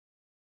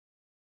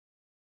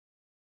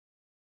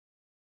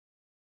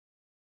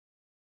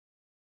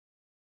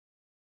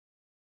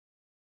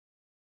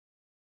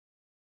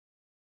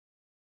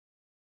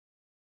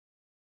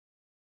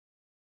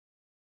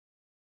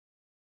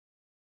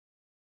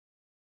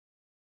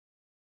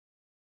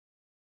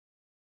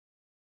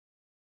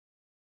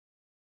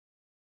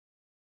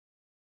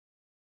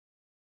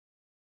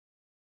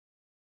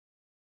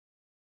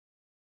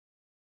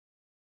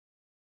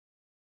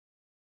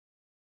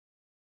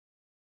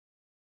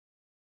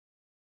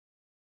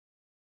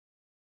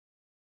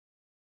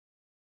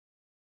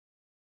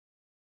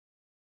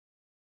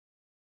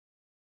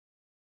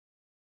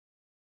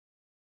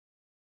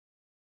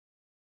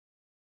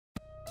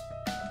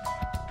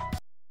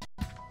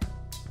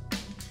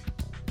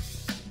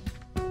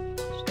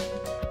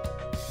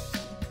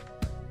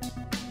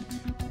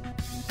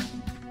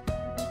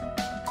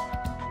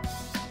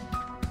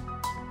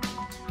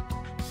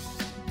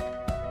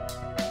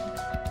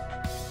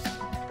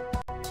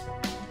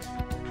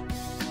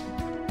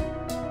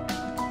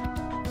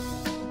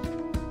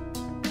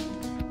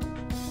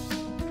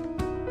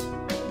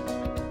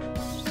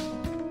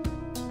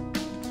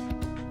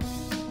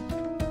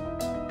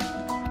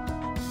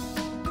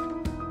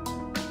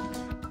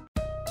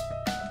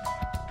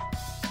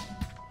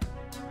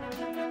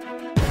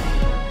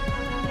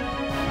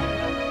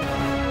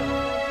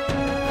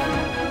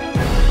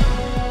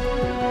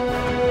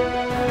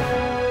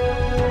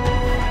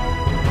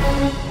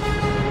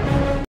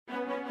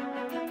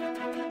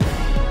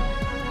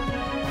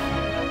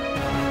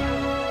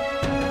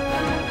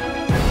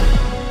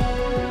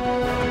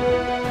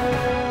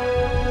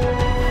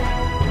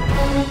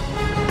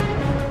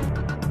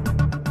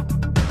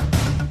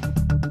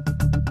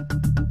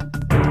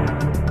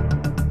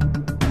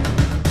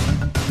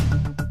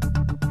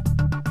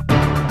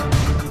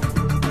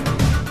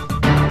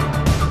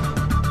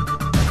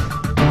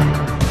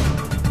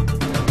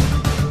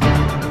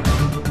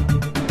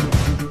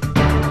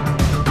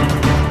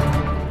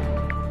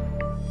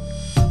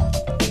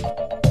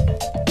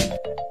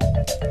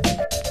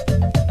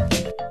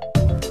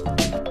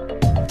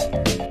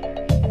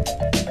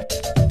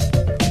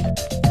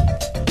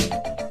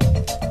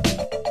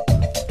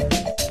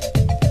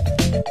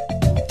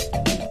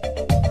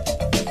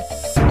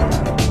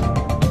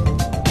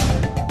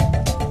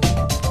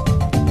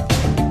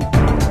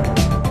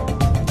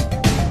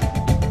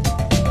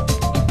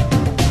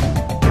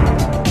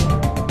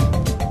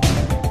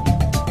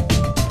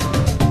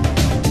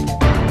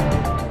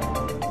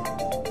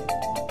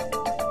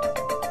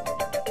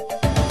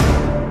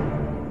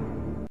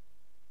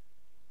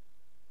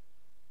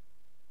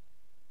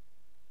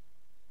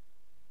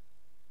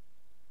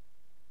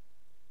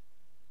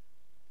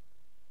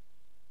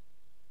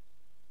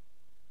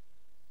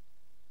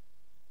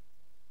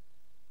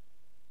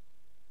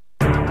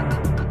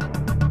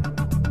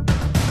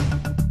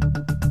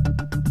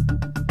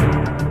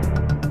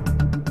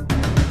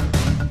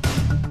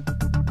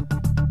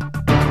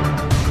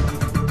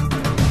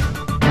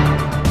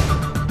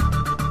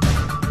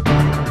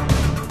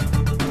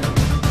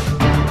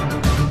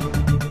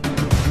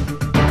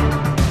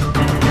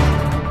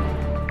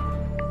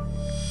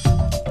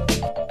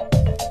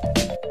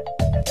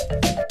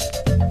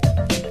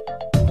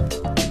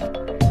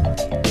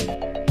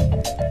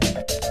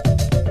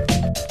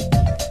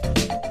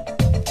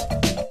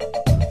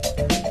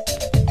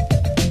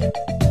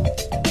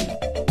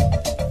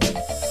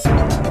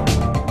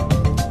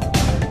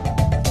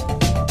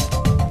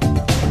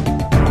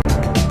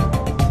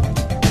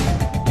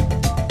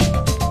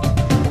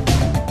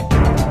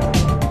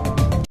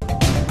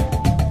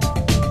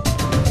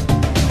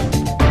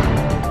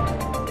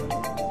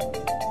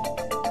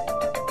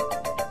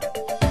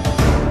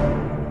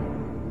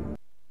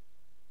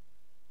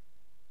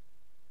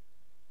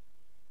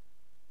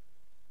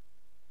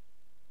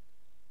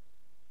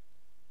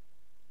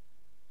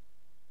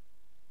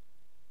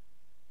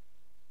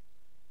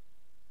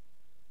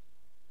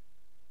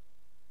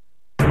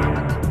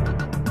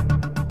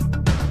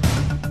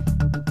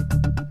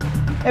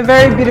A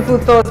very beautiful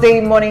Thursday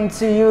morning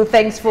to you.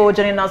 Thanks for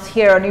joining us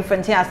here on New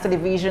Frontiers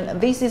Television.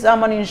 This is our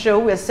morning show.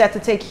 We're set to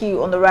take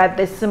you on the ride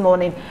this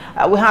morning.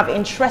 We have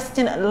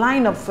interesting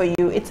lineup for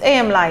you. It's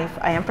AM Live.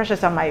 I am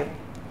Precious Amayo.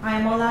 I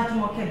am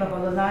Olajumoke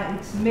Babalola.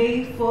 It's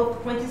May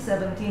 4th,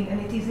 2017,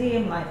 and it is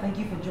AM Live. Thank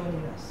you for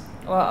joining us.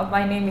 Well,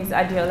 my name is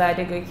Adiola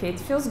Adegoke.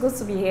 It feels good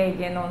to be here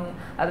again on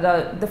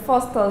the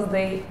first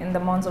Thursday in the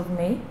month of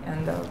May,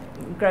 and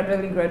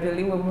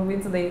gradually we're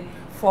moving to the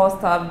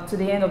first half, to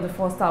the end of the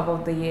first half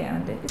of the year,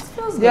 and it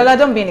feels good. Diola,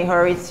 don't be in a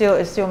hurry. It's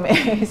still May.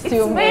 It's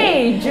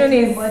May. June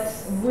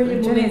is really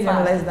moving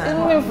fast. It's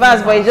moving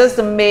fast, but it's just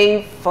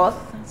May 4th.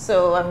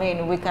 So I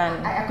mean, we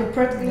can. I could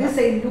practically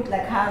say it looked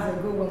like hours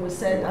ago when we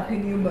said Happy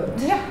New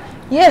Month. Yeah.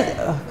 Yes.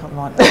 Oh, come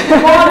on.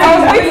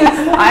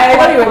 I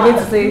thought you were going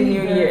to say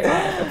New Year.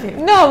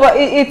 Okay. No, but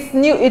it's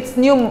new. It's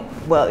new.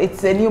 Well,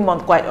 it's a new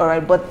month, quite all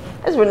right. But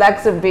let's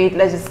relax a bit.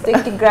 Let's just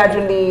take it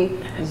gradually.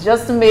 It's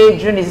just May.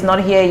 June is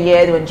not here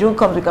yet. When June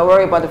comes, we can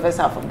worry about the first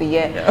half of the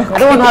year. Okay. I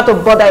don't want to have to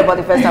bother about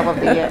the first half of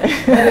the year.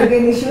 But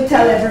again, you should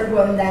tell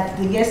everyone that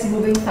the year's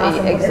moving fast,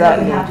 and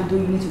whatever you have to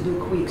do, you need to do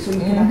quick, so you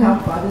can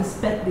account for having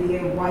spent the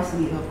year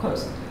wisely, and of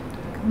course,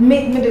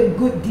 make a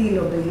good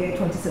deal of the year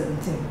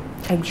 2017.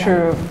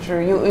 Exactly.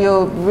 True.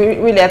 You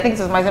really, I think it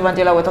was myself and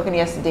Diola were talking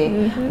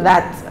yesterday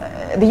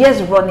that the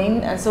year's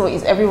running, and so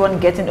is everyone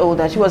getting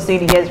older. She was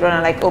saying the year's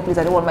running, like, oh please,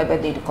 I don't want my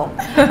birthday to come.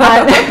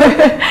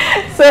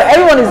 So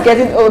everyone is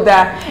getting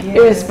older,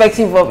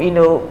 irrespective of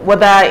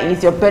whether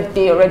it's your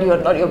birthday already or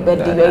not your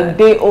birthday. You're a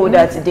day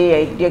older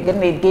today. You're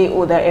getting a day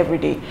older every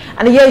day,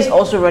 and the year is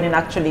also running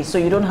actually. So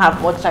you don't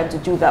have much time to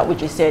do that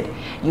which you said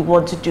you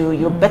want to do.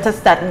 You better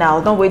start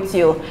now. Don't wait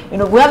till we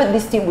have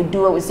this thing we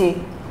do where we say,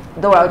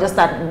 though I'll just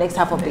start the next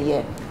half of the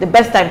year. The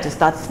best time to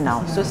start is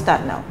now. So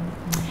start now.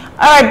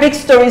 All right, big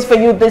stories for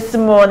you this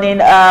morning.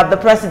 The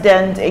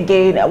president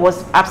again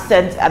was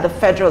absent at the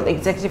Federal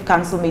Executive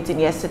Council meeting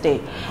yesterday,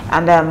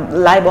 and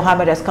Lai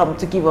Mohammed has come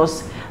to give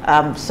us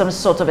some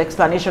sort of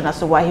explanation as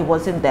to why he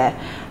wasn't there.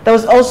 There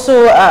was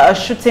also a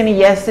shooting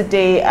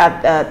yesterday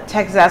at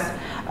Texas,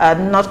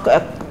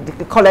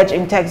 the college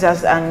in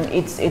Texas, and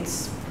it's a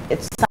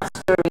sad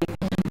story to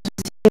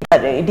see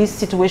that this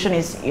situation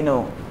is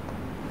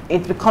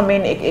it's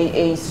becoming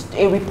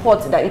a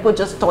report that people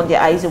just turn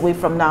their eyes away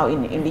from now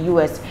in the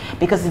US,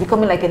 because it's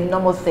becoming like a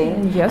normal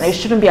thing. Yes. And it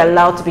shouldn't be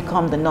allowed to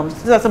become the norm.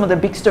 These are some of the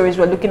big stories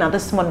we're looking at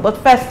this morning. But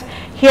first,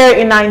 here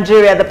in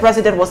Nigeria, the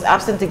president was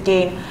absent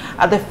again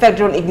at the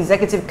Federal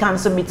Executive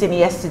Council meeting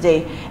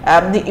yesterday.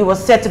 He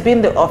was said to be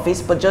in the office,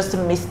 but just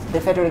missed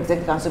the Federal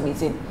Executive Council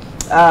meeting.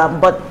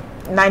 But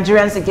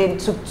Nigerians again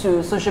took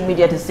to social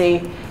media to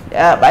say,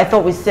 I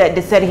thought they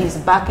said he's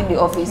back in the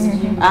office,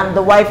 and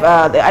the wife,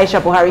 the Aisha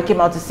Buhari, came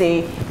out to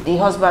say the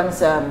husband's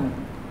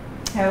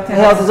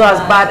health is not as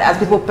bad as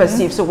people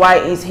perceive. So why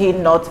is he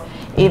not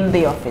in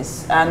the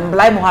office? And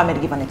Lai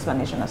Mohammed gave an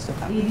explanation as to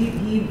that.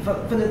 He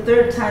for the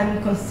third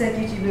time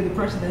consecutively, the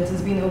president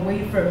has been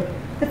away from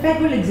the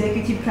Federal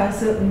Executive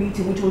Council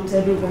meeting, which holds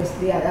every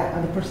Wednesday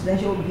at the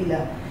presidential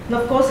villa. And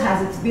of course,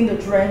 as it's been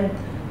the trend,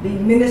 the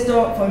Minister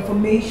for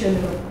Information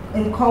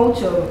and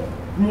Culture,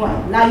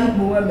 Lai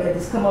Mohammed,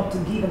 has come up to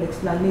give an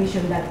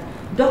explanation that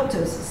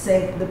doctors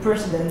said the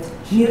president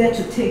needed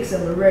to take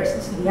some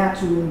rest. He had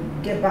to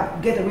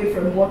get away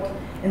from work,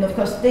 and of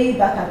course stay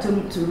back at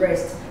home to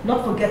rest.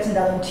 Not forgetting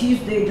that on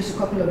Tuesday, just a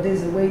couple of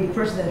days away, the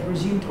president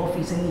resumed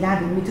office, and he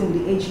had a meeting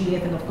with the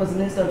HEF and of course the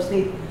Minister of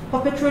State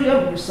for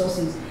Petroleum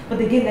Resources.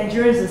 But again,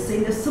 Nigerians are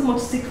saying there's so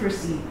much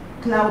secrecy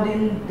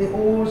clouding the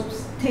whole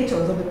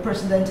status of the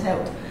president's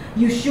health.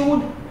 You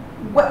should.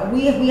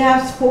 We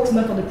have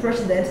spokesman for the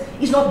president.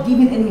 He's not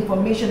giving any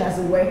information as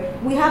well.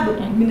 We have the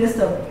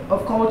Minister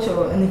of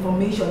Culture and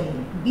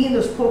Information being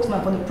the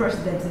spokesman for the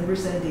president in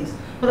recent days.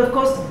 But of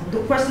course,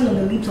 the question on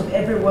the lips of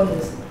everyone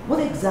is, what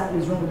exactly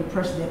is wrong with the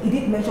president? He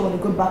did mention when he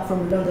got back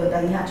from London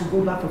that he had to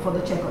go back for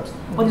further checkups.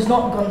 But he's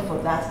not gone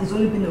for that. He's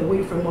only been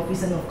away from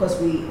office, and of course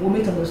we will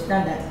make to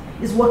understand that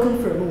he's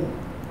working from home.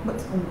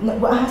 But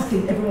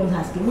everyone's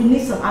asking, we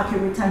need some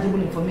accurate,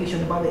 tangible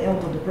information about the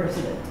health of the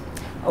president.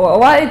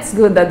 Well, while it's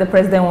good that the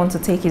president wants to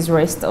take his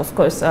rest, of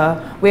course,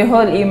 we're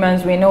all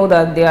humans. We know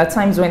that there are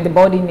times when the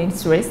body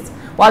needs rest.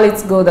 While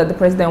it's good that the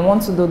president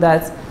wants to do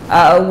that,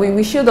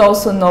 we should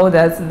also know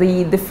that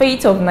the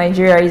fate of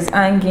Nigeria is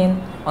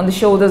hanging on the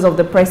shoulders of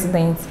the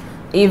president.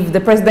 If the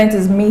president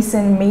is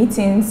missing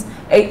meetings,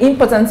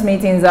 important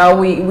meetings,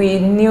 we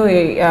knew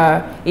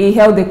he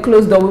held a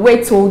closed door. We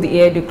were told he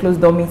had a closed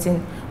door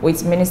meeting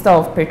with Minister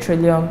of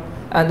Petroleum.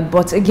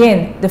 But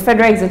again, the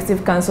Federal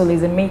Executive Council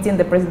is a meeting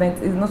the president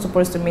is not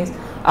supposed to miss.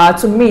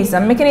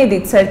 I'm making it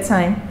the third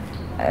time.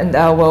 And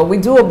well, we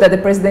do hope that the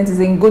president is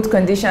in good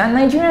condition. And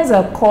Nigerians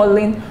are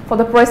calling for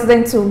the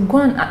president to go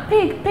and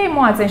pay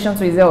more attention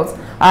to his health.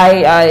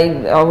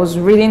 I was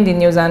reading the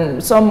news,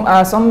 and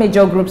some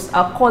major groups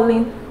are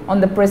calling on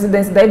the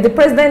president that if the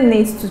president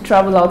needs to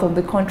travel out of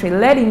the country,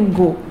 let him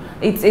go.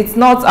 It's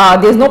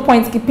not. There's no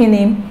point keeping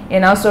him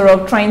in sort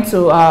of trying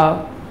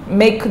to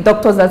make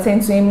doctors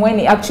attend to him when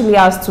he actually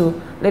has to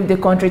leave the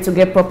country to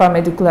get proper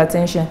medical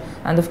attention.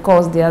 And of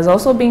course, there has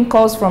also been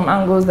calls from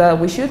angles that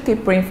we should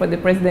keep praying for the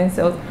president's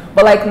health.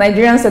 But like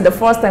Nigerians said, the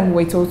first time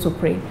we were told to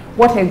pray,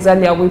 what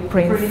exactly are we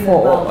praying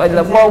for?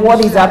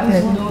 What is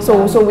happening?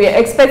 So we are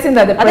expecting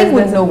that the president...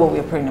 I think we know what we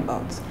are praying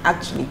about,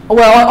 actually.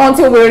 Well,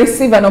 until we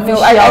receive an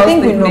official I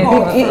think we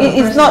know.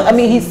 It's not, I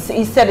mean, he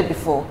said it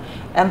before.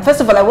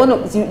 First of all, I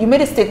want to, you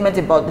made a statement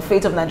about the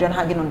fate of Nigeria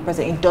hanging on the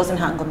president. It doesn't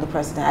hang on the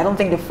president. I don't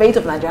think the fate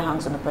of Nigeria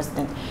hangs on the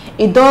president.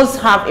 He does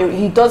have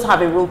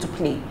a role to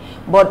play.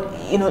 But,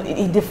 you know,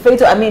 the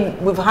fate, I mean,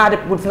 we've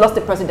lost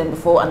the president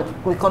before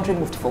and the country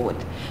moved forward.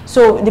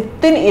 So the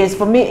thing is,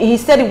 for me, he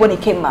said it when he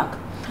came back,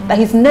 that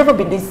he's never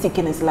been this sick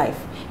in his life.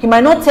 He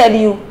might not tell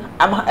you,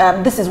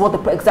 this is what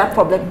the exact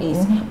problem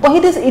is. But he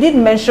did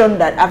mention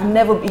that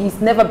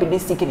he's never been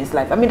this sick in his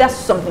life. I mean, that's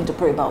something to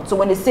pray about. So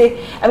when they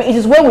say, I mean, it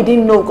is where we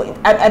didn't know.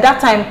 At that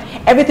time,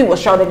 everything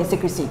was shrouded in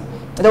secrecy.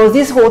 There was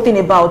this whole thing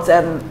about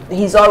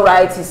he's all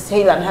right, he's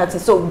hale and healthy.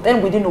 So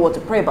then we didn't know what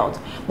to pray about.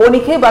 But when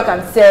he came back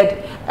and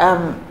said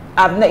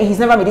he's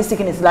never been this sick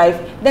in his life,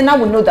 then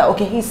now we know that,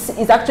 okay,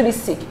 he's actually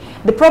sick.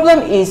 The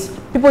problem is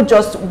people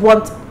just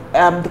want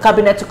the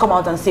cabinet to come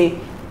out and say,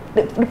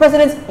 the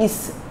president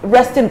is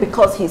resting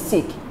because he's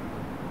sick,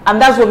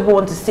 and that's what people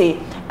want to say.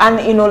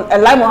 And you know,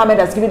 Lai Mohammed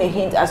has given a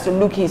hint as to,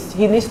 look,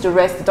 he needs to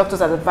rest. The doctors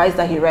have advised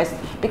that he rest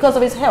because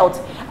of his health.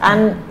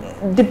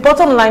 And the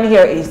bottom line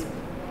here is,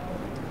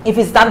 if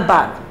it's that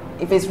bad,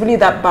 if it's really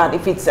that bad,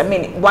 if it's, I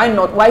mean,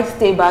 why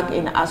stay back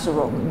in Aso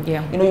Rock?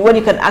 Yeah. You know, when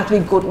you can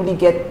actually go really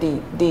get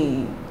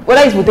the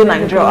whether it's within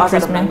Nigeria or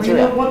outside of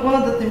Nigeria. You know,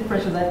 one of the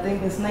pressures I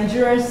think is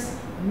Nigerians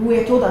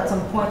were told at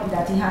some point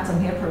that he had some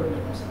hair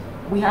problems.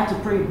 We had to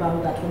pray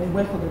about that when he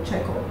went for the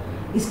checkup.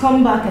 He's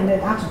come back and then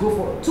had to go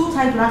for 2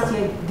 times last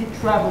year. He did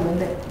travel,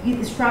 and then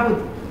he's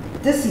traveled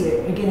this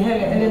year again.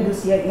 Earlier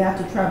this year, he had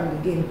to travel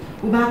again.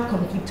 We've had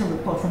conflicting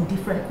reports from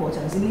different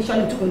quarters.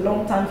 Initially, it took a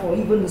long time for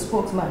even the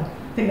spokesman,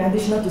 Femi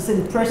Adesina, to say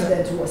the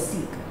president was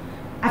sick.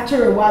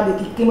 After a while,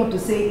 he came up to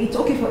say it's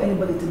okay for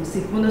anybody to be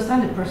sick. We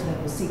understand the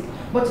president was sick,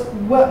 but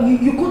well,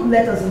 you could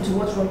let us into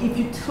what's wrong. If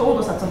you told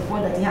us at some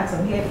point that he had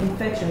some hair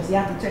infections, he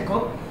had to check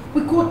up,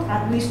 we could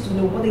at least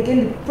know. But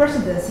again, the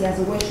presidency as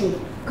a way should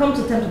come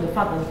to terms with the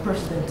fact that the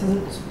president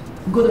isn't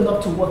good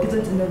enough to work,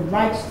 isn't in the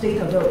right state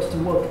of health to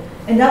work.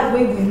 And that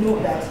way we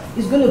know that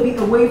he's going to be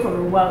away for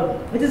a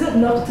while. It isn't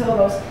enough to tell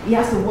us he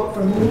has to work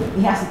from home,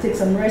 he has to take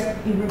some rest,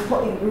 he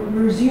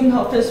resumed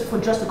office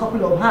for just a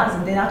couple of hours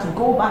and then had to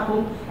go back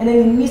home, and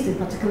then he missed a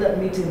particular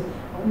meeting.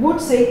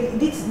 Would say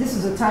this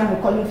is a time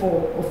we're calling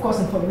for, of course,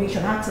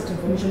 information, access to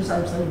information.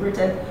 I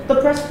celebrated the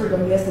press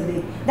freedom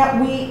yesterday,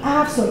 that we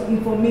have some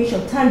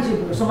information,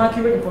 tangible, some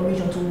accurate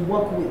information to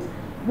work with.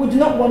 We do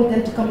not want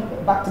them to come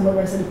back tomorrow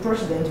and say the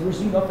president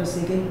resumed office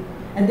again,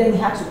 and then he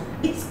had to.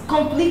 It's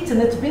conflicting.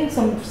 It's been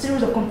some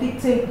series of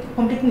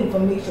conflicting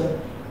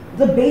information.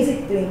 The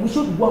basic thing, we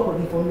should work with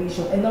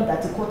information, and not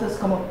that the quarters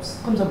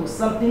comes up with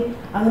something,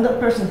 another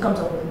person comes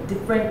up with a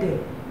different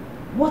thing.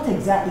 What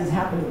exactly is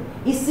happening?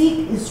 He's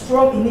sick, he's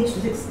strong, he needs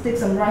to take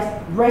some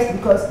rest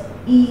because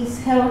his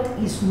health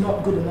is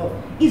not good enough.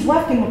 His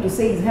wife came up to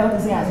say his health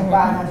isn't as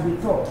bad as we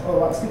thought,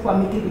 or as people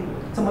are making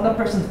some other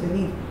persons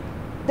believe.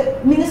 The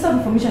Minister of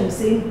Information is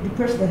saying the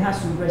president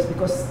has to rest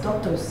because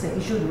doctors say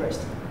he should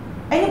rest.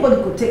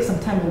 Anybody could take some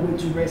time away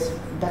to rest.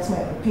 That's my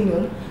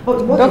opinion.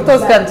 But what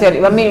doctors can tell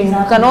you. I mean, you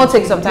can all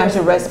take some time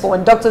to rest, but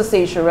when doctors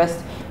say you should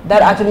rest,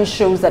 that actually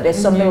shows that there's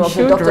something wrong with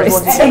the doctors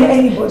want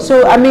to rest.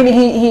 So I mean,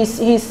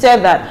 he said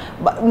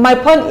that. But my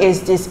point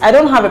is this: I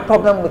don't have a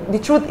problem with. The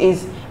truth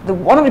is,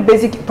 one of the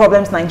basic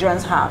problems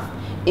Nigerians have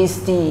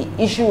is the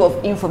issue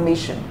of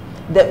information.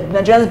 The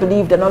Nigerians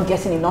believe they're not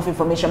getting enough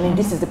information. I mean,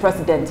 this is the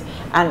president,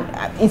 and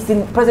it's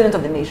the president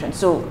of the nation.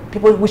 So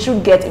we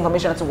should get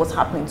information as to what's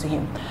happening to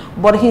him.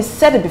 But he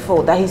said it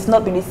before that he's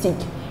not been sick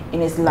in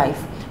his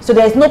life. So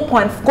there is no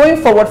point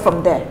going forward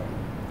from there.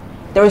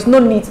 There is no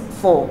need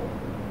for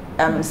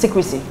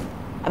secrecy.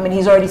 I mean,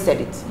 he's already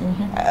said it.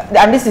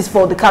 And this is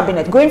for the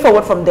cabinet. Going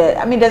forward from there,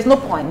 I mean, there's no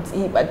point.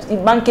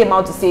 Man came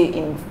out to say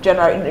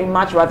in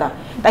March rather,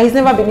 that he's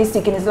never been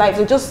sick in his life.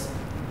 So just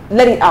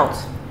let it out.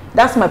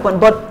 That's my point.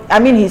 But I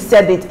mean, he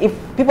said it. If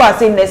people are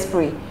saying let's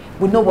pray,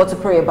 we know what to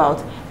pray about,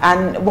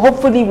 and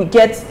hopefully we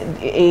get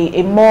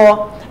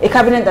a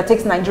cabinet that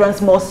takes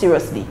Nigerians more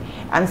seriously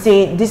and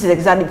say this is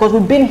exactly, because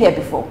we've been here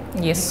before.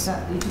 Yes,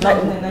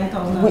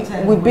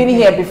 we've been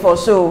here before,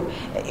 so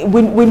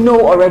we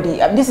know already.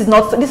 This is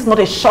not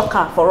a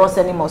shocker for us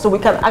anymore. So we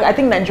can. I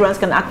think Nigerians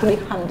can actually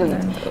handle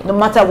it, no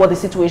matter what the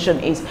situation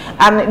is.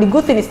 And the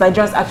good thing is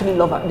Nigerians actually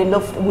love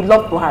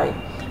Buhari.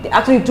 They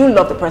actually do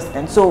love the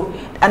president. So,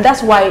 and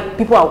that's why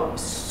people are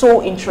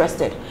so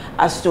interested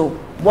as to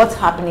what's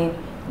happening.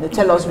 They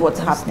tell us what's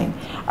happening.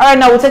 All right,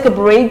 now we'll take a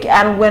break,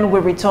 and when we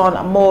return,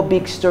 more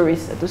big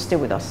stories. To stay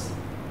with us.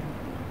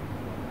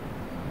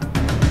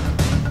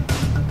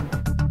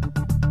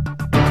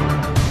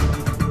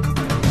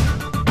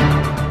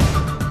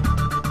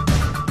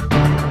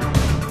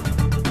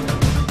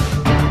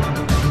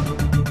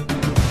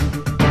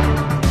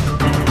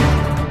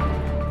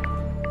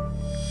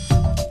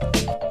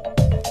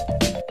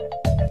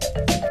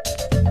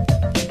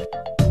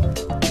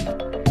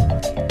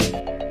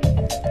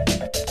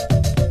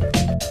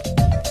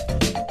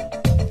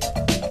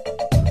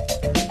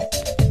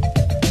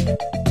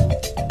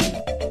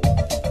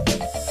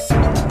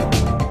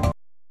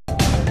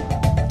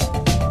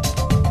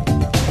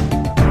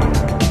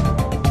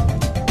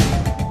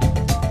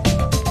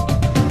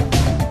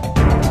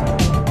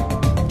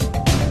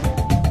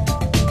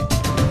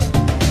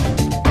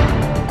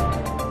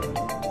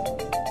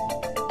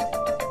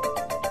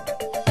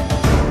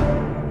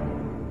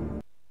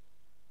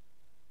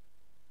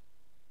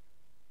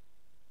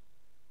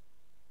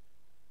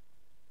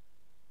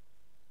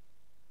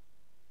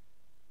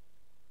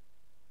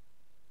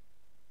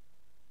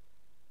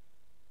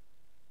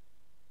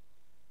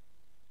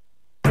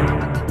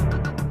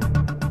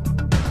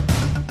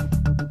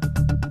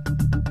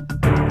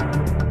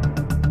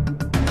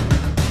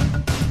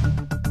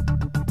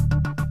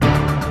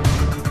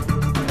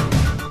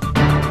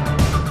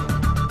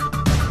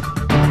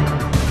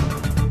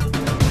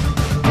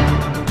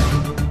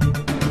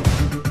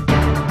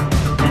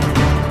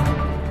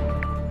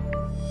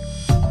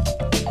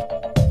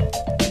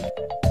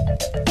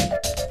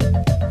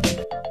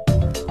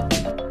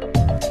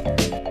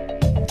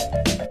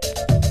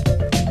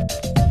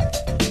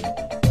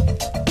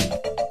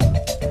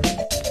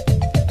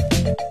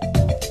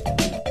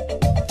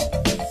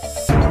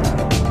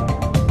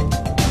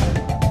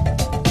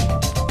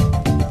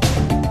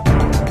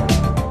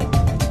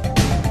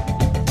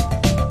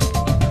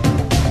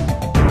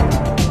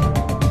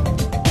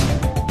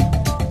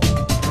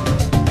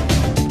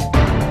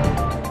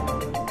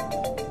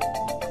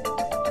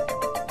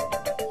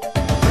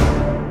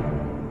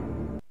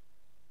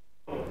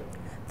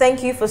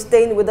 Thank you for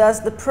staying with us.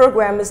 The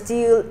program is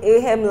still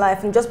AHEM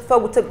Live, and just before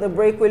we took the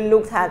break, we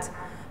looked at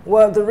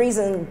the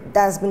reason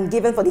that's been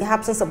given for the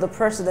absence of the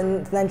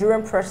president, the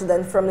Nigerian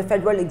president, from the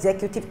Federal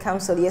Executive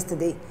Council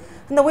yesterday.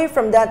 And away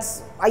from that,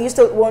 are you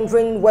still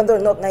wondering whether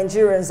or not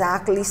Nigerians are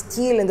actually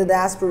still in the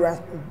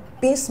diaspora,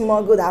 being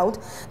smuggled out?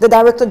 The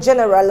Director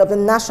General of the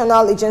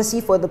National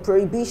Agency for the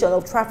Prohibition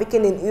of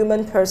Trafficking in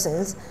Human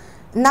Persons,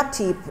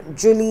 NAPTIP,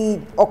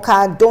 Julie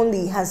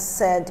Okadonli, has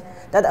said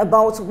that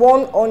about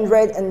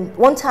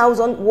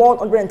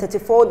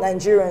 1,134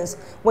 Nigerians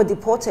were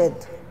deported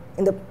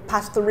in the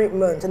past 3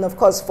 months, and of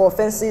course for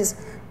offenses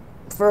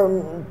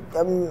from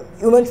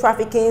human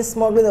trafficking,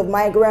 smuggling of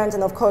migrants,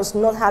 and of course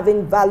not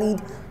having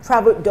valid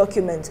travel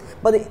documents.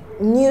 But the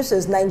news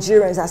is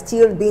Nigerians are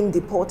still being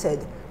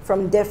deported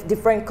from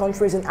different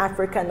countries in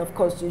Africa and of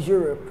course to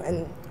Europe.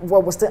 And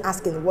what we're still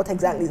asking, what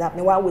exactly is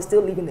happening while we're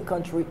still leaving the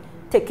country,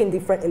 taking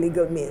different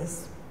illegal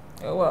means?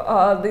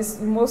 Well, this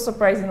most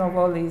surprising of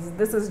all is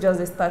this is just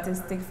a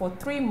statistic for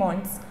 3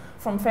 months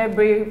from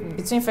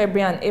between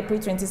February and April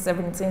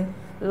 2017.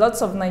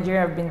 Lots of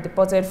Nigerians have been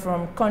deported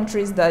from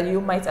countries that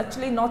you might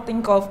actually not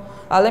think of.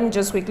 Let me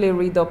just quickly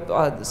read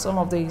up some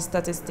of the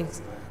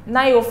statistics.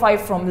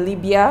 905 from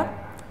Libya,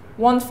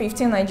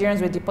 115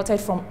 Nigerians were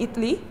deported from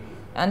Italy,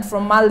 and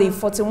from Mali,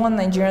 41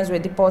 Nigerians were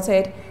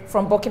deported.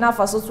 From Burkina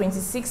Faso,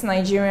 26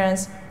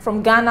 Nigerians.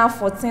 From Ghana,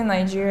 14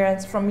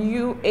 Nigerians. From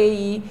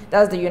UAE,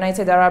 that's the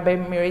United Arab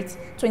Emirates,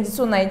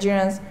 22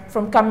 Nigerians.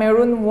 From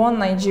Cameroon, 1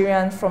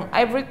 Nigerian. From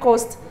Ivory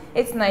Coast,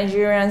 8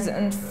 Nigerians.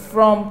 And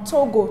from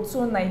Togo,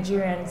 2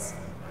 Nigerians.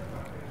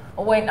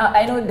 When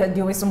I know that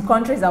there were some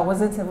countries I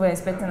wasn't even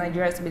expecting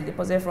Nigerians to be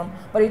deported from,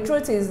 but the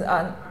truth is,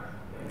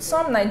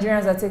 some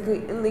Nigerians are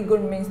taking illegal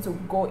means to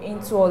go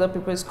into other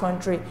people's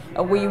country.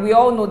 We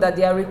all know that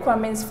there are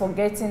requirements for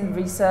getting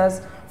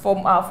visas, for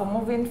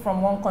moving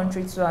from one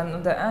country to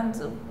another, and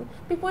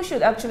people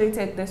should actually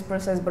take this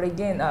process. But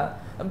again,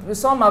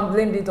 some have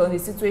blamed it on the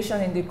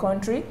situation in the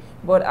country,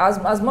 but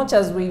as much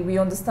as we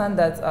understand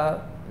that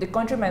the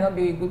country might not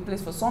be a good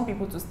place for some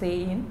people to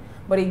stay in,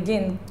 but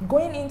again,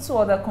 going into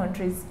other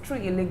countries through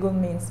illegal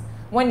means,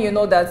 when you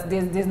know that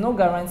there's no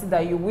guarantee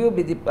that you will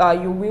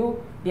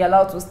be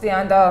allowed to stay.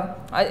 And I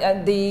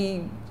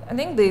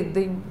think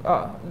the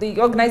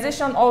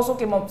organization also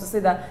came up to say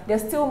that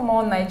there's still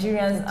more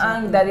Nigerians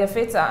that their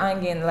fates are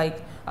hanging,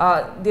 like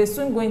they're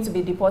soon going to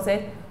be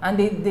deported, and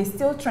they're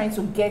still trying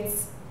to get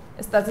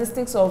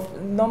statistics of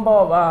the number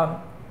of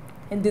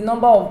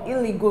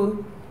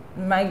illegal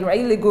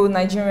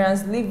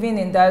Nigerians living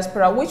in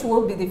diaspora, which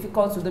will be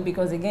difficult to do,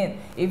 because again,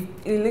 if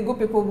illegal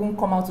people won't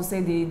come out to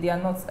say they are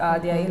not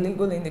they are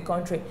illegal in the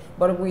country.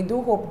 But we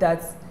do hope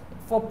that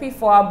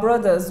for our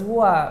brothers who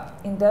are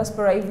in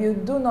diaspora, if you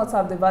do not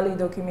have the valid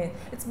document,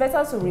 it's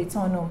better to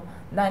return home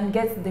than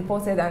get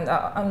deported.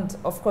 And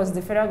of course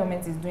the federal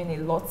government is doing a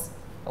lot.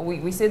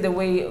 We see the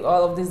way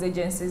all of these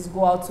agencies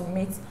go out to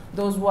meet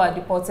those who are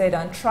deported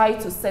and try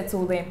to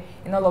settle them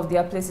in all of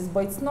their places,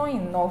 but it's not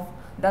enough.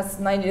 That's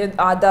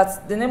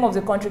the name of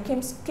the country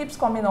keeps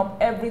coming up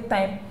every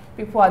time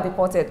people are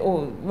deported.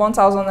 Oh,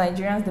 1,000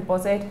 Nigerians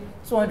deported,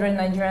 200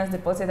 Nigerians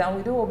deported, and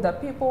we do hope that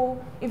people,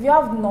 if you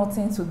have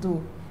nothing to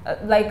do,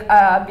 like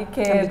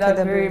Abike that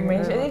very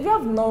mentioned, if you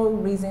have no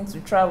reason to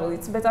travel,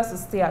 it's better to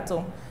stay at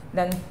home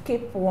than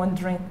keep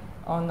wandering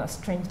on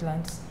strange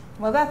lands.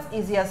 Well, that's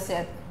easier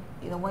said.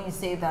 You know, when you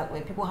say that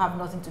when people have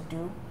nothing to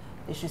do,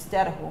 they should stay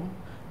at home,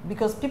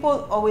 because people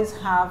are always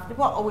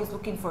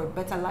looking for a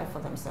better life for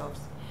themselves.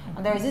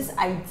 And there is this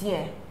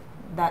idea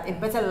that a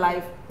better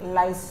life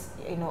lies,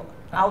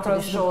 out of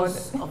the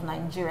shores of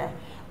Nigeria.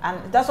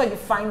 And that's why you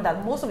find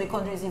that most of the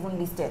countries even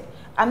listed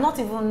are not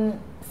even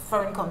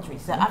foreign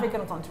countries, they're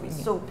African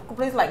countries. So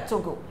places like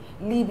Togo,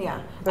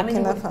 Libya,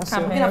 Burkina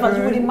Faso.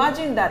 You would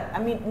imagine that,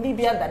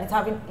 Libya, that is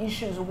having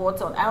issues with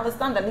water. I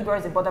understand that Libya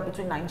is a border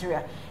between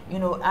Nigeria,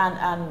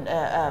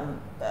 and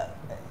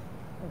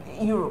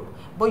Europe.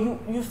 But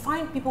you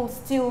find people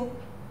still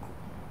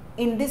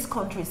in these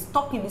countries,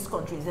 stuck in these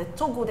countries. There's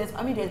Togo, there's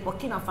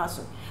Burkina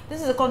Faso.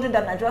 This is a country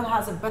that Nigeria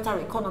has a better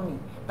economy.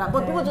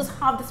 But people just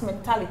have this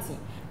mentality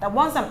that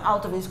once I'm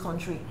out of this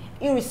country,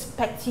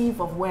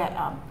 irrespective of where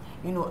I am,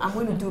 I'm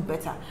going to do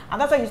better.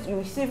 And that's why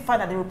you still find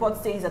that the report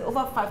says that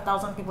over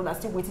 5,000 people are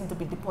still waiting to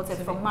be deported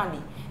from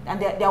Mali, and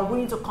they are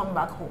willing to come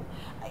back home.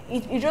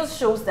 It just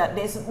shows that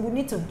we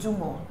need to do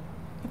more.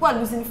 People are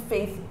losing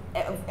faith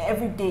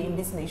every day in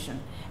this nation.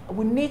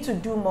 We need to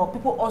do more.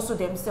 People also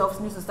themselves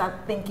need to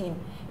start thinking,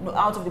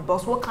 out of the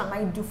box. What can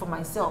I do for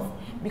myself?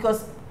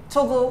 Because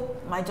Togo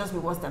might just be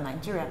worse than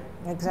Nigeria.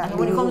 Exactly. And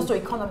when it comes to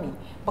economy,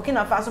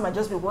 Burkina Faso might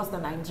just be worse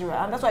than Nigeria.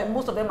 And that's why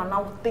most of them are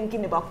now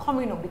thinking about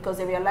coming home, because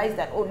they realize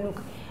that, oh look,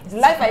 the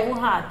life I even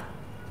had,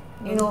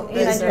 in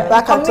Nigeria,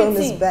 back at home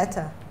is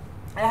better.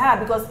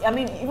 Because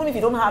even if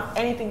you don't have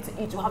anything to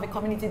eat, you have a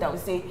community that will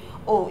say,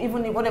 oh,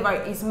 even if whatever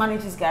it is,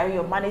 manage this gari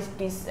or manage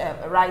this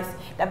rice,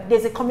 that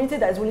there's a community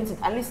that is willing to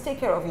at least take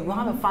care of you. You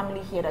have a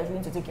family here that is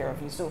willing to take care of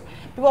you. So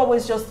people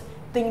always just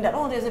think that,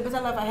 oh, there's a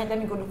better life ahead, let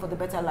me go look for the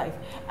better life.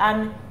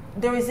 And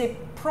there is a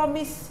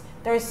promise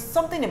there is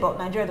something about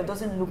Nigeria that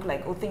doesn't look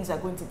like, oh, things are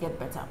going to get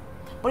better.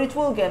 But it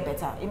will get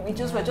better. We're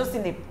just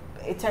in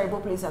a terrible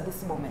place at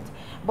this moment.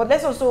 But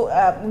let's also,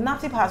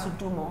 NAPTIP has to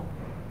do more.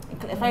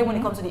 Especially when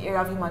it comes to the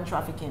area of human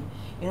trafficking.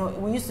 You know,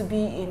 we used to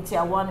be in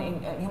tier 1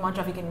 in human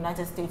trafficking in the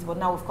United States, but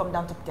now we've come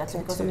down to tier 2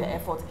 because of their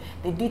effort.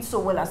 They did so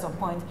well at some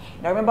point.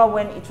 And I remember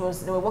when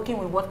they were working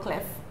with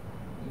Whatclef,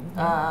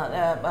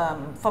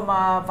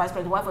 former vice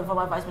president, wife of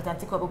former vice president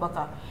Atiku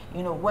Abubakar,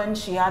 you know, when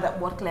she had at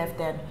Whatclef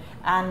then,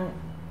 and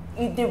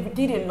they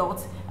did a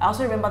lot. I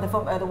also remember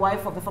the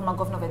wife of the former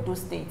governor of Edo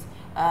State,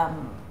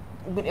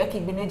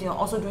 Eke Beneji,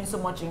 also doing so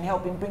much in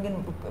helping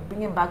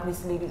bringing back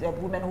these ladies,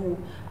 women who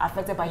are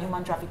affected by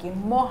human trafficking.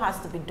 More has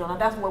to be done, and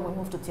that's where we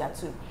move to tier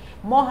 2.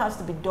 More has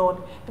to be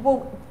done.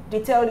 People, they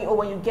tell you, oh,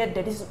 when you get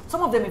there,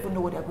 some of them even know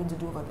what they're going to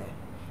do over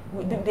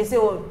there. They say,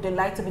 oh, they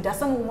lie to me. There's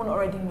some women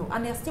already know,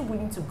 and they're still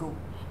willing to go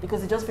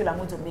because they just feel I'm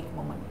going to make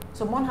more money.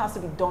 So more has to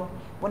be done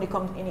when it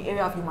comes in the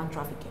area of human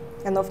trafficking.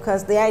 And of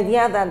course, the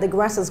idea that the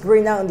grass is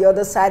greener on the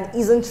other side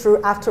isn't true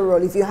after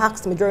all. If you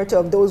ask the majority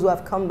of those who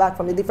have come back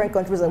from the different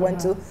countries I went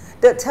to,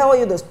 they'll tell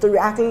you the story.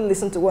 Actually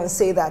listen to one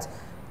say that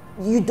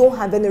you don't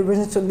have any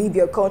reason to leave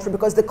your country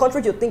because the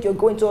country you think you're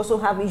going to also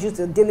have issues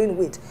you're dealing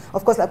with.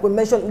 Of course, like we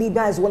mentioned,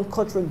 Libya is one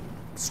country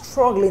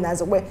struggling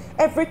as well.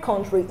 Every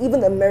country,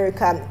 even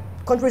America,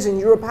 countries in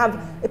Europe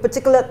have a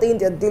particular thing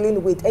they're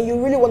dealing with, and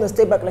you really want to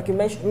stay back, like you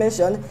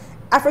mentioned.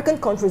 African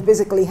countries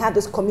basically have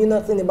this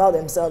communal thing about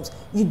themselves.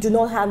 You do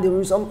not have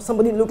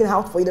somebody looking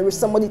out for you. There is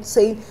somebody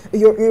saying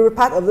you're a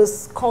part of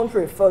this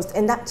country first,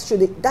 and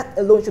that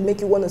alone should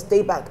make you want to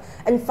stay back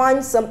and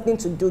find something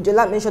to do.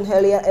 Jela mentioned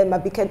earlier,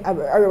 Mabiken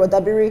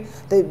Arewadabiri,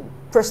 the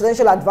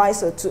president's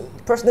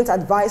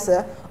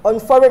advisor on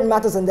foreign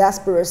matters and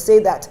diaspora, say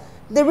that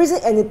there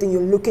isn't anything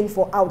you're looking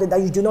for out there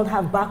that you do not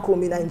have back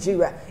home in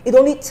Nigeria. It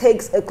only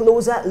takes a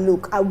closer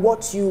look at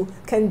what you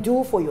can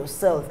do for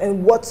yourself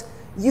and what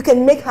you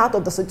can make out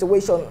of the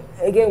situation.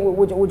 Again,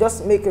 we'll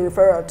just make a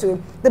referral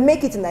to the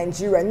Make It in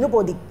Nigeria.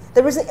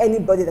 There isn't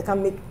anybody that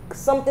can make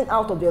something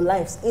out of their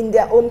lives in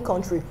their own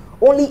country,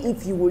 only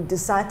if you will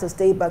decide to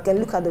stay back and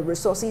look at the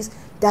resources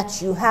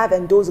that you have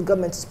and those the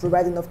government is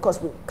providing. Of course,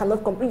 we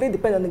cannot completely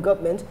depend on the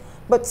government,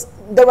 but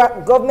there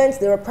are governments,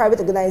 there are private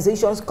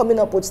organizations coming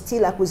up with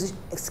skill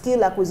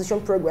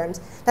acquisition programs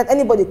that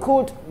anybody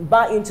could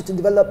buy into to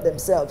develop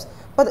themselves.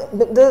 But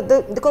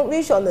the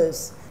conclusion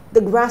is, the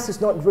grass is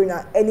not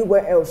greener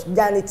anywhere else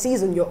than it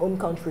is in your own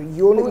country.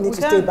 You only need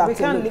to stay back. We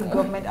can't leave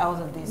government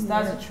out of this.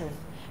 That's the truth.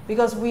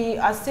 Because we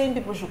are saying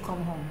people should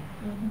come home.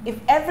 If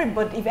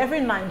every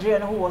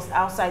Nigerian who was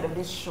outside of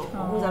this show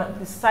who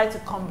decide to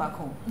come back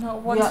home,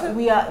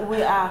 we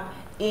are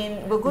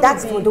in.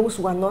 That's for those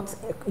who are not,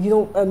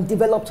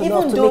 developed enough to make it happen.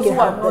 Even those who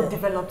are not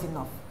developed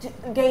enough.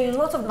 There are a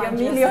lot of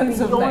Nigerians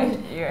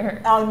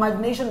beyond our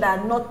imagination that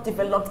are not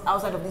developed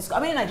outside of this. I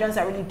mean,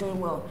 Nigerians are really doing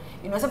well,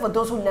 except for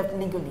those who left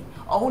legally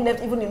or who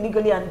left even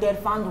illegally and then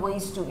found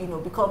ways to,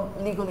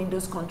 become legal in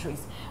those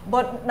countries.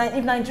 But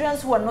if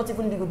Nigerians who are not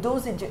even legal,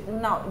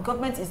 now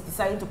government is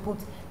deciding to put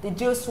the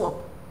jail swap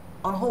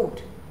on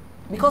hold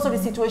because of the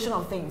situation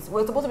of things.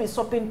 We're supposed to be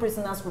swapping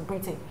prisoners with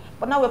Britain,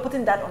 but now we're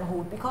putting that on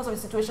hold because of the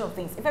situation of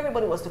things. If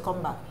everybody was to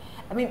come back,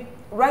 I mean,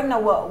 right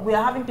now we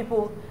are having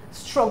people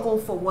struggle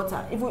for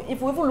water. If we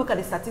even look at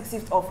the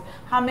statistics of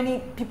how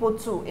many people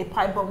to a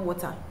pipe bomb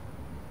water,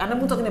 and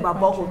I'm talking about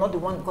borehole, not the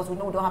one, because we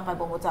know we don't have pipe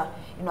bomb water,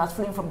 as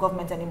flowing from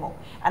government anymore.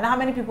 And how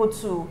many people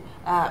to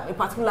a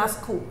particular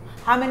school?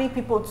 How many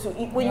people to,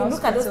 when you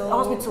look at this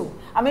hospital,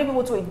 how many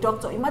people to a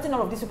doctor? Imagine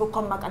all of these people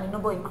come back and the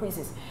number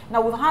increases.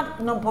 Now we've had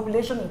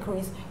population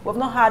increase, we've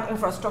not had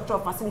infrastructure or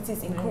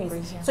facilities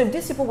increase. So if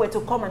these people were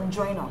to come and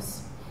join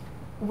us,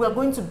 we're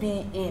going to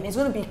be it's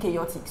going to be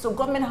chaotic. So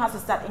government has to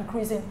start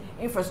increasing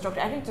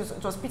infrastructure. I think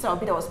it was Peter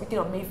Obi that was speaking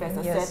on May 1st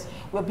and said,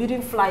 we're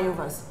building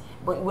flyovers,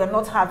 but we're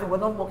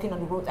not working on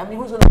the roads. I mean,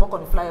 who's going to work on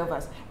the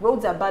flyovers?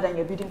 Roads are bad and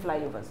you're building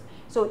flyovers.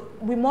 So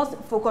we must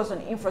focus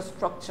on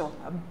infrastructure,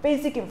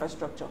 basic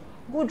infrastructure,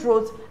 good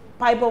roads,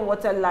 pipe bomb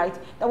water, light,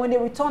 that when they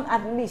return,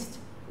 at least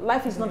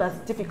life is not as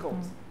difficult,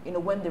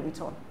 when they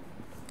return.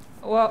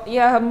 Well,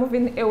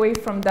 moving away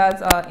from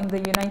that, in the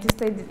United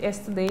States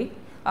yesterday,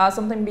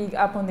 something big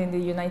happened in the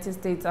United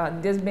States.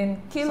 There's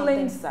been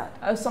killings.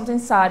 Something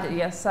sad,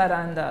 yes, sad.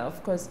 And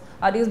of course,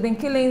 there's been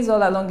killings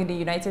all along in the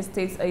United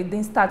States. It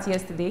didn't start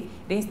yesterday.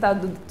 It didn't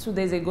start 2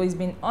 days ago. It's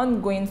been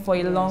ongoing for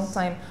a long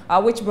time,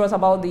 which brought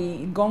about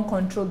the gun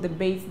control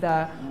debate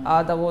that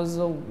was,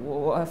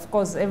 of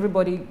course,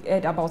 everybody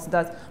heard about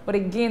that. But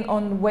again,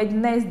 on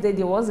Wednesday,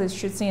 there was a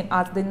shooting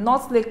at the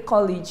Northlake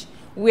College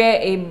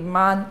where a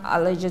man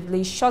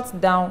allegedly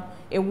shot down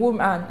a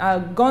woman,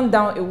 gunned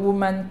down a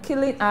woman,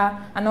 killing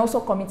her, and also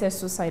committed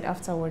suicide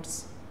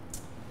afterwards.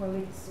 Well,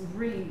 it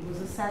really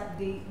was a sad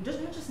day,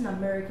 not just in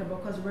America,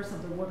 but because the rest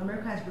of the world.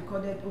 America has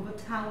recorded over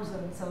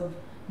thousands of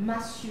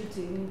mass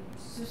shooting,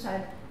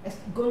 suicide,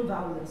 gun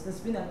violence. There's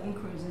been an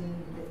increase in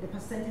the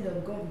percentage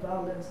of gun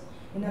violence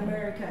in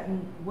America,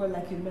 and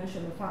like you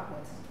mentioned, the fact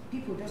that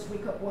people just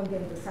wake up one day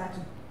and decide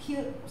to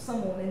kill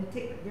someone and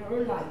take their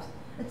own lives.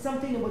 It's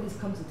something nobody's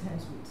come to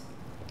terms with.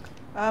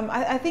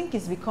 I think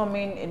it's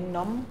becoming a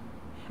norm.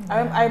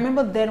 I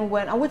remember then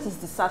when, and which is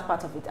the sad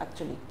part of it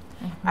actually.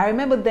 I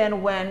remember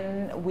then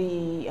when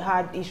we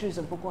had issues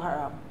of Boko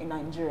Haram in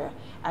Nigeria.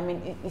 I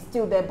mean, it's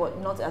still there,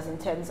 but not as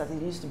intense as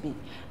it used to be.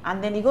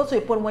 And then you go to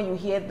a point when you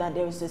hear that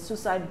there is a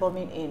suicide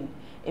bombing in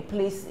a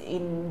place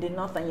in the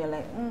north, and you're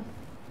like,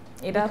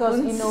 It because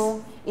happens. you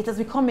know it has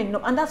become a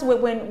norm, and that's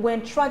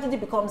when tragedy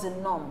becomes a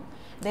norm.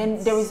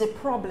 Then there is a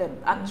problem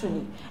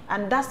actually,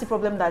 and that's the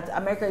problem that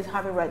America is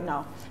having right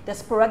now. The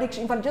sporadic,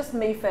 in fact, just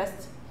May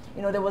 1st,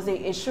 you know, there was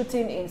a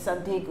shooting in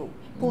San Diego,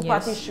 pool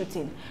party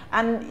shooting,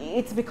 and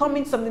it's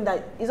becoming something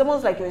that is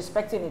almost like you're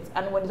expecting it.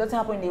 And when it doesn't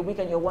happen in a week,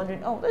 and you're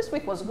wondering, oh, this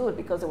week was good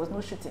because there was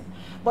no shooting.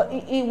 But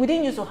we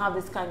didn't used to have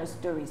this kind of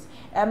stories.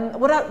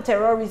 Whether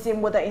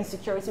terrorism, whether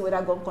insecurity,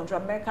 whether gun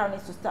control, America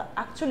needs to start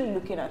actually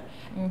looking at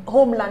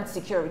homeland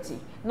security,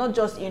 not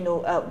just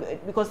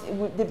because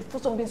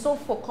they've been so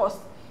focused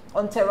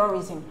on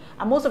terrorism,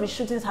 and most of the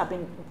shootings have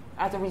been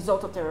as a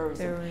result of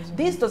terrorism.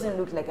 This doesn't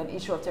look like an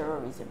issue of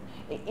terrorism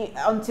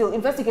until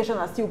investigation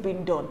has still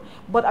been done.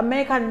 But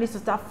America needs to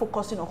start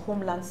focusing on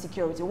homeland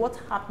security. What's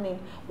happening?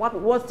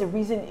 What's the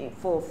reason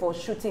for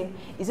shooting?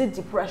 Is it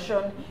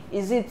depression?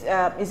 Is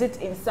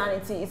it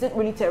insanity? Is it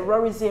really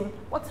terrorism?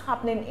 What's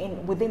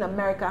happening within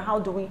America? How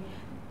do we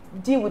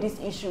deal with this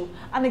issue?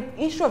 And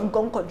the issue of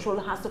gun control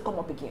has to come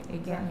up again.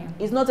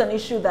 It's not an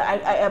issue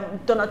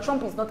that Donald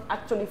Trump is not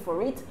actually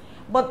for it,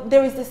 but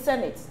there is the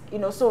Senate,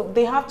 so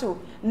they have to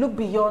look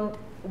beyond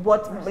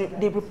what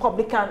the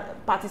Republican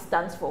Party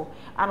stands for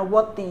and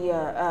what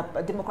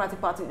the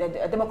Democratic Party,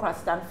 the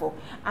Democrats stand for,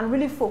 and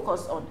really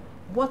focus on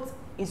what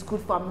is good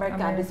for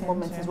America at this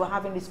moment, since we're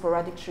having these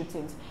sporadic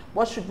shootings.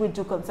 What should we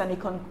do concerning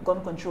gun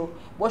control?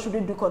 What should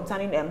we do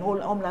concerning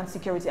homeland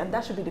security? And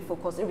that should be the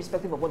focus,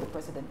 irrespective of what the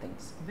president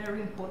thinks.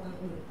 Very important.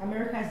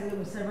 America is dealing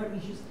with several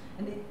issues,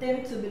 and they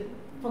tend to be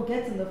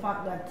forgetting the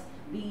fact that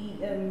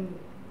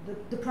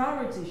the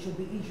priority should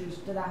be issues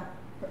that are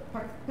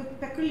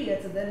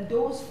peculiar to them,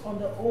 those on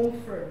their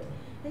own front.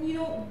 And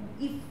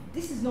if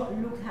this is not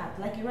looked at,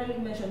 like you rightly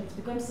mentioned, it's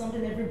become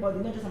something everybody,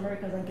 not just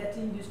Americans, are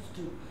getting used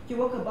to. You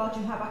walk about,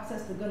 you have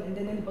access to gun, and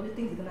then anybody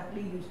thinks they can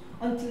actually use,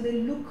 until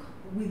they look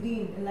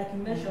within. And like you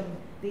mentioned,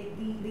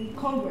 the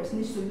Congress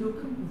needs to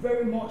look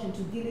very much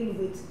into dealing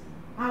with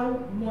how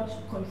much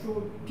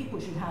control people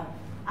should have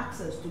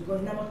access to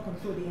gun, how much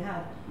control they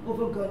have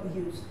over gun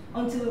use.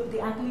 Until they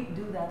actually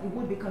do that, it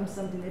would become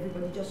something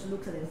everybody just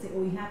looks at it and say,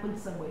 oh, it happened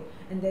somewhere,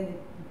 and then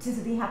since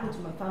it didn't happen to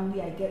my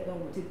family, I get on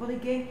with it. But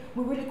again,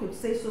 we really could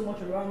say so much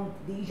around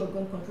the issue of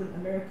gun control in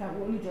America.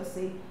 We only just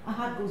say a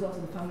heart goes out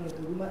to the family of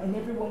the woman, and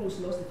everyone who's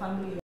lost the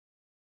family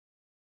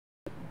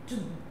to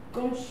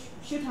gun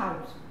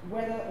shootout,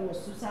 whether it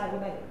was suicide,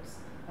 whether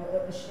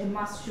it's a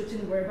mass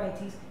shooting, wherever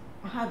it is,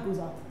 a heart goes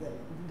out to them.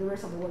 The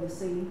rest of the world is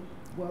saying,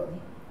 well,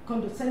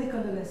 sending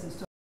condolences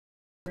to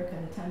America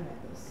in a time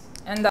like this.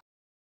 And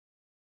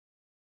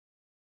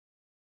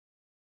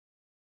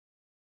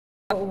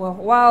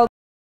while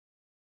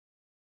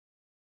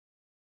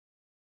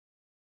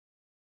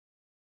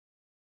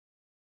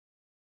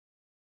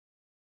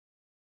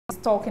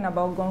talking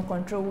about gun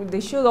control,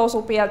 they should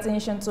also pay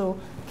attention to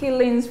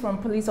killings from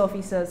police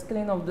officers,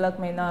 killing of black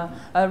men.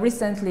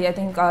 Recently, I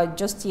think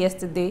just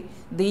yesterday,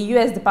 the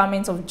U.S.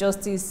 Department of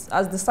Justice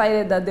has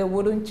decided that they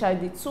wouldn't charge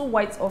the 2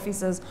 white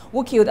officers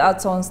who killed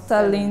Alton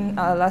Sterling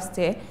last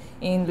year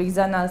in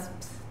Louisiana,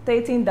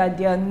 stating that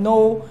there are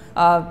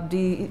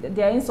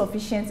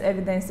insufficient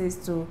evidences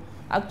to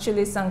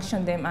actually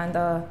sanction them,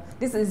 and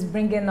this is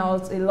bringing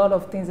out a lot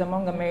of things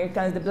among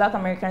Americans. The black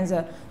Americans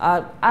are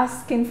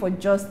asking for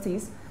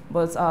justice,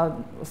 but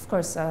of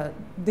course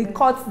the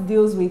court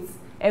deals with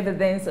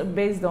evidence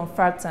based on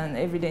facts and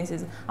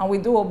evidences, and we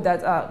do hope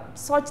that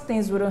such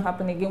things wouldn't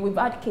happen again. We've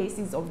had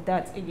cases of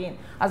that again.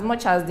 As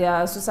much as there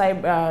are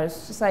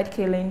suicide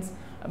killings,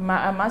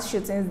 mass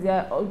shootings,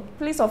 there are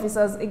police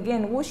officers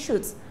again who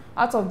shoot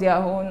out of their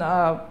own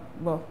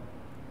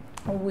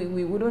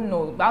we wouldn't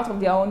know, out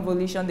of their own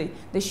volition.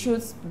 They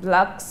shoot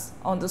blacks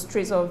on the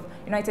streets of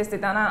United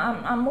States, and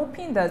I'm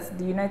hoping that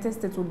the United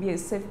States will be a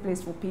safe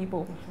place for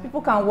people.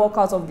 People can walk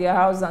out of their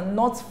house and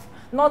not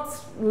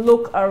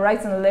look right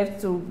and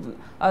left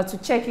to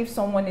check if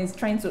someone is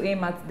trying to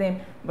aim at them.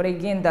 But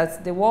again,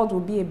 that the world will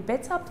be a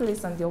better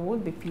place and there will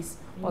be peace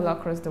all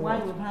across the world.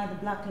 While we've had the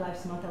Black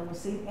Lives Matter, we're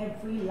saying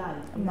every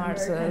life in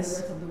matters. America and the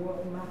rest of the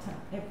world matter.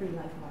 Every life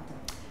matters.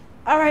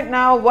 All right,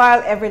 now,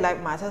 while every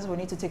life matters, we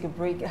need to take a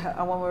break.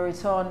 And when we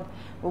return,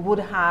 we would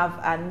have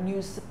a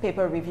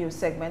newspaper review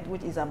segment,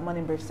 which is a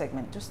morning brief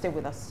segment. Just stay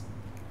with us.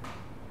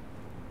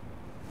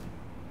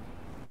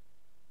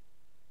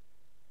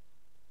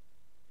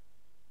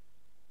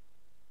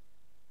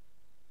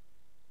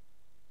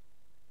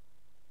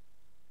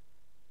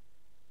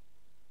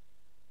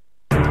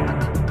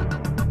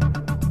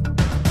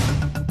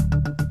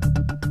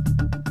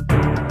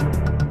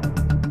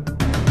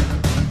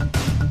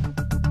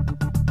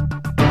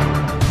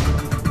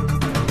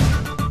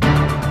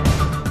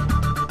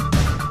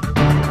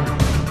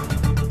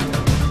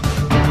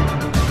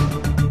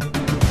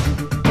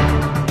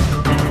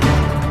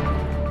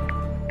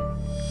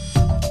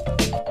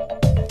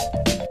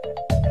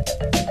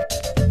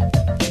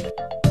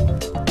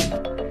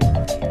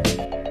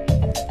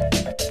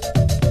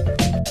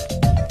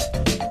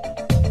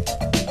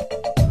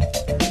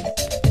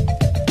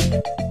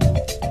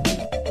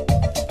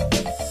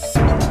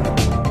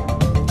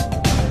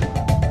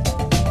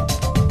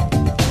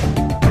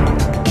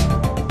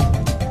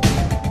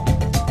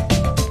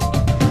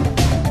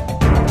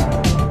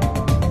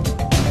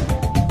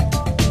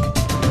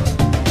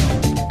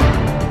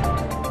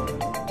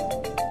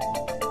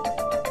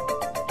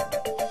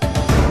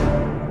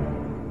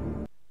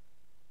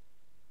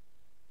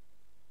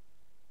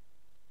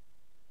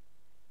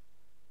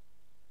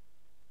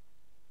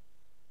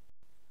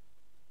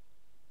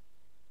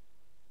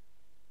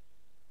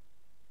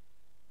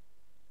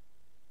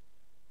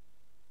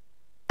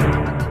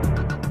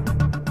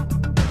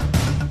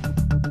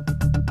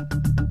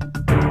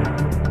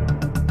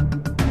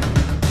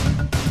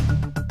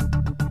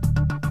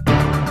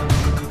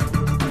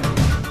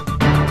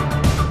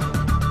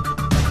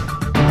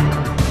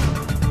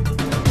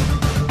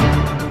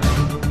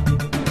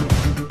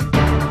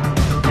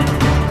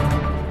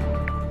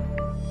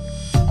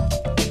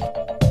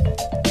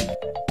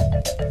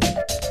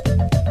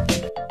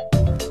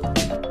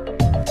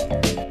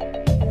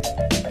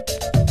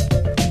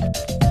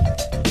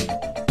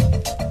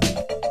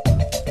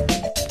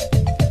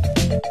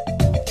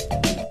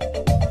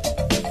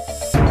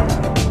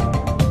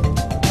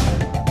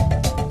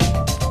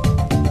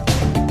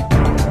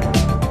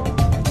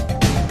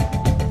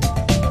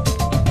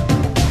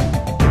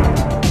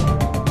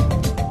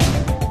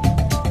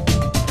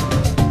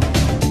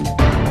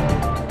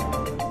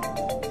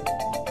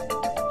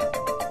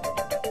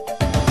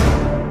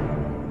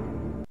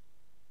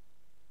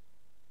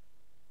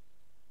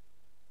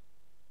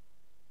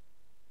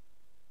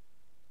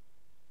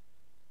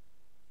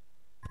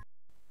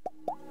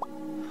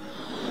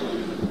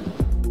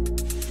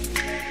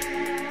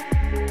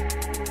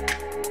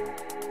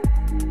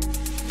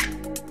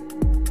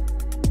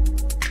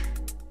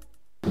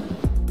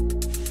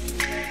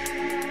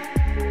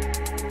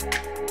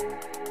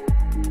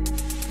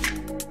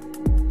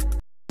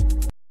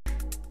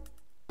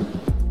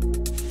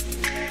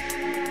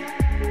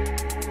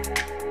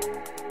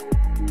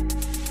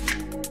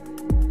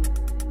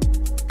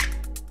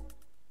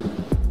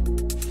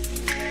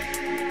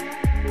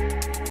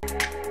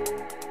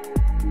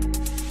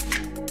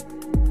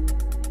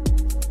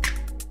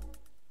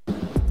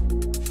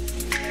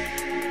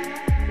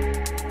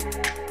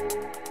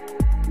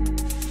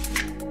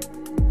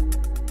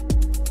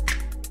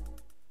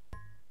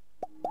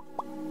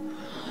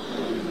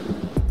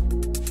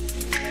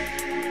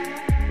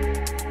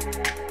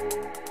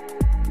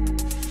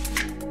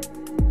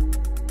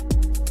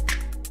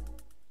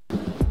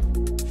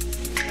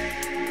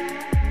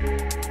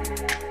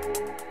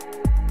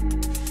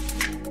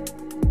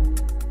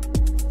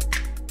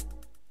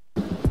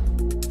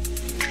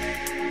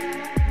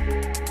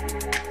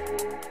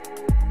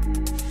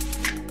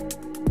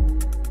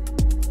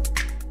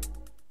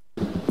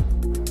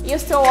 You're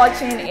still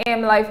watching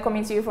AM Live,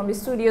 coming to you from the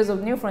studios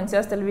of New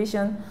Frontiers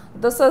Television.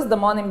 This is the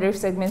Morning Brief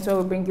segment where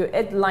we bring you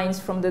headlines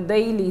from the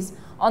dailies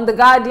on the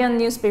Guardian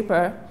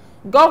newspaper.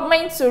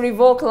 Government to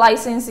revoke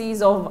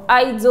licenses of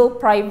idle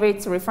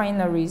private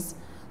refineries.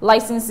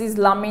 Licenses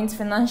lament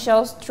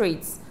financial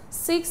straits.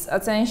 Seeks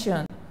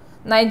attention.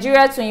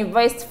 Nigeria to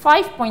invest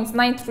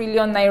 5.9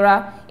 trillion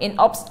naira in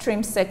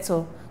upstream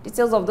sector.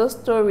 Details of those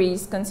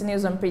stories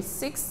continues on page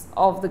 6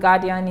 of the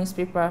Guardian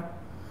newspaper.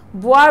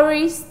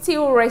 Buhari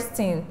still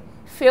resting,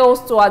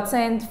 fails to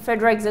attend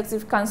Federal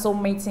Executive Council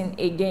meeting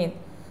again.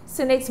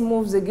 Senate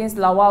moves against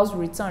Lawal's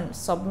return,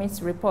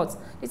 submits reports.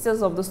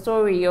 Details of the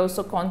story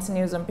also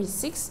continues on page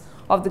 6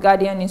 of the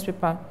Guardian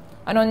newspaper.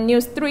 And on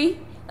News 3,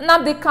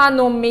 Nnamdi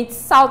Kanu meets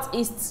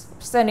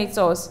Southeast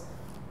senators.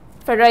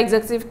 Federal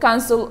Executive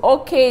Council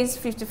okays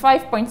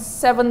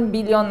 55.7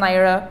 billion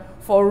naira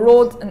for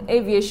road and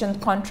aviation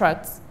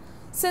contracts.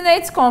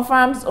 Senate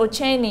confirms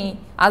Ocheni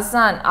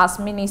Hassan as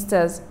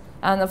ministers.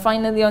 And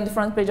finally, on the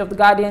front page of the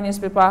Guardian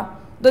newspaper,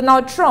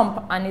 Donald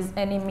Trump and his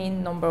enemy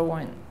number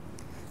one.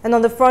 And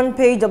on the front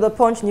page of the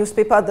Punch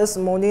newspaper this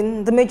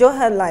morning, the major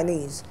headline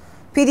is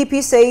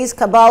PDP says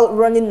cabal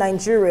running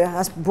Nigeria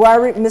as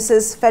Buhari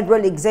misses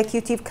Federal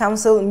Executive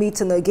Council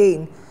meeting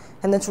again.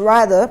 And it's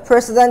rather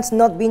president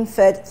not being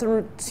fed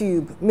through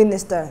tube,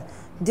 minister.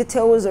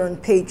 Details are on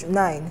page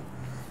 9.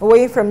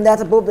 Away from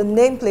that, above the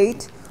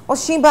nameplate,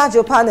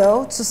 Osinbajo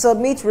panel to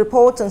submit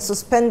report on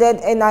suspended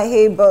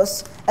NIA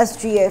bus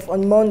SGF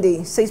on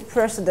Monday, says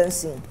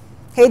presidency.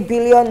 8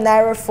 billion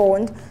naira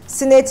fund,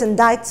 Senate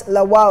indicts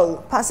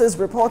Lawal, passes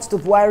report to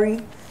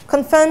Buhari,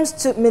 confirms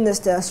two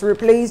ministers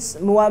replace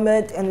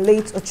Muhammad and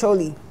late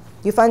Ocholi.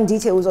 You find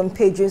details on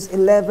pages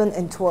 11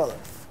 and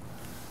 12.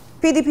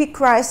 PDP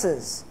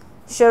crisis,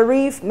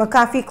 Sharif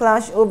McAfee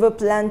clash over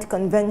planned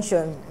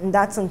convention, and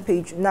that's on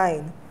page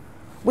 9.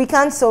 We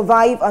can't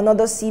survive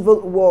another civil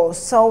war,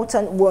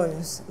 Sultan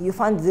warns. You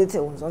find the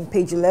details on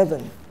page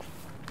 11.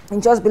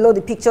 And just below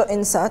the picture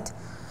insert,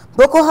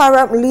 Boko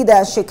Haram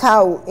leader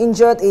Shekau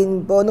injured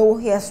in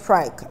Borno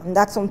airstrike, and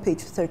that's on page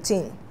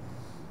 13.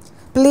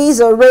 Police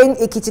arraign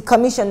Ekiti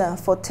commissioner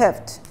for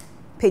theft.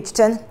 Page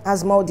 10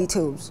 has more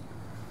details.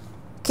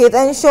 Kate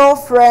Henshaw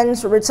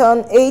friends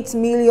return 8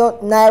 million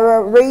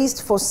naira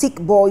raised for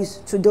sick boys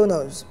to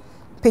donors.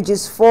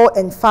 Pages 4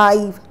 and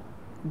 5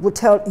 will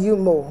tell you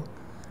more.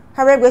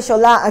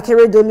 Aregbesola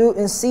Akeredolu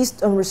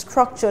insists on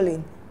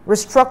restructuring.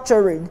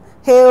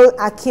 Hail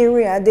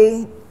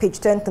Akinriade, page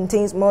 10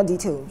 contains more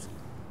details.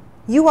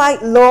 UI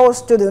law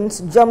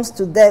student jumps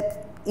to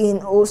death in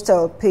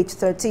hostel, page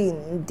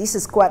 13. This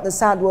is quite the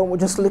sad one. We're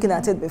just looking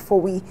at it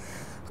before we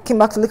came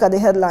back to look at the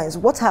headlines.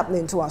 What's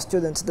happening to our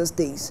students these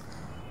days?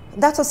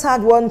 That's a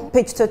sad one.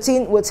 Page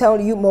 13 will tell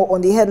you more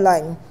on the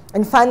headline.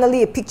 And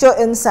finally, a picture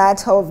inside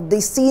of the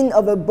scene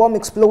of a bomb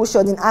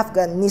explosion in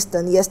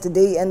Afghanistan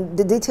yesterday and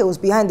the details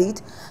behind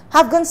it.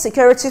 Afghan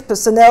security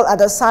personnel at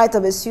the site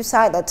of a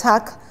suicide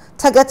attack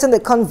targeting a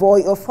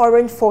convoy of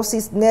foreign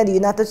forces near the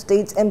United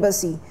States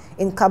Embassy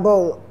in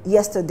Kabul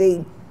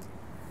yesterday.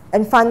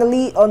 And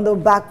finally, on the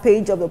back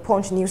page of the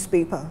Punch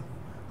newspaper,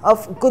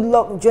 of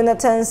Goodluck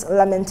Jonathan's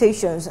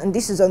lamentations, and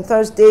this is on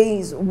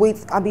Thursdays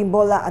with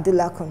Abimbola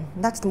Adelakun.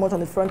 That's the most on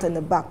the front and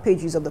the back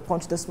pages of the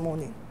Punch this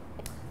morning.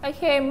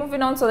 Okay,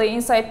 moving on to the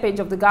inside page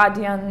of the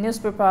Guardian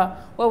newspaper,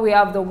 where we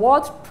have the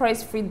World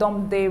Press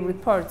Freedom Day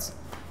report.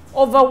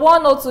 Over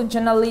 102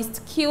 journalists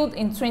killed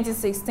in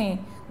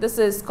 2016. This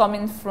is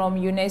coming from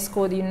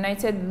UNESCO, the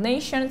United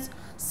Nations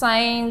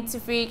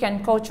Scientific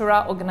and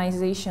Cultural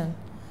Organization.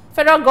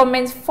 Federal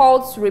government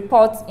false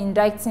report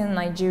indicting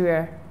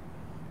Nigeria.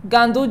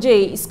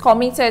 Ganduje is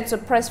committed to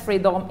press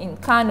freedom in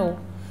Kano.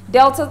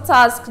 Delta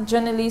task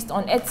journalist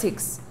on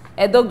ethics.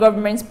 Edo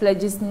government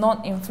pledges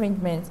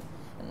non-infringement.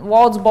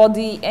 World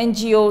body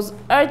NGOs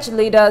urge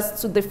leaders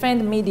to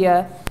defend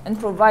media and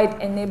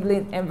provide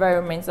enabling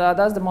environments.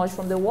 That's the much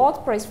from the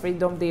World Press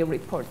Freedom Day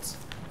report.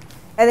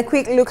 And a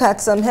quick look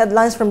at some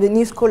headlines from the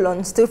news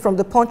column, still from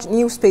the Punch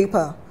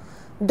newspaper.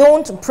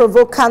 Don't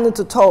provoke Kanu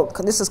to talk.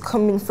 This is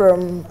coming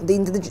from the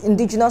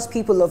indigenous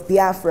people of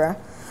Biafra.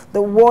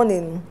 The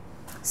warning.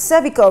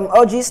 Servicom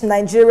urges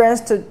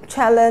Nigerians to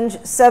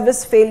challenge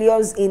service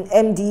failures in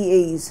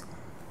MDAs.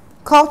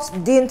 Court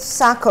didn't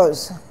sack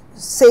us,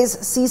 says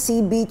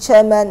CCB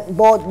chairman,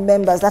 board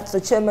members. That's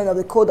the chairman of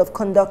the Code of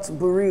Conduct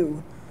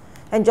Bureau.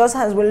 And just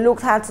as we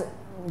looked at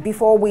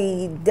before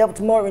we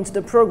delved more into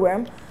the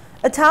program,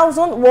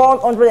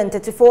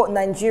 1,134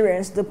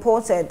 Nigerians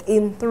deported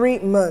in 3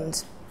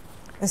 months.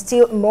 And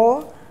still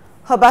more,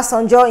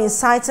 Obasanjo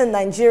inciting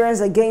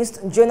Nigerians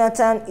against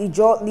Jonathan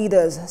Ijaw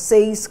leaders,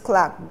 says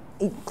Clark.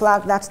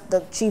 That's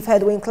the chief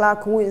Edwin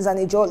Clark, who is an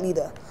Ijaw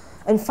leader.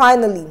 And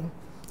finally,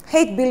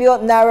 8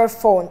 billion naira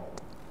fund.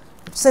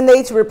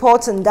 Senate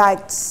report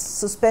indicts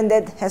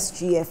suspended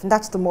SGF. And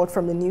that's the mod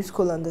from the news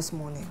column this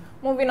morning.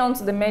 Moving on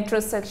to the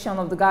metro section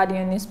of the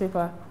Guardian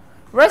newspaper.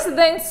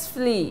 Residents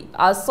flee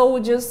as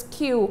soldiers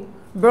kill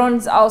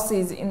bronze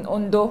houses in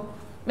Ondo.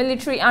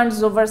 Military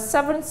hands over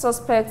 7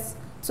 suspects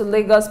to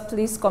Lagos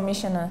Police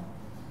Commissioner.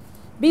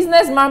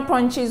 Businessman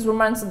punches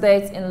woman to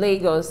death in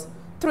Lagos.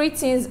 3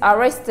 teens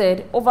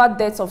arrested over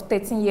death of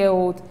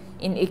 13-year-old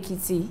in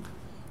Ekiti.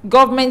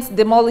 Government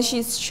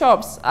demolishes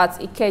shops at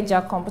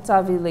Ikeja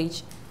Computer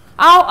Village.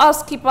 How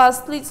housekeepers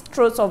slit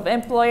throats of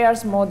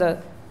employer's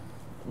mother.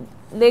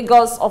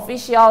 Lagos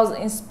officials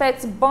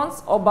inspect burnt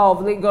Oba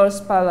of Lagos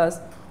Palace.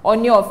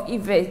 Oni of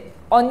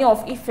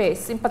Ife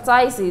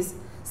sympathizes,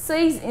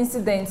 says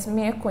incident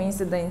mere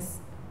coincidence.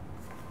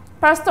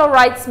 Pastor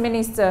rights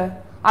minister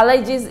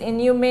alleges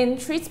inhumane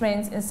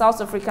treatment in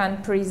South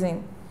African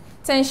prison.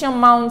 Tension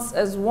mounts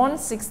as one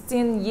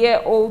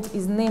 16-year-old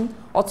is named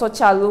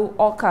Otochalu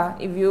Oka.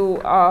 If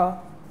you are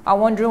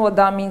wondering what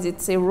that means,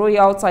 it's a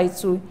royal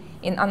title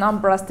in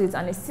Anambra State,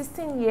 and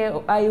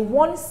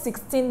one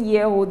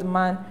 16-year-old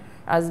man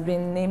has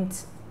been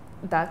named.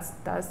 That's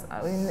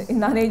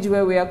in an age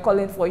where we are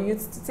calling for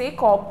youth to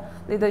take up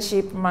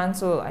leadership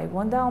mantle. I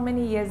wonder how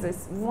many years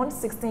this one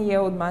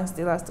 16-year-old man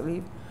still has to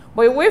live.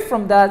 But away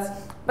from that,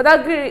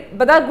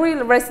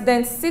 Badagry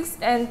residents 6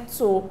 end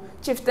to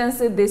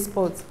chieftaincy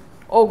dispute.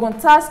 Ogun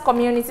task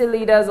community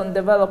leaders on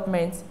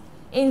development.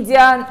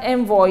 Indian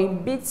envoy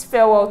bids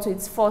farewell to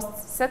its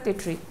first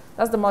secretary.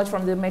 That's the much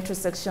from the Metro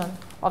section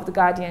of the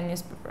Guardian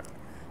newspaper.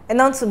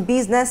 And on to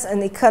business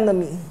and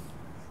economy.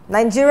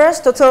 Nigeria's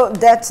total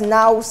debt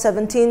now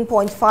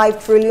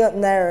 17.5 trillion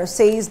naira,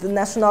 says the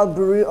National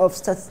Bureau of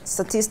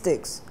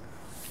Statistics.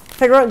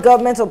 Federal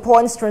government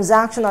appoints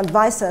transaction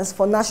advisors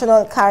for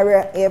National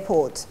Carrier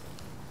Airport.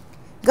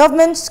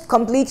 Government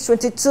completes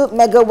 22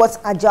 megawatts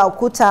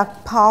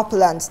Ajaokuta power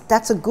plant.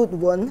 That's a good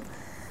one.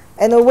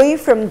 And away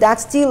from that,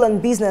 still on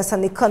business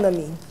and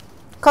economy.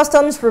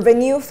 Customs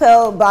revenue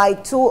fell by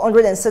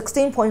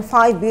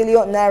 216.5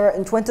 billion naira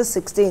in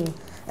 2016.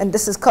 And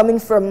this is coming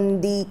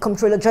from the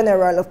Comptroller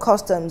General of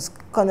Customs,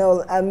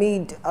 Colonel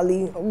Ahmed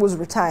Ali, who was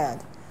retired.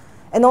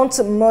 And on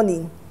to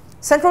money.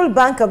 Central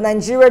Bank of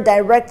Nigeria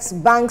directs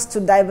banks to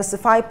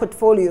diversify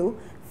portfolio,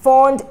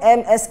 fund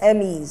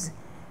MSMEs.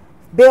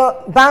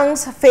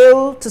 Banks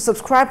fail to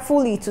subscribe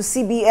fully to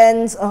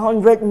CBN's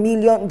 $100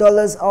 million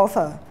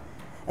offer.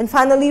 And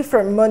finally,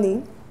 from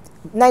money,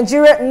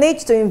 Nigeria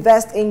needs to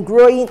invest in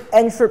growing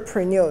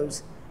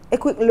entrepreneurs. A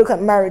quick look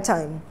at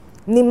maritime.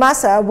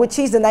 NIMASA, which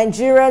is the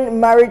Nigerian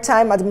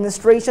Maritime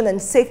Administration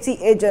and Safety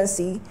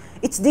Agency,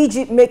 its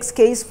DG makes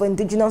case for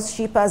indigenous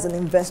shippers and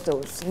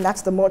investors. And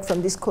that's the mod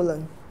from this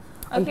column.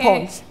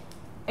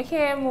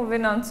 Okay,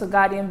 moving on to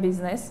Guardian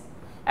Business.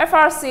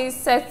 FRC is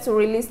set to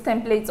release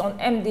templates on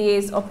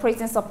MDA's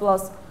operating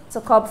surplus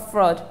to curb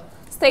fraud.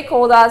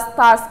 Stakeholders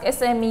task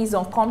SMEs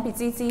on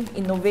competitive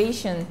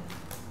innovation.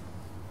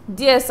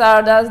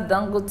 DSR, that's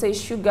Dangote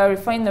Sugar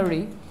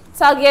Refinery,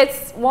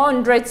 targets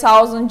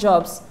 100,000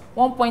 jobs,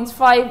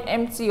 1.5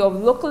 MT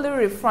of locally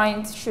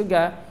refined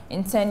sugar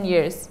in 10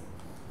 years.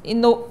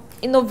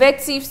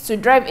 Innovatives to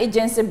drive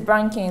agency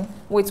banking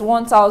with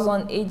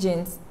 1,000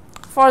 agents.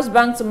 First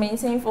Bank to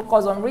maintain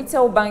focus on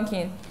retail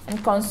banking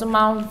and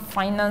consumer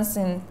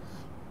financing.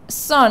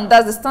 SUN,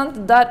 that's the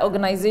Standard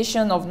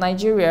Organization of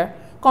Nigeria,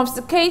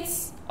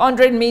 confiscates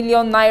 100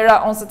 million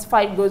naira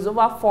uncertified goods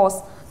over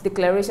false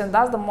declaration.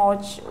 That's the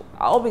much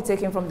I'll be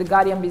taking from the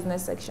Guardian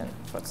Business section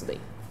for today.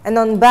 And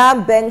on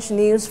backbench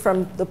news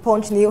from the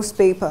Punch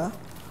newspaper,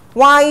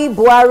 why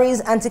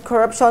Buhari's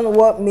anti-corruption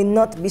work may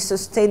not be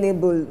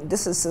sustainable.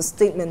 This is a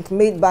statement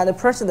made by the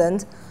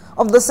president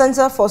of the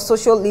Center for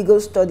Social Legal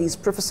Studies,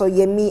 Professor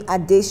Yemi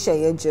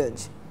Adesheye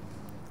Judge.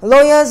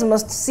 Lawyers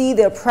must see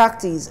their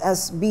practice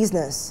as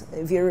business.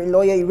 If you're a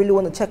lawyer, you really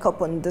want to check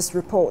up on this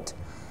report.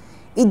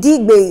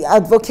 Idigbe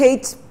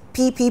advocates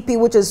PPP,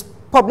 which is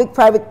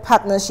public-private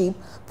partnership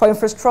for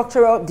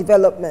infrastructural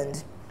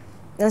development.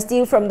 And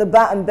still from the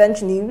bar and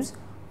bench news,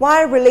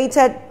 why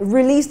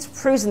released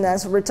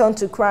prisoners return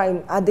to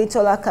crime,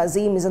 Adetola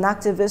Kazim is an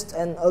activist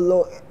and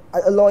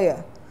a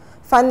lawyer.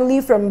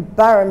 Finally, from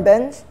bar and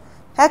bench,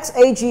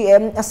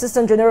 ex-AGM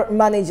Assistant General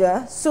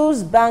Manager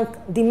sues bank,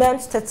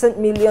 demands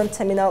 13 million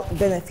terminal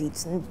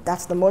benefits. And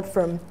that's the mod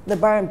from the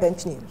bar and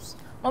bench news.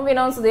 Moving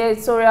on to the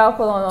editorial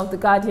column of the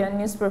Guardian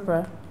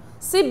newspaper.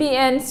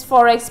 CBN's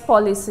forex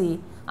policy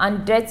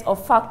and death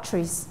of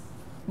factories.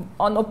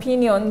 On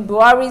opinion,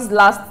 Buhari's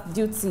last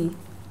duty.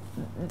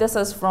 This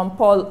is from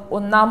Paul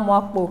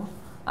Onamwapo.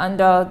 And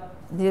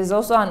there's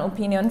also an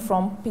opinion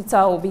from Peter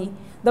Obi.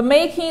 The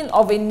making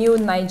of a new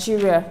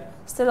Nigeria.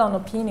 Still on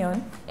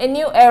opinion. A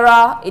new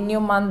era, a new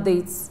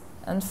mandate.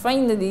 And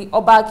finally,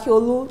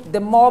 Obakiolu, the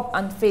mob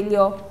and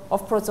failure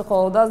of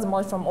protocol. That's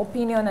much from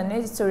opinion and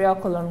editorial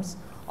columns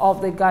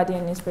of the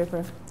Guardian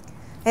newspaper.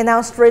 And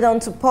now straight on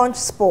to Punch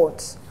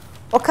Sports.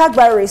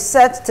 Okagbare is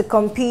set to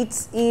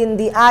compete in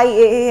the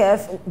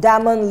IAAF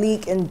Diamond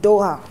League in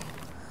Doha.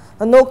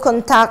 No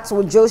contact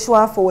with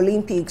Joshua for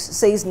Olympics,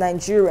 says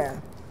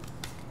Nigeria.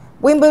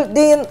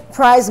 Wimbledon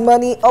prize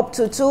money up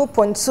to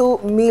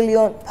 £2.2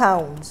 million.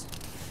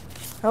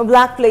 Now,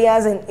 black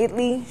players in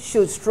Italy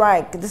should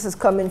strike. This is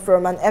coming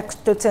from an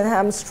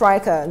ex-Tottenham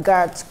striker,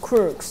 Gareth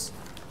Crooks.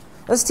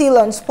 Still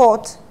on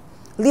sport,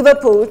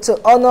 Liverpool to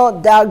honor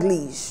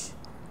Dalglish.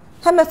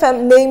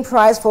 MFM name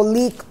prize for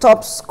league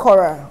top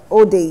scorer,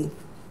 Ode.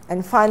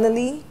 And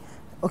finally,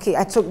 okay,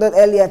 I took that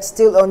earlier,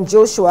 still on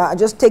Joshua. I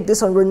just take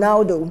this on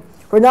Ronaldo.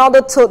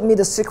 Ronaldo told me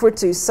the secret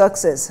to his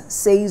success,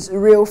 says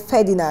Rio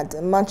Ferdinand,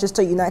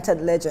 Manchester United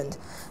legend.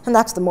 And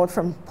that's the mod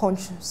from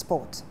Punch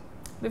Sport.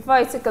 Before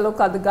I take a look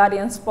at the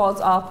Guardian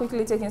Sports, I'll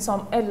quickly take in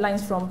some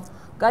headlines from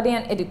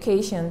Guardian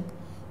Education.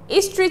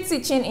 History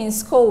teaching in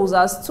schools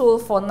as tool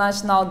for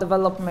national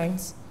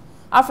development.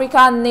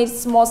 Africa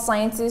needs more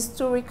scientists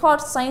to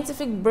record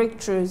scientific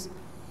breakthroughs.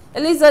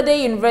 Elizabeth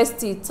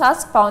University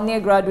task pioneer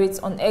graduates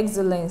on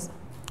excellence.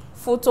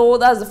 Photo,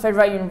 that's the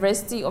Federal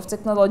University of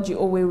Technology,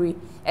 Owerri,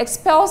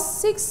 expels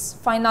 6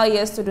 final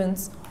year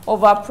students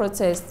over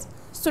protest.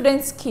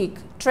 Students kick,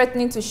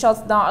 threatening to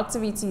shut down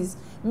activities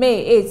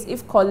May 8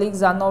 if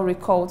colleagues are not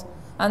recalled.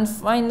 And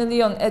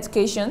finally, on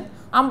education,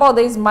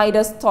 Amboday's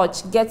Midas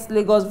Touch gets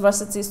Lagos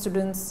Varsity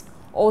students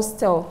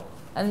hostel.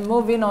 And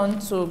moving on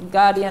to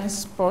Guardian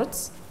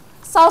Sports,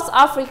 South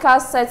Africa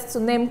set to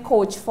name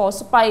coach for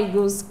Super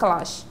Eagles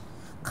clash.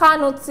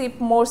 Kanu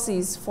tip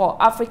Moses for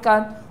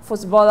African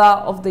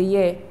Footballer of the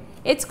Year.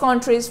 8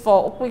 countries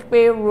for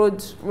Okpukpe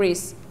Road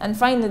Race. And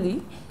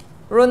finally,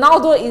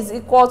 Ronaldo is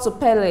equal to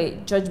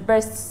Pele, George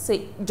Best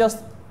say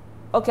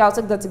okay, I'll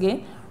take that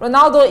again.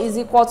 Ronaldo is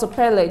equal to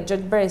Pele,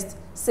 George Best,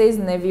 says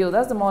Neville.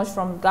 That's the much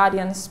from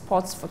Guardian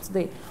Sports for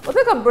today. We'll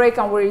take a break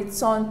and we'll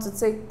return to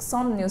take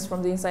some news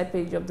from the inside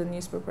page of the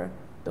newspaper.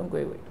 Don't go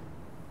away.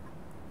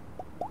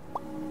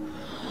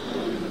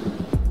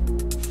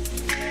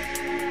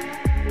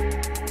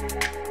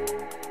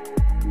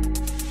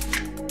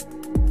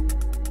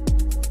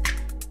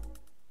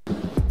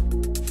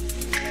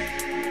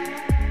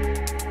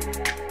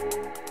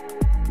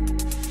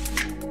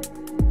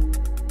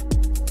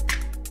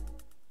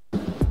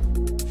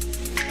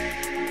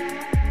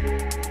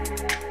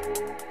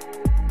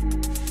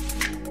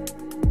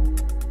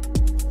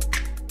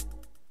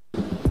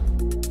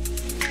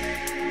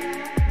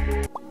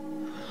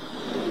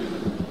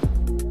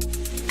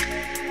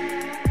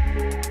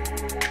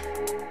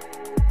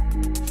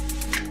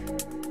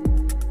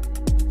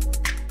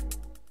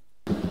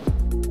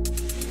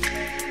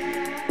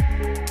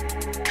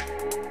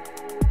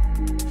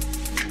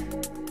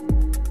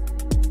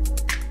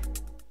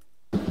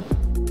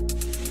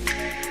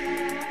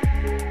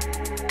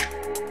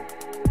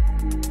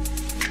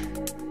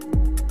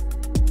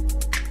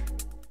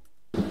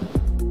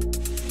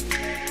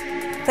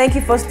 Thank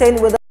you for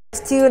staying with us.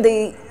 Still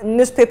the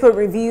newspaper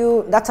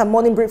review, that's a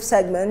morning brief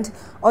segment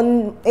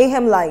on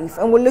AM Live,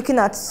 and we're looking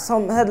at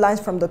some headlines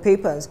from the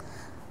papers.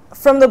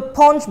 From the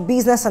Punch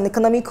Business and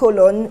Economy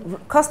column,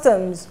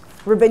 customs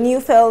revenue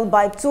fell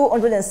by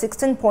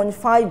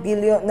 216.5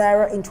 billion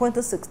naira in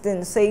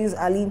 2016, says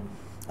Ali.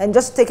 And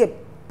just to take a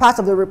part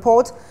of the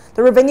report,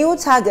 the revenue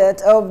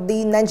target of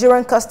the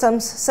Nigerian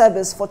Customs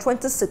Service for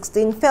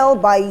 2016 fell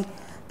by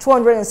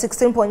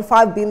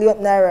 216.5 billion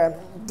naira.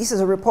 This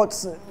is a report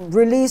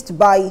released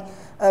by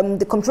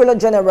the Comptroller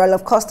General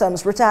of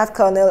Customs, retired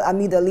Colonel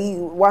Hamid Ali,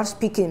 while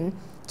speaking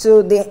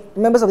to the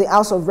members of the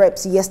House of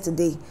Reps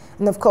yesterday.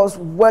 And of course,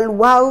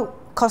 while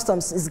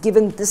Customs is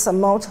given this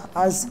amount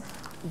as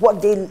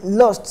what they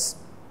lost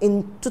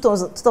in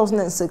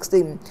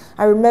 2016,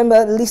 I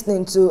remember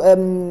listening to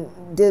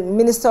the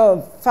Minister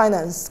of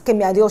Finance,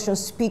 Kemi Adeosun,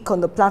 speak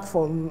on the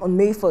platform on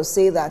May 1st,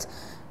 say that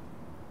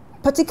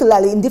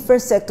particularly in different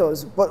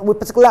sectors, but with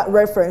particular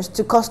reference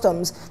to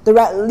customs, there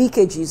are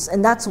leakages,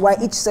 and that's why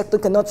each sector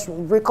cannot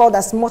record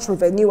as much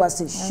revenue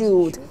as it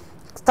should.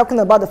 Talking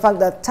about the fact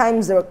that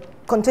times there are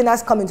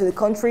containers come into the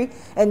country,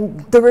 and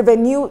the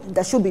revenue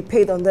that should be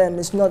paid on them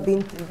is not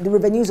being, the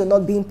revenues are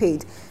not being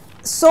paid.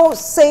 So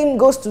same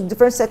goes to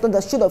different sectors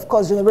that should, of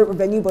course, generate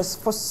revenue, but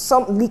for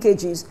some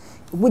leakages,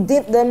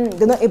 within them,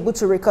 they're not able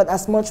to record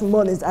as much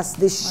money as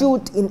they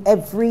should in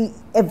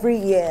every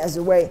year as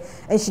well.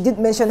 And she did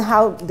mention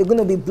how they're going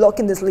to be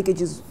blocking these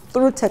leakages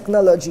through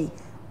technology.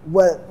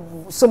 Well,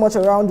 so much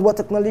around what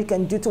technology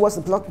can do towards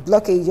the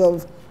blockage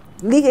of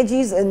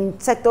leakages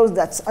and sectors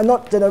that are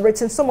not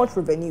generating so much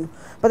revenue.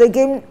 But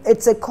again,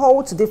 it's a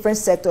call to different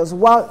sectors.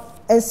 While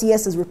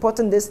NCS is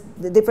reporting this,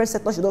 the different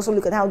sectors should also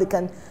look at how they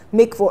can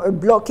make for a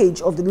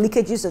blockage of the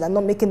leakages that are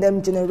not making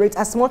them generate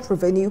as much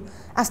revenue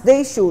as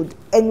they should.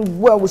 And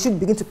well, we should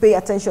begin to pay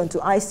attention to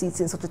ICT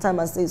in such a time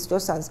as this,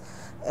 just as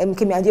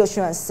Kemi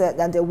Adeosun has said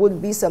that there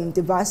would be some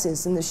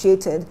devices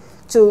initiated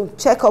to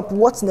check up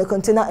what's in the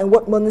container and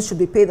what money should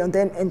be paid on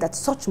them, and that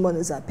such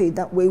monies are paid.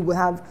 That way we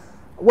have,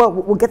 well,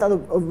 we'll get out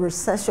of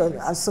recession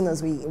as soon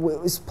as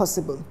it's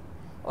possible.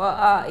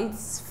 Well,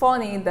 it's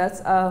funny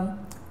that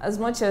as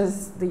much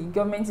as the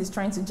government is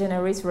trying to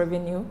generate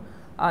revenue,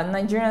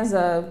 Nigerians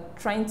are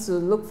trying to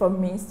look for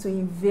means to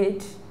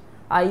evade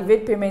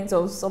payment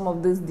of some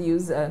of these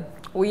dues.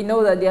 We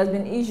know that there has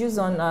been issues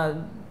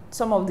on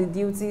some of the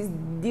duty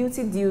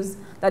dues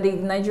that the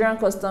Nigerian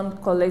customs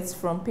collects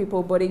from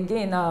people. But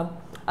again,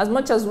 as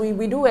much as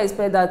we do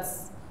expect that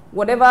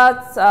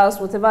whatever tax,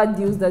 whatever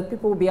dues that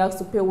people will be asked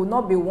to pay will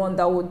not be one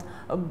that would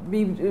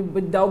be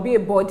a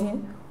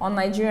burden on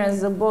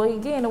Nigerians. But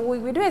again,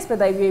 we do expect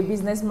that if you're a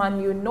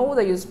businessman, you know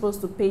that you're supposed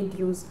to pay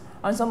dues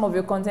on some of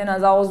your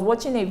containers. I was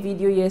watching a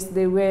video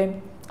yesterday where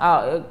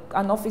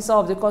an officer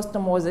of the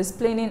custom was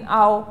explaining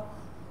how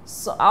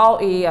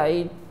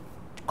a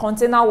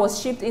container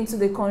was shipped into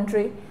the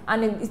country,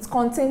 and it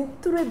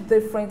contained 3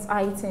 different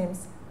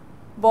items,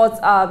 but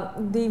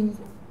the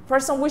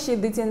person who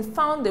shipped it in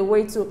found a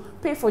way to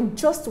pay for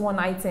just 1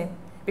 item,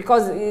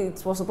 because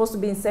it was supposed to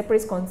be in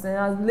separate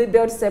containers,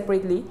 labeled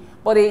separately,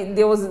 but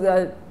there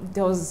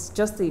was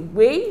just a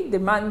way the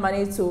man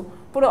managed to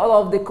put all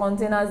of the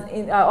containers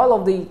in, all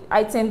of the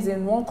items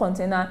in 1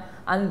 container,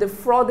 and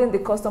defrauding the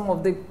custom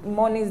of the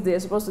monies they're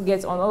supposed to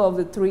get on all of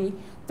the three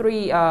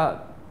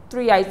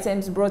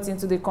items brought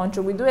into the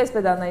country. We do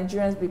expect that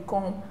Nigerians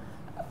become,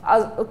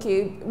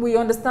 okay, we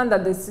understand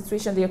that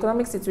the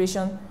economic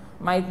situation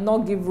might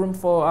not give room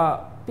for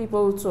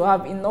people to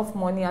have enough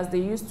money as they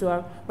used to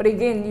have. But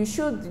again,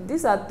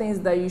 these are things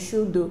that you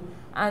should do.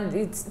 And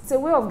it's a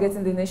way of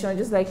getting the nation,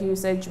 just like you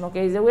said, Jumoke,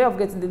 it's a way of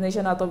getting the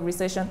nation out of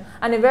recession.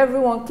 And if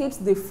everyone keeps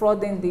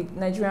defrauding the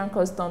Nigerian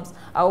customs,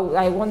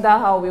 I wonder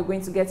how we're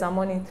going to get our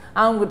money.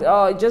 And with,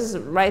 just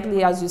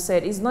rightly, as you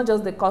said, it's not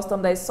just the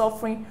custom that is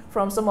suffering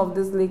from some of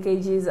these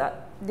leakages.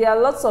 There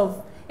are lots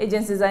of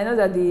agencies. I know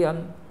that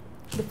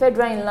the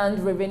Federal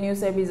Inland Revenue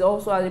Service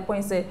also at the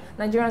point said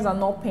Nigerians are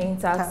not paying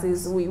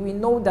taxes. We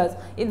know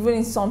that even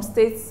in some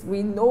states,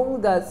 we know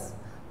that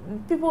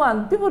people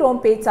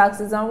don't pay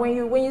taxes, and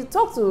when you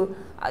talk to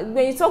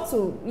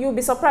you'll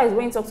be surprised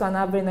when you talk to an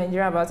average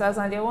Nigerian about tax,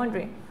 and they're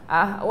wondering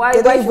why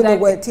should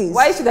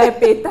I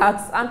pay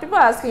tax? And people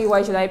are asking you,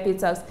 why should I pay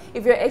tax?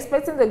 If you're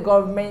expecting the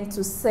government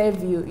to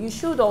serve you, you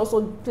should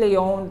also play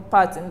your own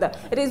part in that.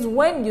 It is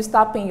when you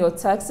start paying your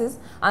taxes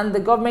and the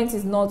government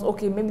is not,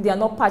 okay, maybe they are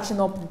not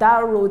patching up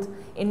that road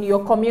in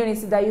your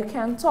community, that you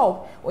can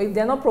talk. Or if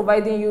they're not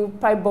providing you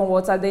pipe-borne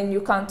water, then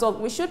you can talk.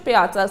 We should pay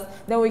our tax.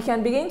 Then we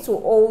can begin to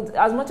hold,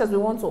 as much as we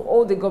want to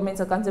hold the government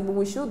accountable,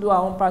 we should do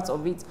our own part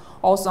of it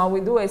also. And we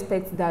do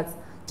expect that,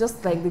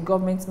 just like the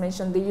government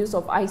mentioned, the use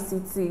of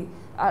ICT.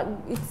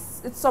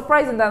 It's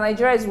surprising that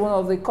Nigeria is one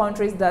of the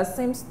countries that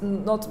seems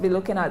not to be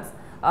looking at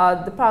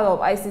the power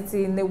of ICT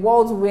in the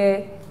world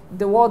where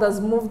the world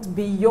has moved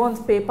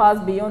beyond papers,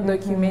 beyond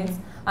documents.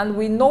 And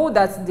we know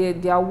that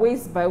there are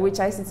ways by which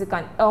ICT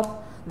can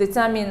help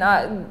determine.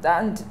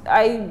 And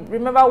I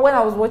remember when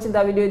I was watching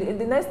that video,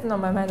 the next thing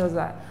on my mind was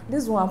that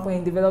this will happen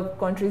in developed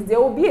countries.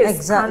 There will be a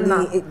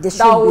scanner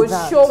that will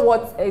show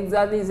what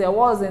exactly there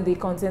was in the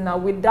container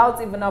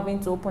without even having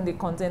to open the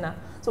container.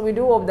 So we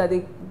do hope that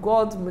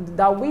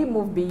that we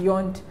move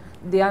beyond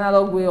the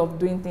analog way of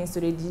doing things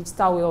to the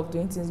digital way of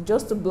doing things,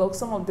 just to block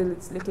some of the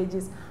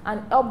leakages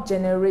and help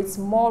generate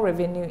more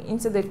revenue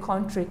into the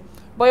country.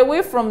 But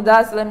away from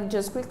that, let me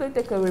just quickly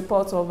take a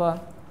report of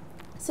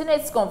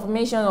Senate's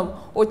confirmation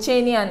of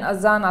Ocheni and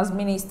Azan as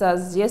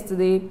ministers.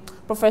 Yesterday,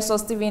 Professor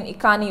Stephen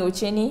Ikani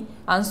Ocheni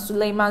and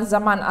Suleiman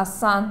Zaman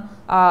Hassan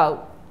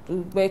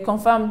were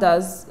confirmed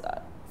as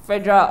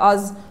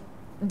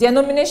their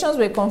nominations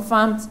were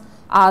confirmed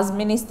as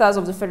ministers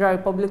of the Federal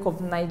Republic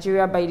of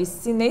Nigeria by the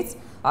Senate.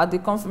 The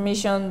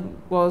confirmation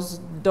was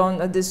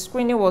done, the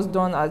screening was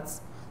done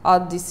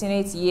at the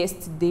Senate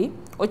yesterday.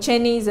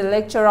 Ocheni is a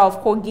lecturer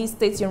of Kogi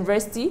State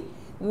University,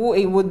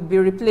 who would be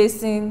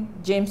replacing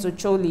James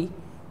Ocholi,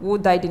 who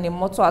died in a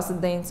motor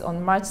accident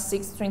on March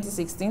 6,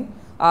 2016.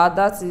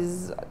 That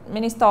is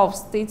Minister of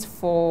State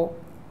for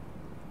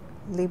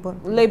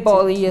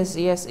Labor.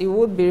 Yes, he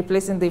would be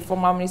replacing the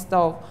former Minister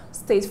of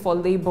State for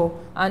Labor.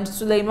 And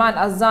Suleiman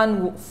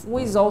Azan, who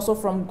is also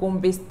from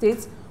Gombe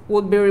State,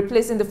 would be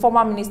replacing the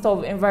former Minister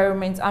of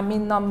Environment,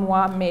 Amina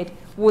Mohammed,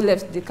 who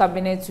left the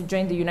cabinet to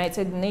join the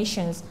United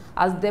Nations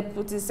as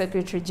Deputy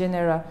Secretary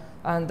General.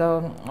 And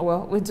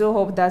well, we do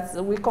hope that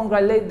we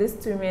congratulate these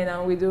 2 men,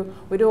 and we do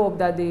hope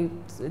that they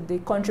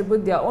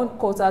contribute their own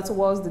quota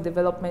towards the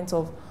development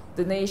of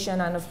the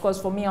nation. And of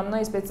course, for me, I'm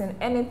not expecting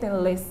anything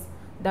less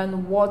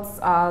than what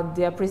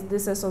their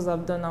predecessors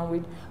have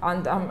done.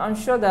 And I'm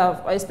sure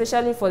that,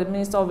 especially for the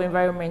Minister of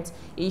Environment,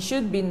 he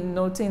should be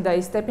noting that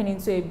he's stepping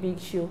into a big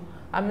shoe.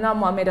 Amina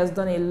Mohammed has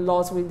done a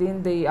lot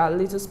within the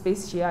little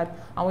space she had,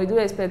 and we do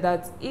expect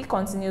that he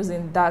continues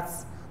in that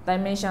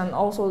dimension and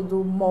also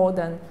do more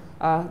than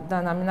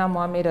Amina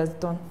Mohammed has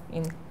done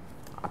in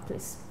our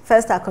place.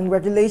 First, our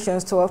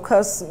congratulations to, of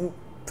course,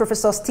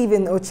 Professor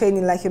Stephen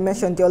Ocheni, like you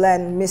mentioned, Diola,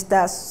 and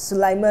Mr.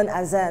 Sulaiman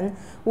Azan,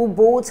 who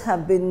both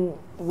have been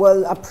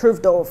well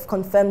approved of,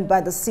 confirmed by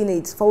the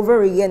Senate. For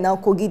over a year now,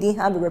 Kogi didn't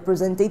have a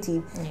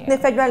representative in the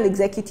Federal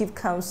Executive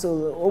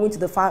Council, owing to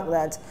the fact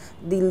that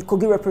the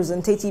Kogi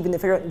representative in the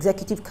Federal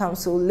Executive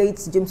Council,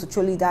 late James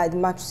Ocholi, died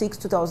March 6,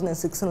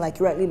 2016, like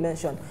you rightly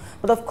mentioned.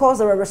 But of course,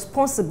 there are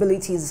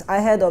responsibilities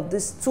ahead of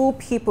these 2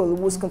 people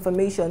whose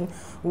confirmation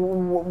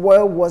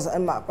was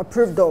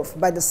approved of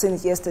by the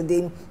Senate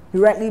yesterday.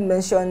 You rightly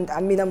mentioned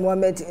Amina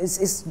Mohammed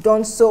is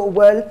done so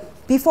well.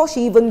 Before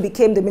she even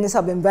became the Minister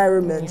of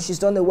Environment, she's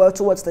done well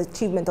towards the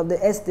achievement of the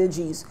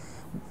SDGs.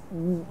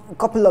 A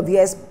couple of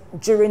years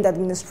during the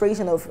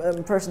administration of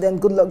President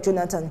Goodluck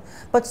Jonathan.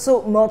 But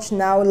so much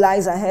now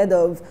lies ahead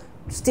of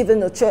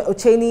Stephen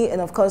Ocheni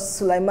and, of course,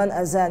 Sulaiman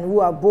Azan,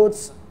 who are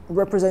both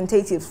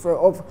representatives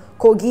of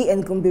Kogi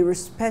and Gombe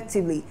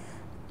respectively.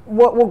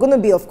 We're going to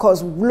be, of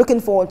course, looking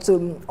forward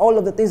to all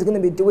of the things we're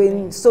going to be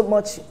doing. So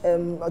much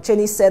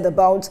Cheney said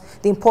about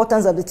the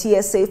importance of the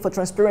TSA for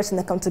transparency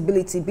and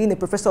accountability, being a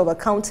professor of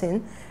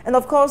accounting. And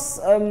of course,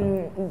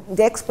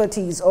 the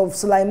expertise of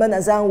Sulaiman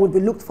Azan would be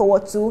looked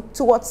forward to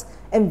towards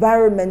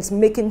environments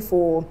making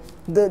for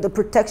the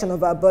protection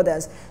of our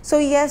borders. So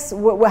yes,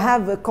 we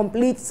have a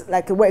complete,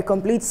 we're a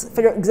complete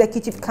Federal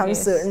Executive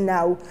Council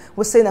now.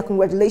 We're saying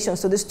congratulations.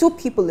 So there's 2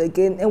 people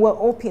again, and we're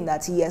hoping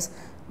that, yes,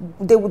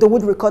 they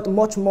would record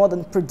much more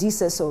than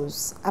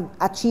predecessors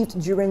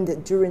achieved during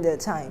their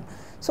time.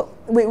 So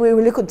we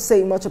really could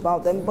say much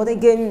about them. But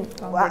again,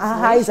 our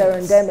eyes are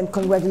on them, and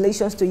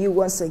congratulations to you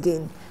once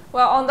again.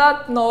 Well, on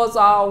that note,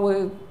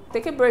 we'll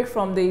take a break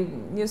from the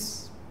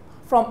news,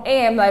 from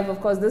AM Live.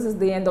 Of course, this is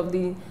the end of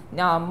the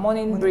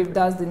morning brief.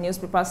 That's the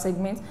newspaper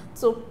segment.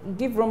 So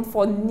give room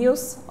for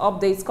news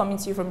updates coming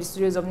to you from the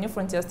studios of New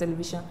Frontiers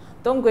Television.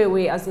 Don't go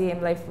away as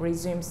AM Live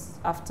resumes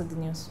after the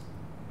news.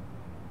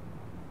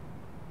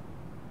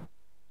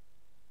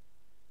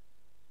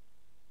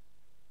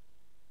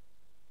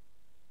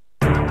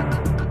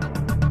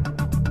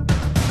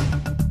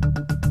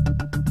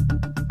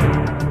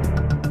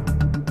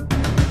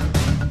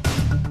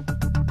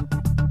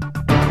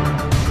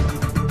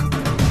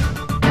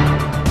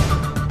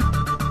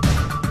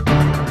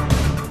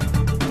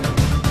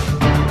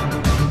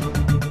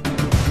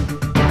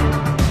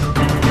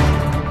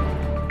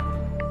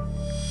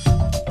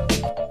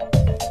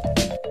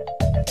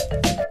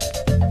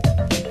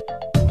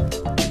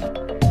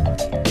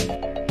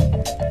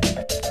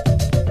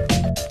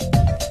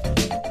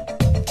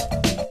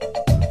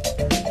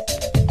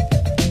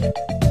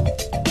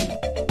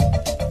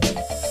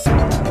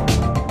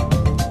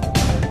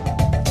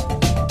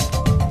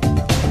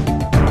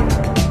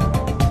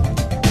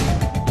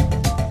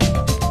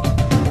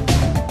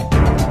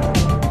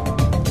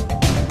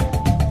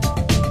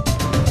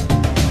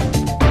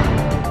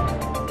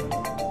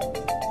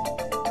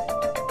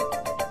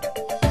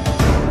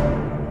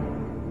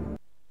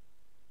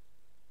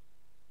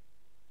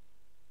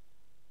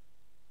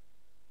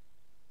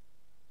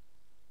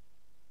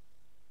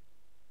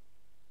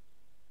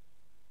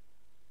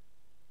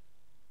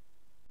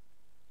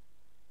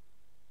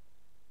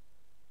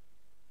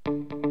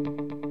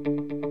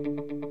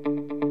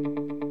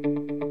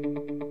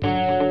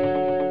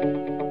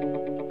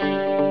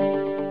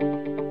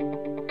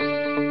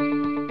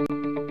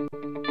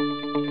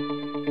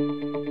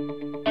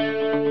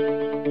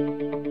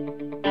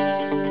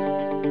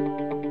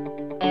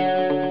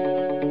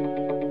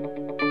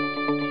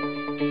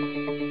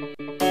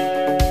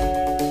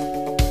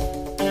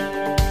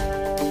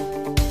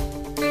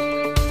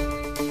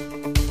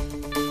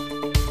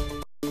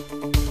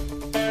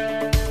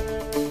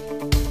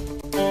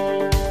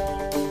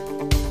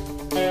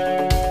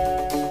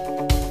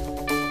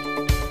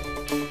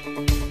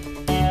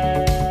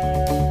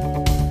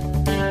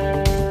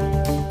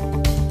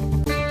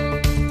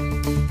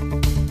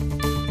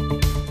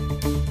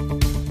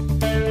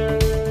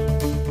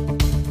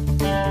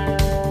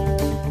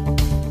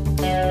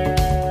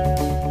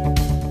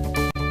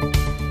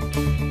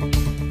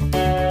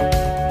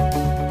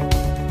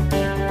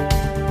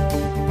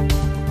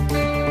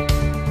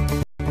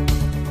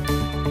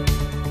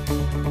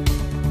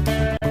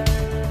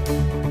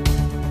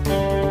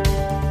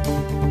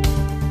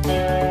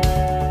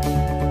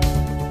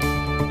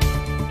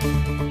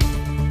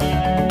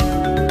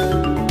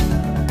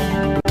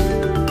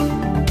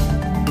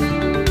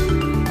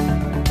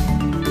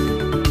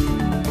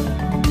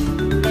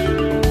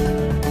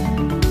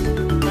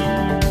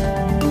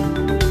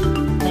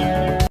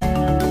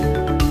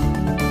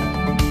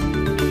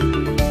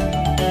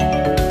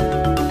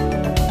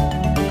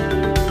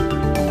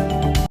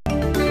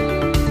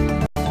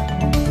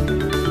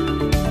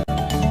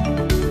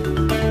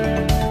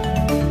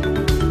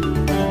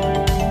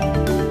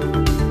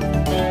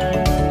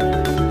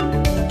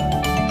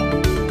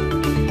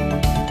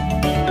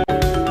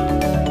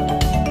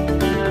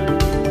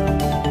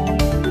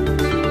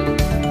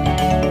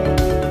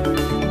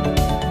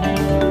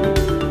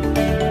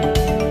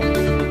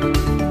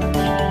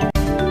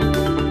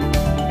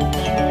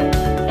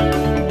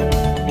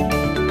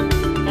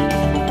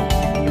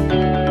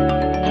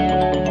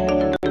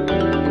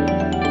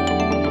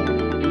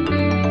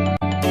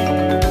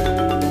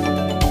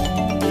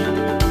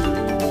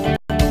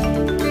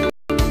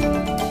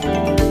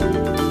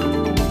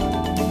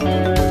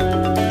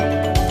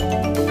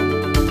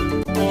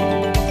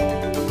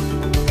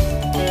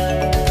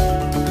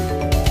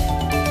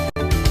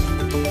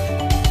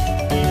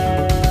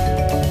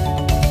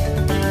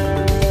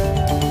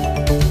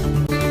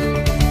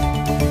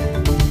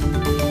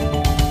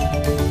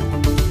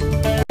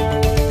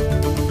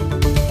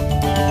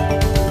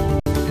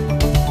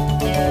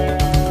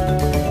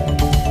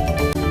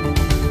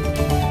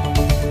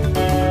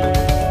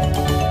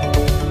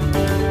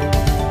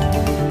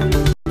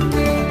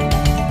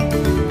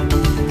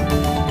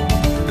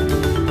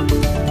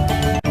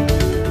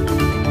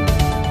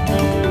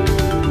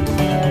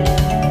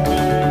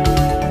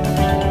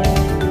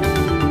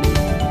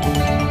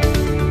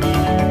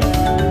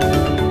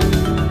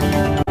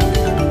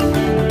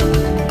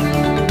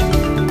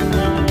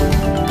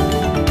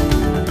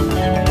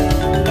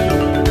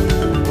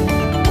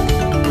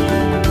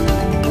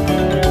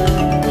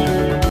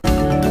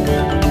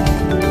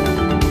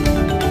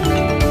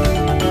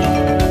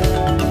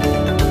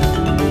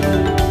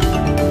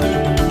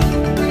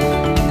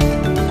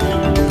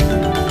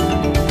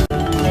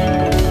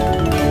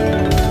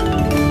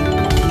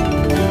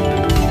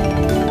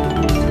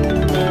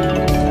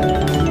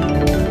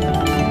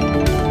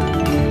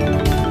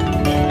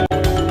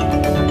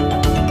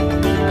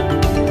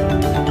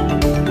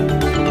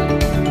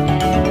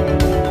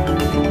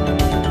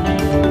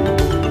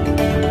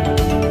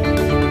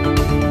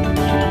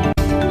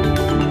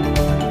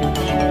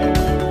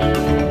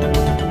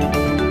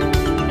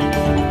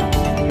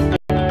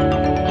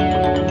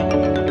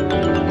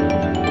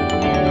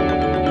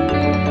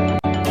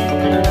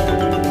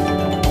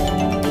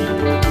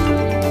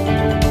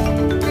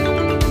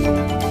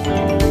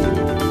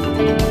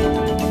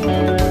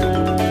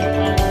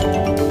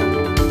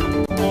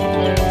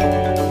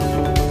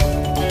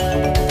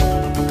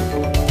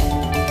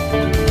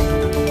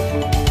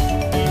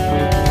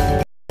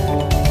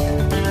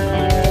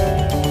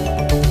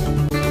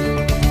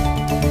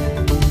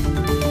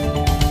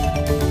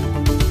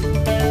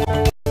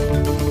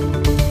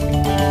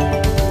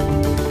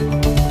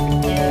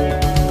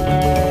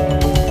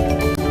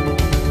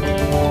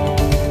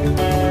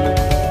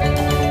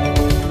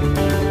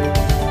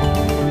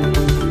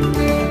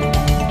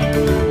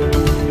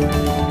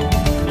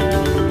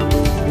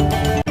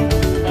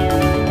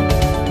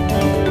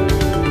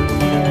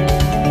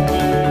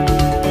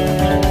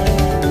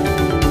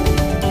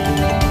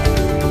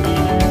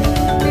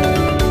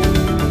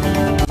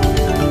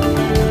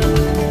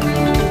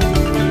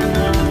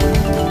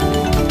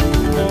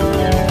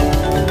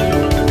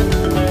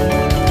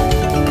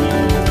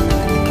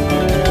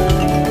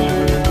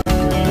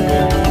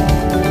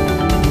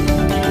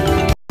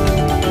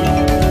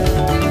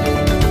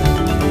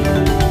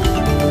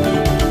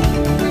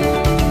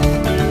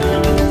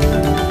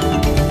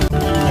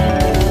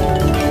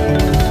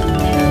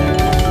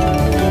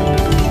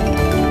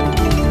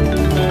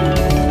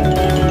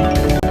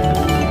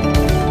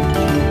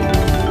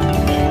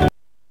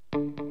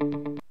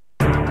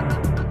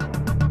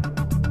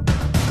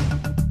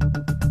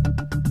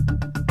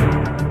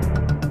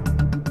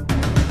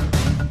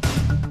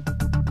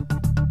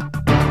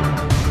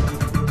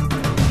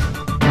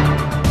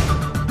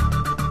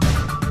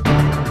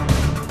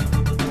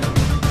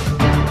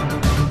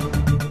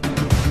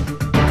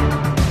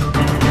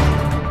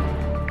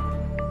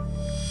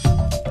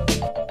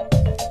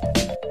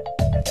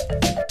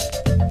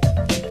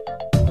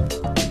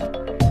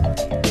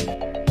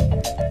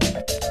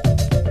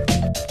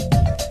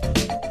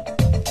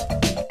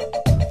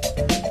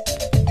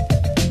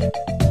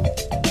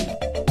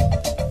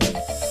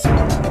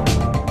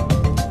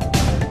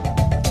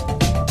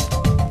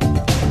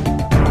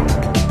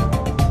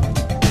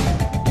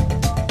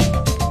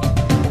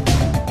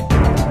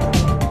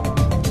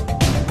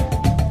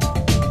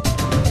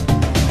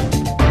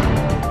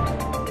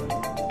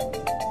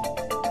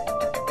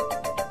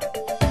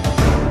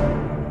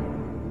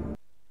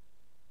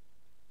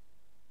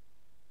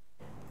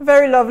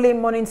 Very lovely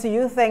morning to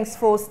you. Thanks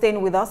for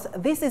staying with us.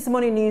 This is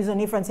Morning News on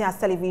New Frontiers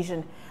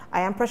Television.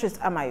 I am Precious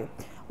Amayu.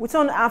 We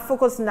turn our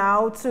focus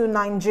now to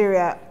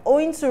Nigeria.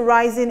 Owing to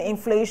rising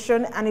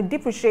inflation and a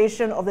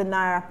depreciation of the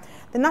naira,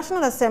 the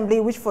National Assembly,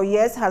 which for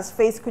years has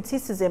faced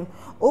criticism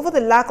over the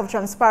lack of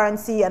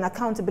transparency and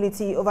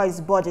accountability over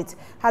its budget,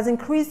 has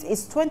increased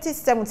its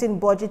 2017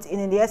 budget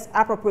in the year's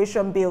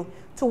appropriation bill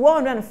to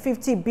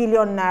 150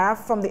 billion naira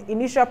from the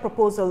initial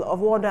proposal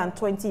of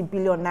 120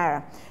 billion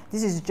naira.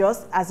 This is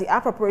just as the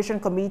appropriation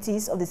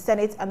committees of the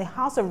Senate and the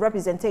House of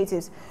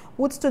Representatives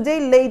would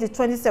today lay the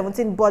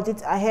 2017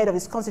 budget ahead of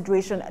its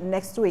consideration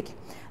next week.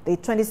 The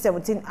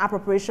 2017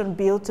 appropriation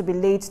bill to be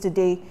laid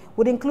today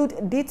would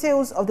include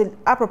details of the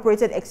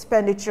appropriated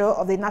expenditure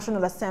of the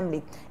National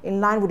Assembly, in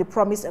line with the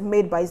promise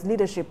made by its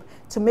leadership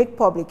to make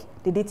public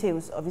the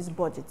details of its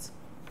budget.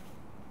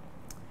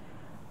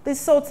 The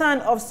Sultan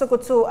of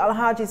Sokoto,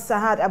 Alhaji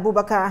Sa'ad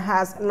Abubakar,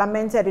 has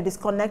lamented the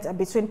disconnect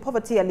between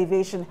poverty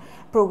alleviation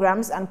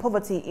programs and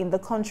poverty in the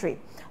country.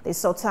 The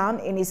Sultan,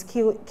 in his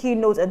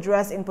keynote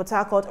address in Port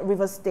Harcourt,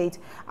 Rivers State,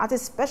 at a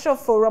special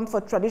forum for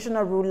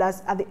traditional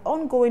rulers at the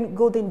ongoing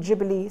Golden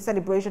Jubilee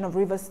celebration of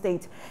Rivers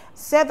State,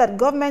 said that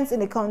governments in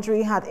the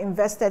country had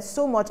invested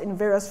so much in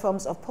various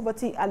forms of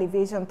poverty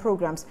alleviation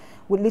programs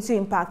with little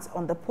impact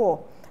on the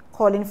poor,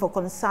 calling for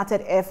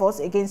concerted efforts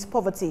against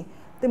poverty.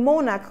 The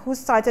monarch, who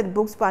cited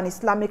books by an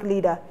Islamic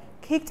leader,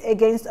 kicked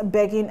against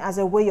begging as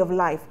a way of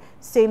life,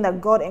 saying that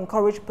God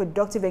encouraged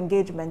productive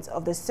engagement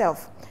of the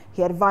self.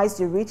 He advised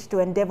the rich to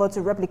endeavor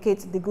to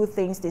replicate the good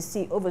things they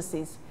see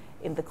overseas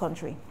in the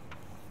country.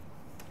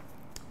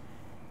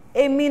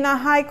 A Minna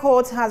High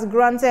Court has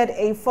granted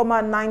a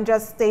former Niger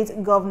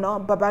State Governor,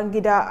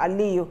 Babangida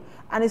Aliyu,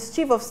 and his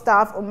Chief of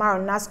Staff, Umar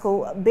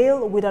Nasco,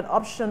 bail with an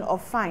option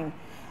of fine.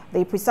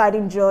 The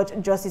presiding judge,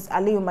 Justice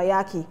Aliyu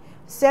Mayaki,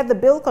 said the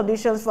bail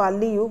conditions for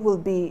Aliyu will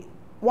be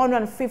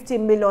 150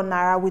 million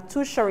naira with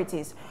two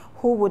sureties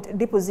who would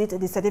deposit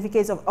the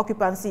certificates of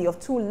occupancy of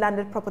two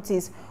landed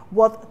properties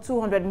worth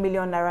 200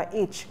 million naira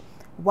each.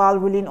 While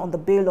ruling on the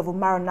bail of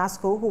Umar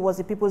Nasco, who was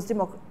the People's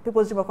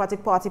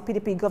Democratic Party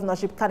PDP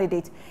governorship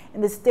candidate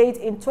in the state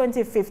in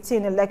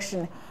 2015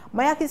 election,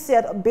 Mayaki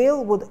said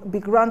bail would be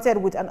granted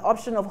with an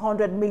option of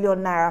 100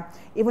 million naira,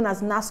 even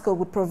as Nasco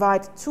would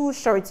provide two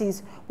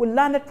sureties with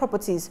landed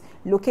properties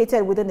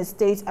located within the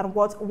state and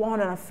worth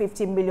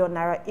 150 million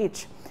naira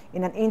each.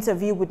 In an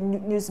interview with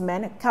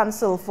newsmen,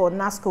 counsel for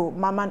Nasco,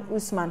 Maman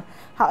Usman,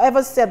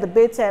 however, said the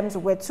bail terms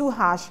were too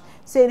harsh,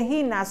 saying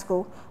he,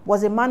 Nasco,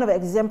 was a man of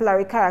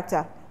exemplary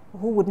character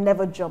who would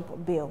never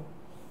jump bail.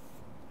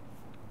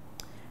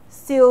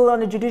 Still on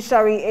the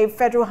judiciary, a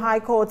federal high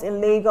court in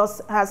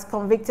Lagos has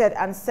convicted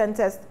and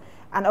sentenced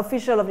an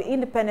official of the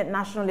Independent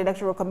National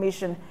Electoral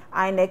Commission,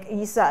 INEC,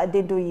 Issa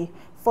Adedoyi,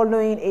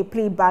 following a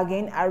plea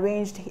bargain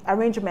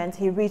arrangement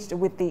he reached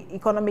with the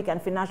Economic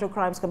and Financial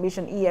Crimes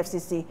Commission,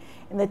 EFCC,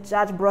 in the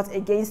charge brought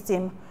against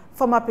him,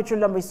 former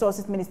Petroleum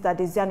Resources Minister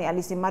Diezani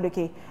Alison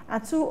Madueke,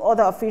 and two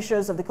other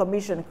officials of the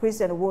commission,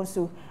 Christian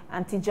Wonsu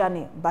and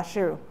Tijani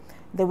Bashiru.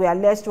 They were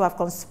alleged to have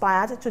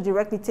conspired to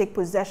directly take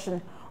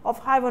possession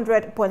of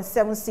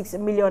 500.76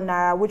 million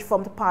naira, which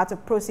formed part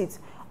of proceeds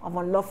of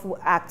unlawful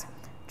act.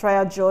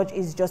 Trial judge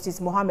is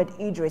Justice Mohammed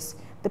Idris.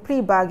 The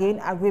plea bargain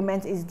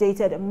agreement is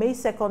dated May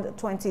 2nd,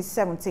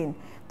 2017.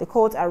 The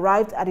court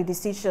arrived at a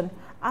decision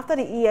after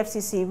the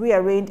EFCC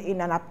rearranged in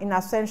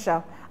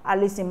absentia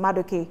Alison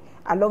Madueke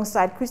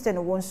alongside Christian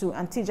Wonsu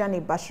and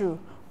Tijani Bashiru,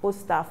 both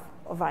staff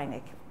of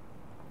INEC.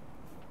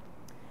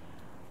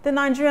 The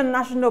Nigerian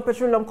National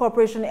Petroleum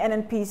Corporation,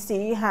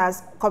 NNPC,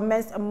 has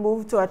commenced a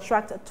move to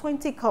attract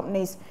 20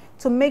 companies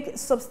to make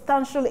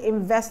substantial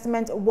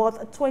investment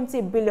worth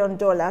 $20 billion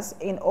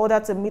in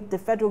order to meet the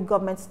federal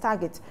government's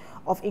target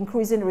of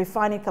increasing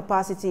refining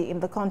capacity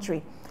in the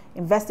country.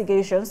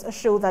 Investigations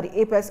show that the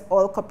Apex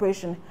Oil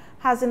Corporation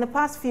has in the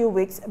past few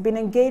weeks been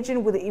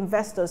engaging with the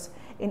investors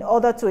in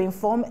order to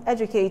inform,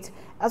 educate,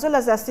 as well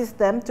as assist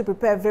them to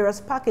prepare various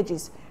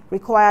packages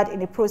required in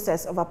the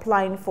process of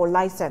applying for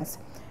license.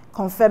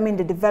 Confirming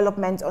the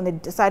development on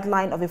the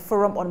sideline of a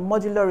forum on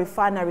modular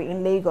refinery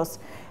in Lagos,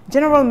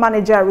 General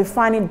Manager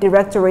Refining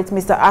Directorate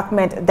Mr.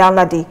 Ahmed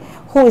Danladi,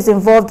 who is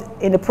involved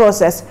in the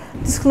process,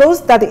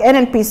 disclosed that the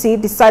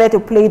NNPC decided to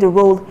play the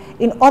role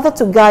in order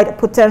to guide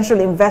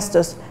potential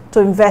investors to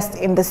invest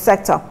in the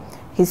sector.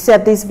 He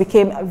said this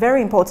became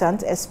very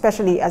important,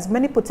 especially as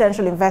many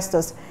potential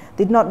investors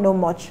did not know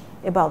much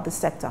about the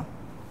sector.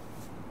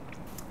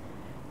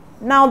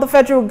 Now, the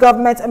federal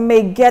government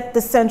may get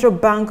the Central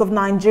Bank of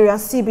Nigeria,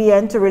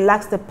 CBN, to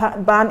relax the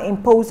ban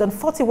imposed on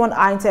 41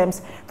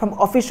 items from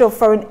official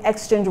foreign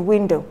exchange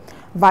window.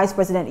 Vice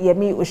President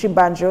Yemi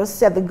Osinbajo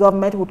said the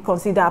government would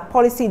consider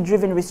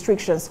policy-driven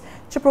restrictions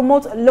to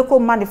promote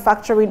local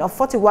manufacturing of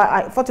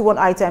 41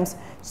 items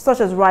such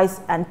as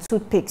rice and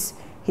toothpicks.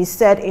 He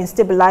said in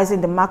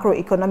stabilizing the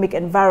macroeconomic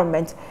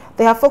environment,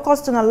 they have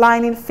focused on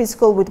aligning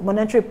fiscal with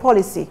monetary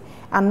policy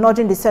and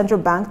nudging the central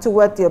bank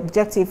toward the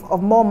objective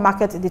of more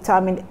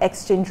market-determined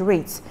exchange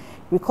rates.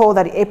 Recall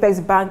that the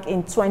Apex Bank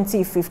in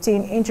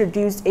 2015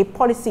 introduced a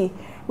policy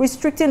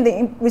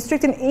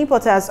restricting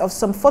importers of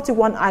some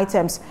 41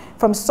 items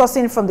from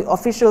sourcing from the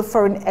official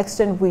foreign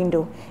exchange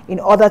window in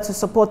order to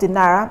support the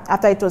naira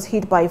after it was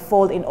hit by a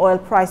fall in oil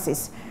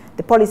prices.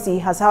 The policy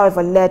has,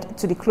 however, led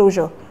to the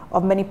closure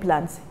of many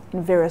plants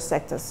in various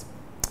sectors.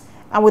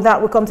 And with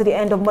that, we come to the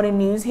end of morning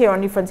news here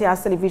on New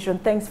Frontiers Television.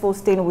 Thanks for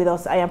staying with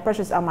us. I am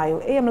Precious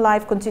Amayo. AM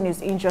Live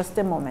continues in just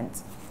a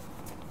moment.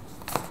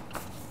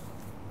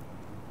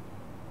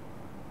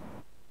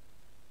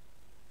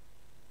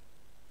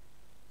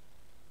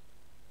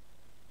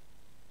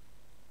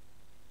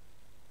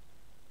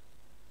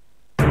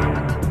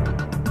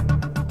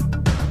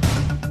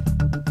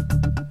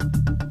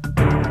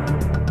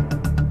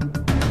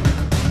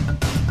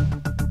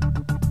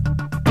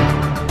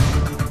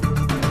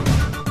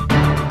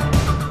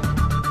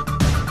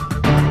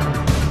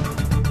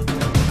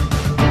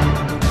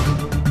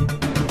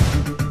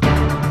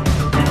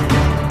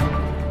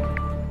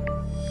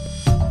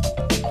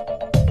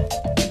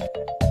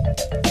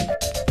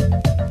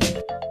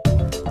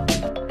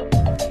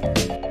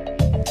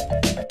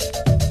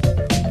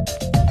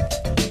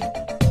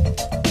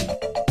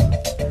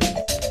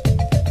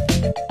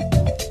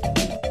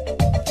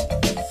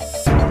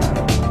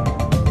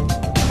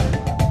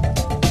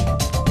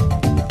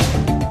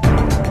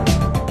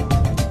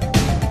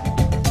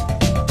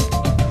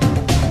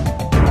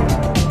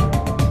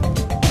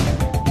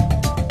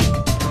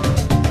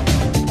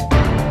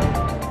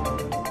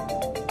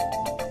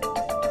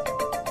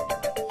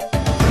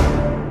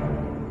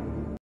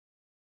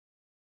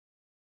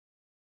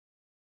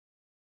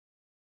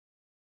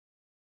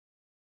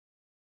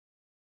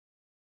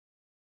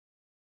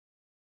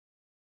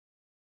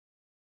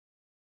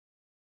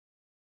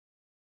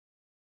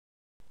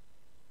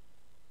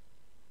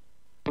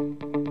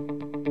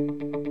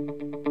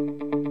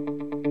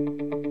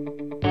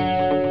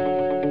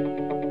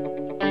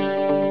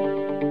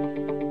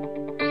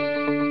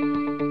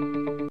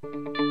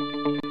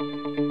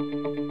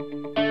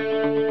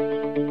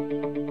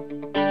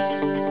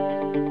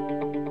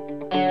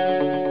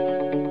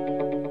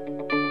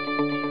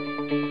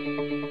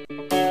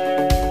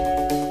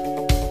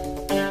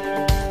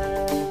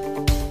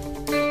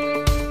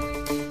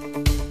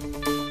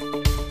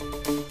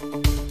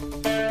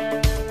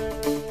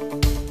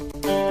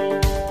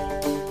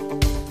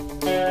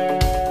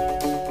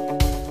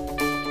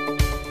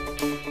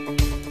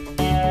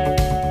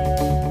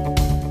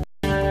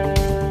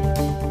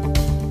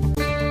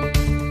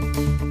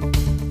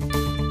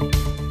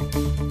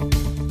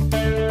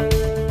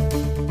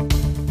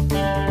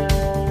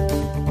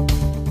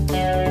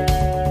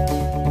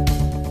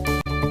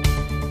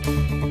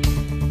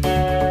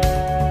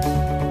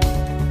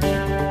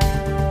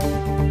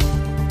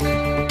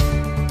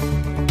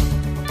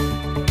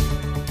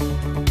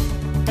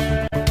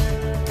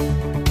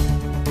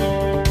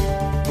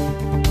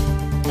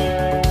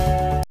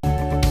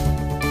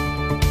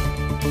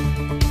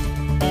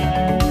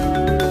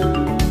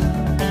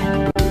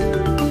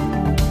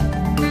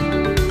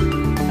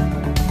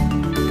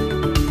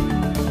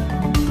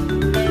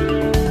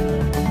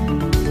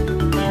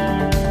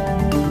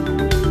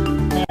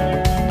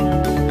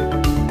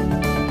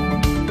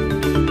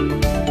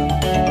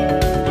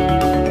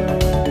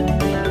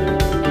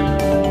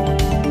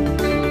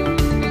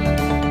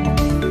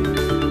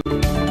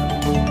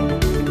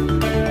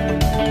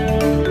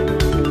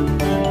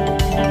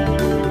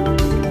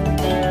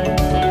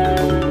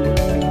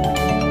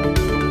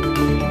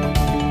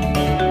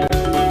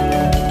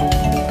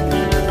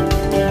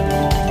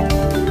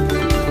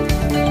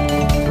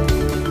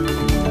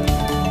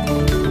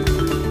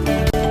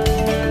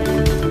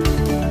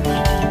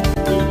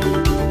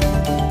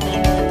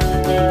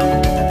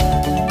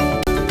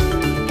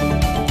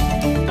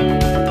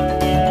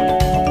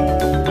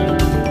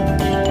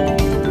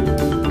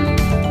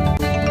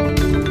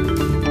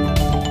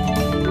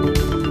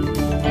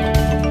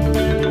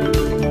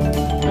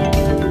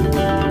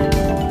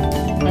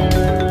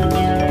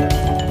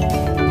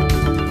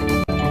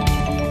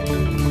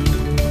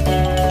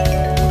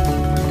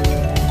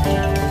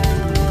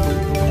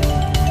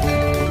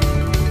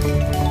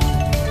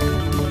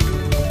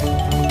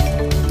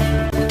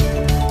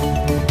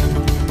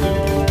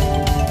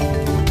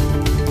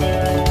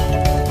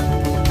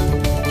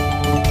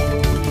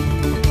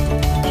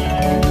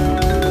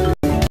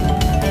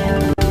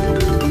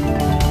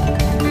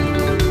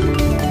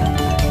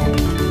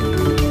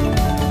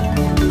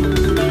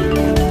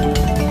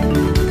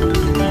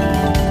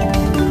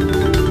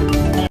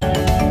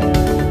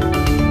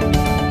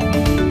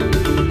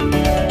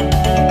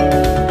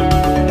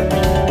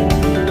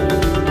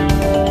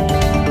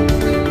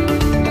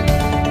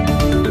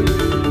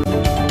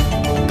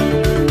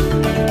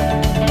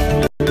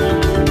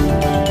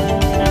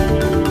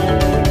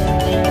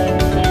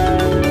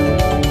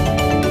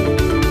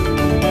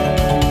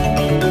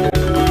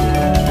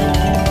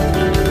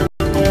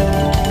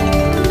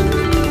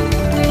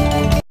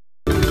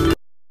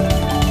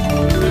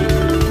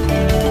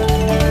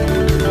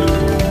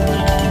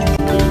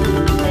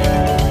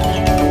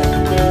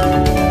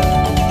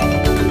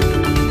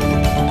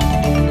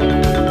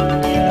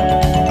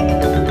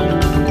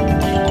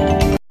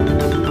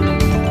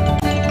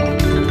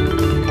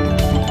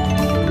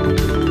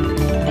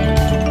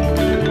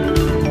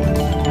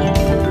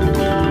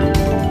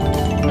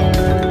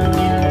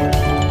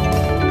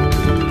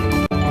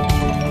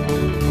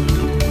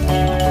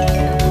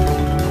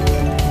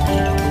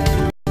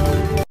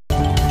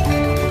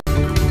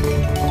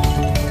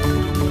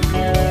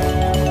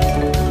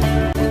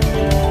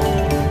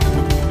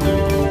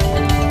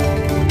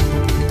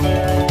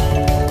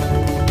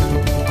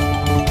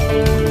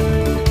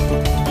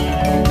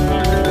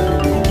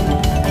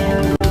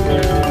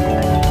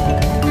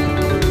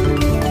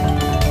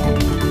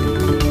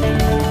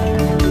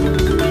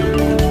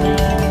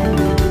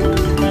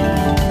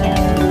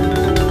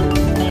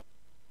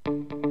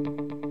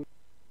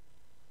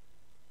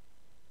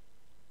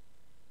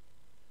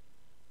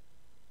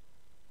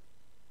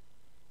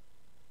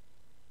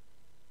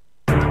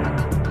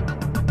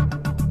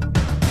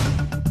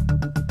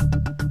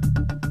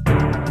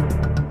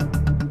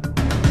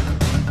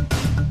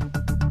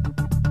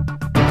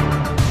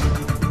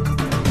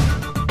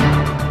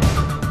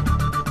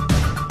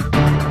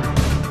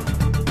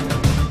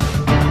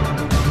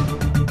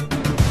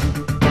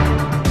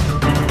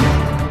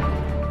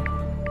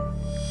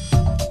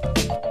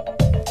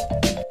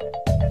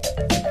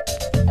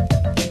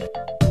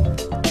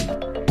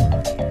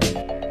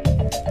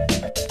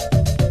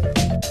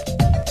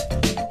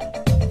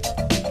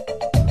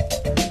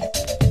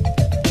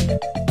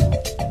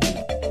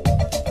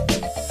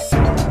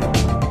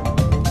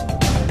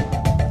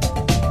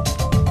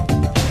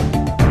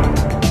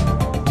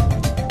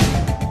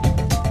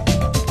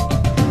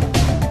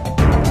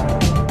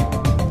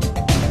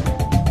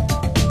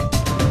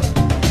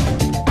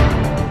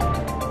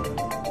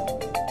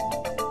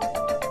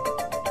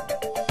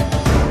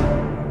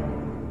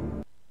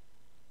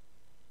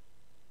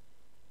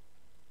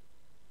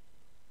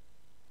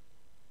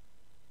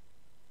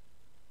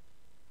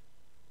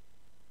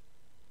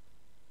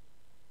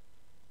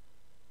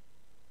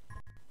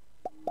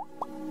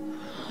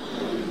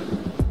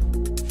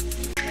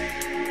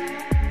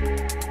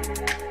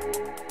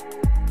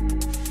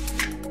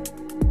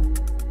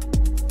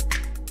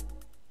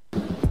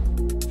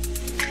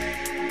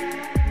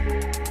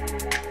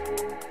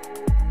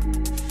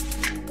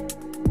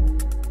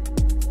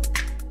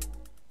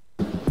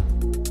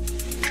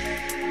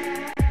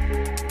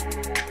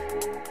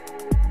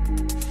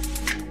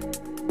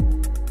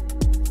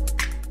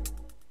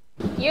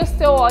 You're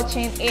still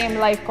watching AM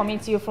Live coming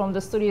to you from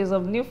the studios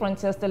of New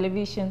Frontiers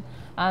Television.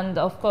 And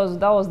of course,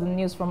 that was the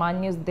news from our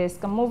news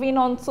desk. And moving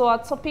on to our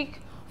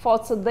topic for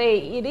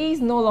today, it is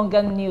no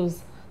longer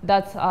news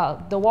that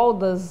the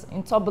world is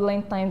in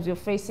turbulent times. We're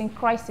facing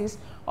crisis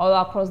all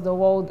across the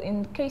world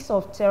in case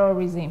of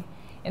terrorism.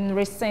 In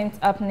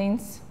recent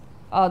happenings,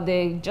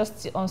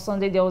 just on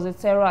Sunday, there was a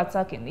terror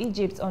attack in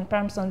Egypt. On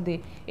Palm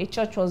Sunday, a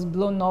church was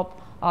blown up.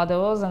 There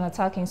was an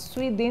attack in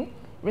Sweden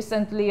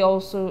recently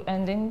also,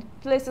 and in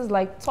places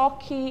like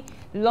Turkey,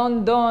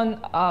 London,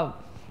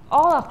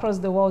 all across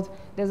the world,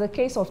 there's a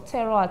case of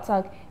terror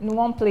attack in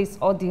one place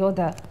or the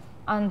other.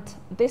 And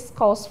this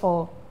calls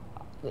for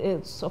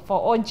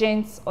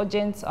urgent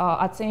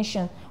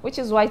attention, which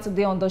is why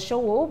today on the show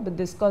we'll be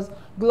discuss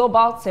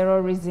global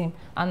terrorism,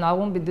 and I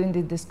won't be doing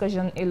the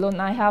discussion alone.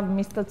 I have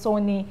Mr.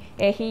 Tony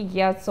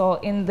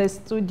Ehigiato in the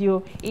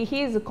studio.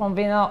 He is the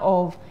convener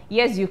of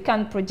Yes You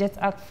Can Project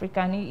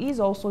Africa, and he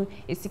is also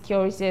a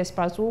security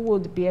expert who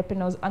would be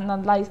helping us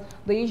analyze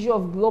the issue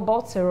of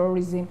global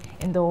terrorism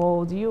in the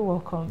world. You're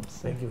welcome.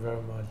 Thank you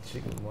very much.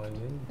 Good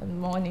morning. Good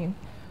morning.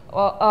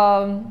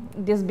 Well,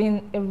 there's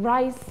been a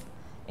rise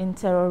in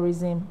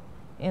terrorism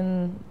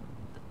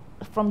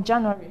from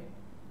January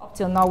up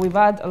till now. We've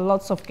had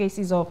lots of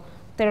cases of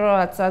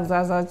terror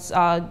attacks.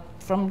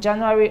 From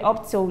January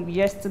up till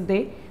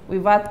yesterday,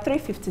 we've had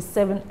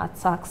 357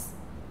 attacks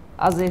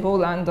as a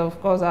whole, and of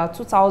course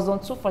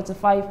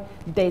 2,245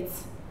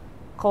 deaths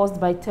caused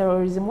by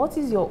terrorism. What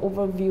is your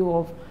overview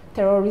of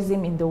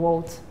terrorism in the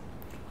world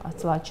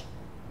at large?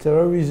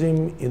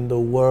 Terrorism in the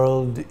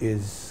world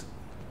is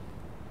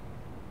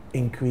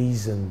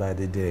increasing by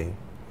the day.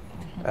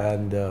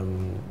 And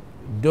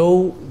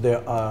though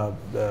there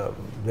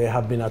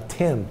have been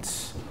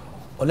attempts,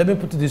 or let me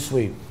put it this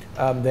way,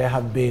 there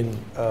have been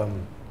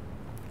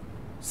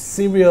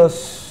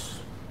serious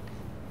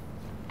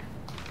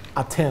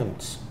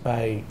attempts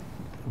by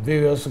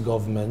various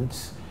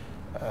governments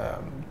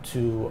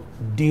to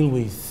deal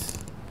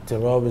with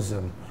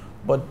terrorism,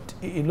 but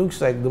it looks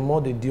like the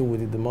more they deal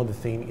with it, the more the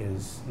thing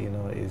is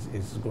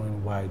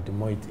going wide, the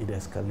more it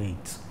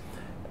escalates.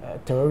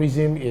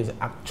 Terrorism is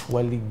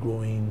actually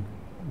growing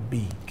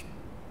big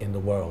in the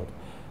world,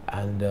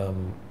 and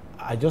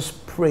I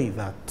just pray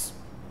that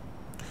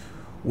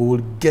we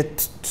will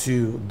get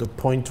to the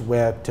point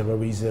where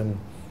terrorism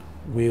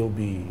will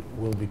be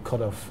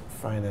cut off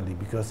finally,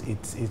 because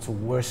it's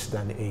worse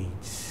than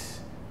AIDS.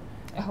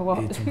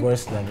 It's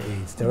worse than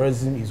AIDS.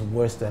 Terrorism is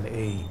worse than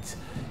AIDS.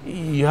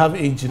 You have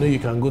AIDS, you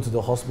can go to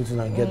the hospital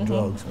and get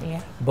drugs,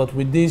 but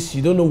with this,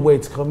 you don't know where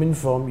it's coming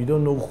from, you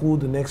don't know who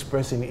the next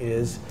person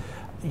is,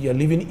 you're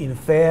living in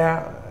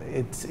fear.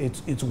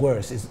 It's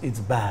worse. It's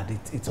bad.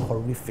 It's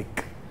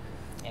horrific.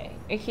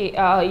 Okay,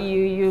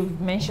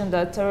 you've mentioned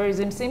that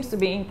terrorism seems to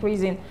be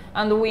increasing,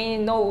 and we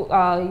know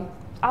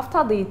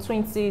after the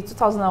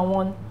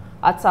 2001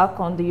 attack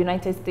on the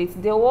United States,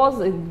 there was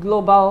a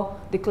global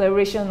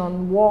declaration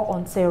on war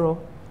on terror.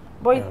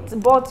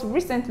 But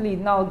recently,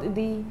 now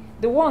the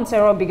war on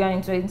terror began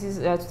in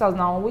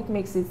 2001, which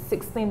makes it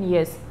 16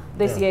 years.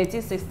 This year it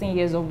is 16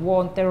 years of war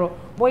on terror.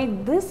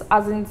 But this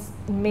hasn't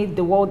made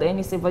the world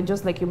any safer,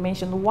 just like you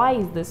mentioned. Why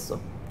is this so?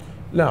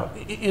 Now,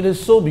 it is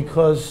so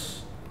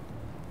because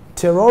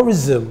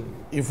terrorism,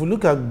 if we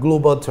look at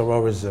global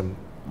terrorism,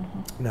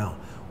 now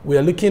we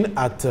are looking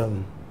at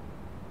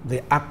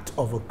the act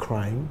of a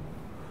crime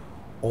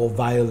or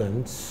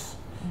violence,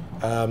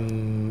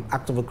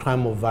 act of a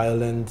crime or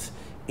violence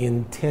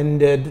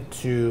intended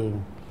to,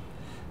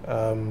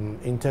 let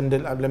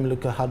me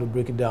look at how to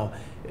break it down.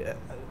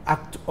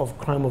 Act of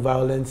crime or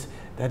violence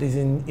that is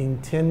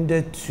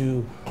intended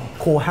to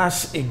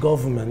coerce a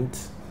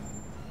government,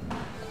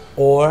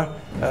 or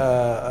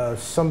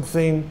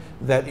something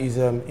that is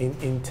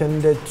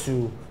intended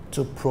to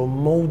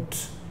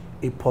promote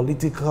a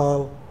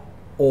political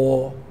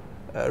or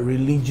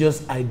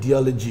religious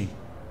ideology.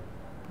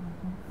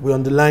 We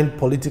underline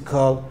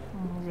political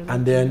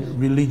and then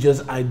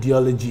religious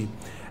ideology.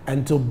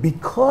 And so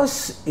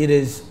because it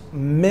is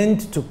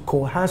meant to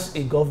coerce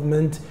a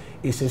government,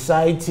 a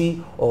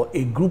society, or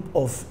a group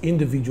of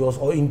individuals,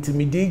 or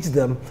intimidate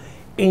them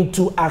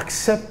into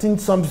accepting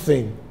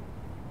something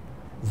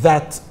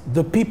that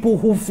the people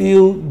who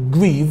feel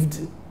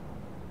grieved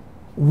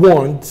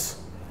want,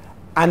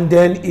 and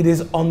then it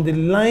is on the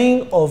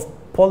line of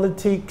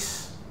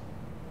politics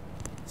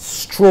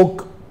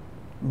stroke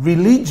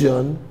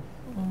religion,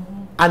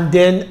 and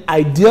then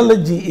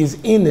ideology is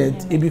in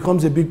it, it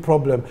becomes a big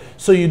problem.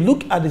 So you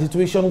look at the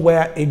situation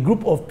where a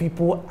group of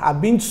people are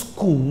being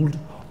schooled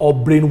or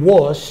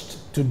brainwashed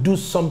to do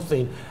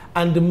something,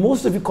 and the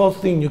most difficult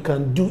thing you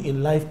can do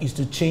in life is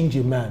to change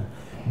a man.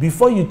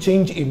 Before you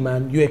change a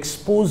man, you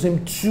expose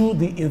him to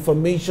the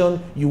information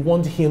you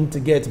want him to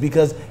get,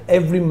 because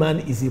every man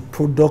is a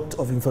product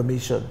of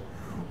information.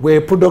 We're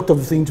a product of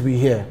the things we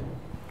hear.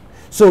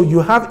 So you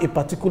have a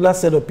particular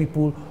set of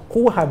people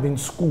who have been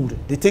schooled.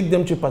 They take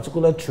them to a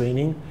particular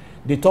training,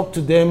 they talk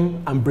to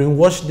them and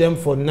brainwash them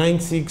for 9,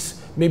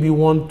 6, maybe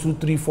 1, 2,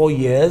 3, 4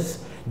 years.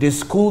 They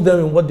school them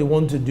in what they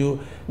want to do.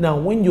 Now,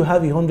 when you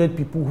have 100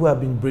 people who have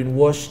been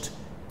brainwashed,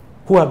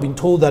 who have been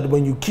told that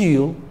when you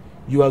kill,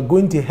 you are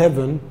going to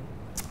heaven,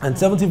 and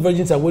 70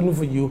 virgins are waiting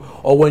for you,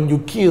 or when you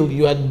kill,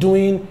 you are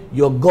doing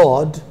your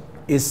God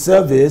a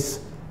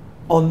service,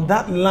 on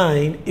that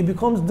line, it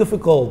becomes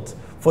difficult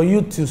for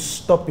you to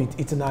stop it.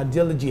 It's an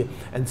ideology.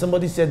 And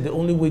somebody said the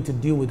only way to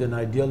deal with an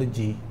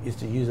ideology is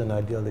to use an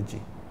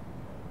ideology.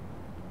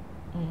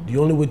 The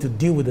only way to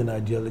deal with an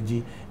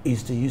ideology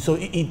is to use. So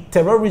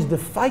terrorism, the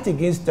fight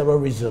against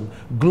terrorism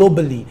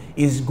globally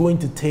is going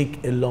to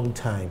take a long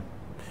time,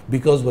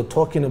 because we're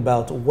talking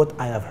about what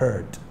I have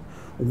heard,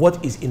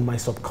 what is in my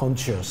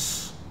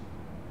subconscious.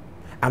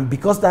 And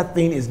because that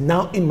thing is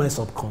now in my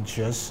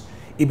subconscious,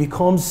 it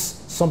becomes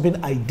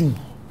something I do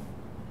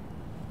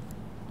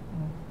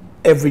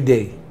every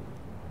day.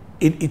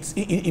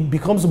 It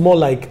becomes more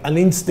like an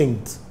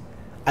instinct.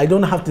 I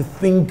don't have to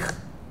think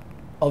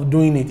of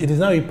doing it. It is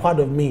now a part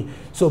of me.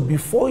 So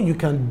before you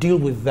can deal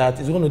with that,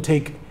 it's going to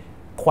take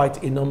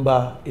quite a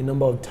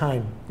number of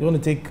time.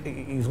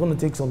 It's going to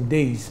take some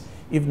days,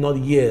 if not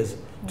years,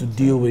 to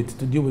deal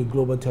with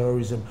global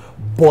terrorism.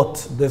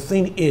 But the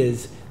thing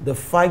is, the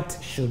fight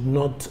should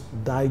not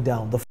die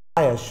down. The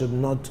fire should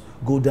not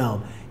go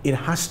down. It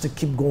has to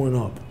keep going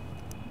up.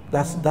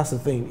 That's the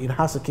thing. It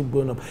has to keep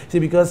going up. See,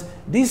 because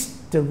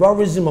this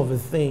terrorism of a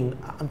thing,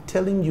 I'm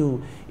telling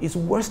you, is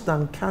worse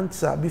than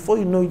cancer. Before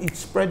you know it, it's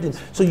spreading.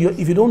 So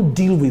if you don't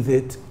deal with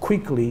it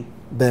quickly,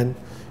 then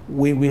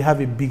we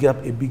have a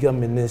bigger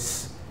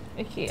menace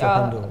to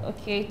handle.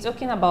 Okay,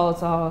 talking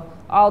about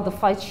how the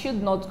fight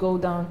should not go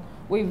down.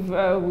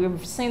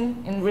 We've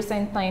seen in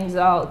recent times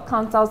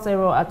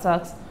counter-terror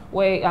attacks,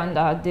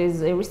 and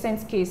there's a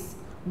recent case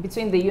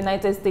between the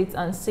United States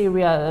and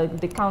Syria,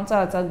 the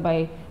counter-attack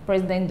by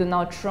President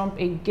Donald Trump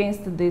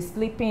against the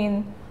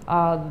sleeping,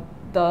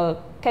 the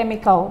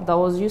chemical that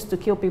was used to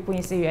kill people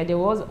in Syria. There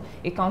was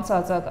a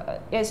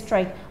counter-attack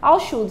airstrike. How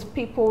should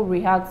people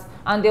react?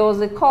 And there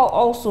was a call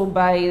also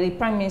by the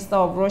Prime Minister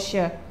of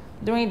Russia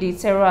during the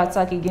terror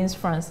attack against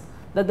France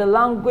that the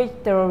language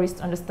terrorists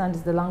understand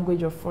is the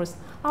language of force.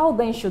 How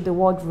then should the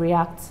world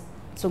react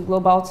to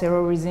global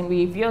terrorism?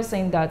 If you're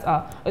saying that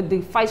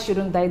the fight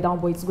shouldn't die down,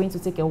 but it's going to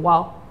take a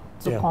while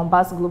to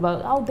combat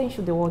global, how then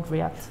should the world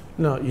react?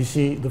 No, you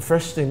see, the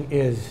first thing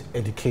is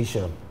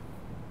education.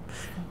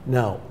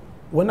 Now,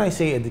 when I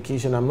say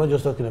education, I'm not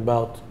just talking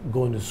about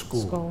going to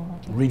school,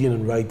 reading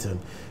and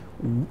writing.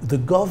 The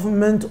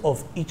government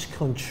of each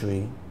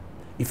country,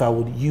 if I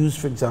would use,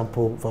 for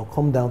example, if I'll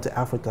come down to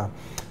Africa,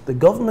 the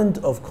government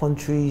of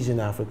countries in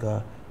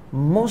Africa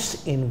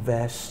must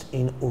invest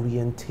in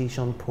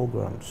orientation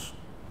programs.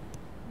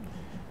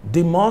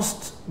 They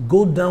must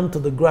go down to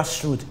the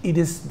grassroots. It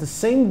is the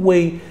same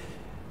way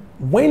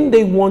when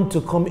they want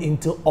to come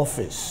into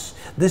office,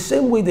 the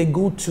same way they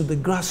go to the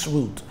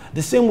grassroots,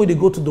 the same way they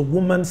go to the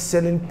woman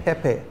selling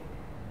pepper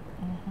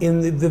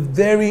in the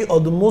very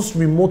or the most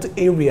remote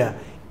area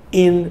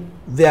in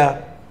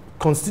their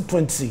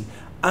constituency,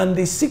 and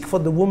they seek for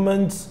the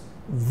woman's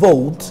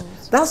vote.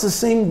 That's the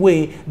same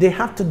way they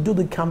have to do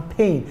the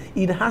campaign.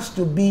 It has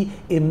to be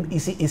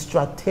a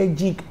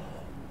strategic,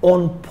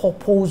 on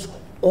purpose,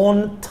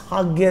 on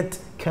target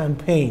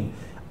campaign.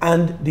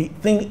 And the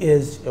thing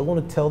is, I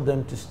want to tell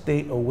them to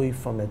stay away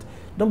from it.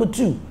 Number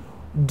two,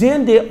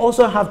 then they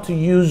also have to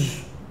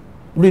use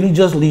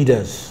religious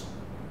leaders.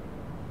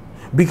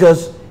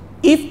 Because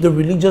if the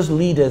religious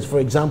leaders, for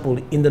example,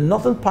 in the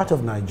northern part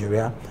of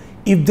Nigeria,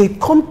 if they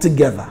come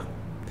together,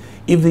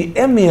 if the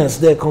emirs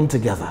there come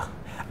together,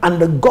 and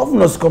the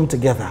governors come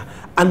together,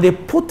 and they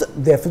put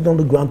their feet on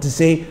the ground to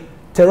say,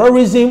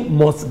 terrorism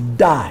must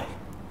die,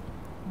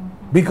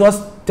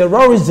 because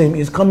terrorism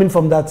is coming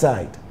from that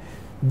side.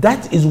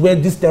 That is where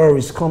these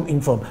terrorists come in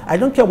from. I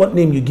don't care what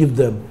name you give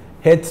them,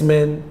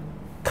 headsmen,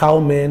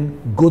 cowmen,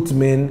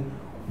 goatmen,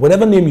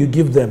 whatever name you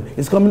give them,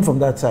 it's coming from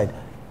that side.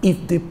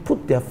 If they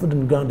put their foot on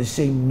the ground, they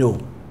say no,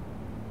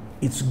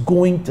 it's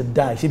going to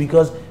die. See,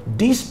 because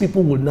these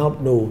people will now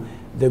know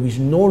there is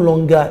no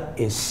longer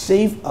a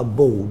safe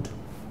abode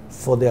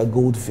for their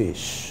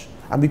goldfish.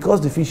 And because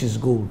the fish is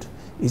gold,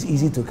 it's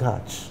easy to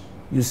catch.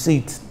 You see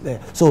it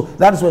there. So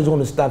that's where it's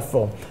going to start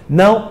from.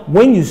 Now,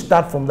 when you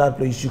start from that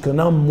place, you can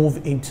now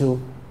move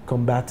into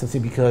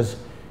combatancy, because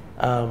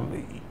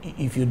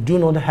if you do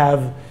not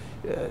have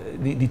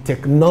the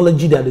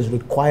technology that is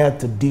required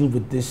to deal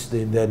with this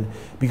thing, then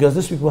because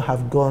these people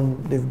have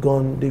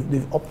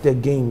they've upped their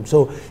game.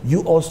 So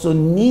you also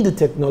need the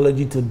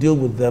technology to deal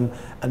with them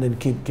and then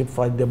keep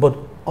fighting them. But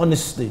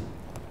honestly,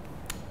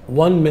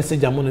 one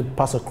message I'm going to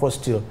pass across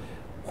to you,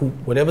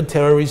 whatever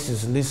terrorist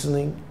is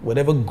listening,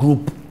 whatever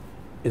group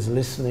is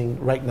listening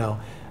right now,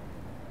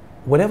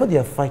 whatever they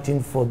are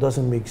fighting for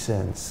doesn't make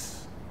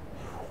sense.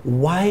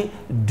 Why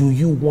do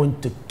you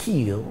want to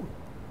kill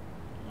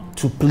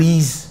to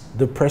please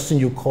the person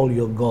you call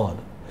your God?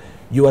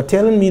 You are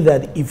telling me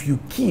that if you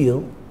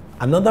kill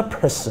another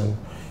person,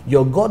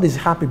 your God is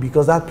happy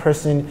because that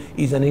person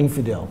is an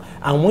infidel.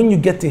 And when you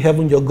get to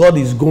heaven, your God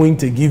is going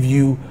to give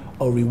you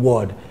a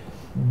reward.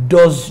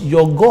 does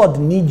your God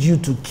need you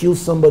to kill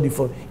somebody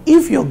for?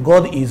 If your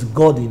God is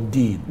God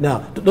indeed, now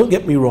don't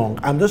get me wrong,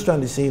 I'm just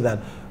trying to say that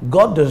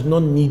God does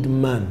not need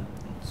man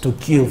to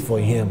kill for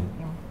him.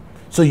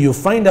 So you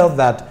find out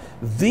that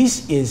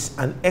this is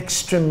an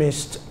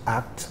extremist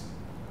act.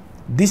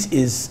 This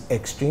is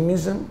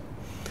extremism.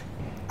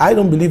 I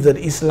don't believe that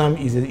Islam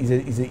is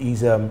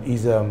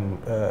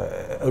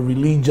a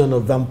religion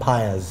of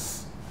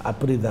vampires. I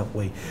put it that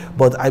way.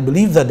 But I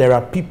believe that there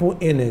are people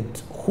in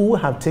it who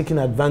have taken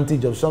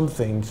advantage of some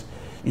things,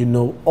 you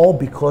know, all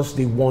because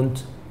they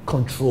want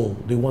control,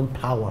 they want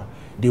power,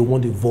 they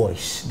want a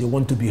voice, they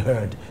want to be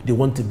heard, they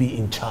want to be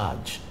in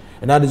charge.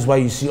 And that is why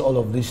you see all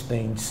of these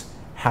things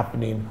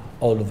happening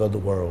all over the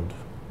world.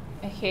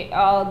 Okay,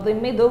 the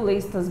Middle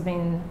East has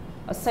been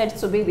said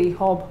to be the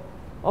hub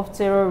of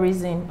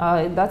terrorism.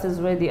 That is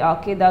where the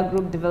Al-Qaeda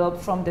group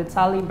developed from, the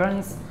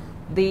Taliban's,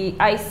 the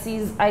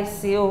ISIS,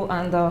 ISIL,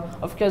 and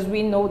of course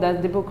we know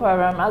that the Boko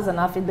Haram has an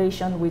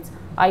affiliation with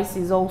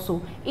ISIS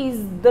also.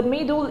 Is the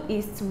Middle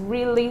East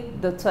really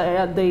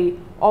the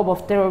hub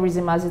of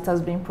terrorism as it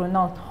has been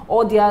pronounced,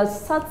 or there are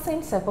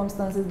certain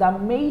circumstances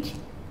that made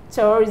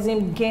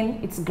terrorism gain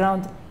its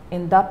ground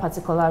in that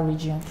particular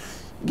region?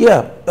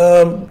 Yeah,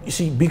 you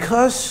see,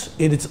 because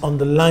it is on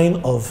the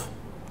line of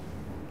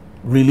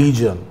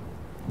religion,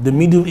 the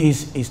Middle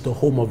East is the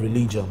home of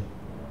religion.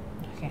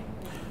 Okay.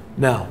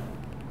 Now,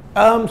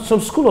 some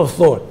school of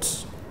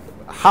thought,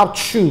 how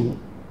true,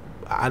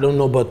 I don't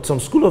know, but some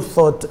school of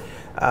thought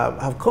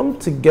have come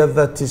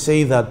together to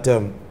say that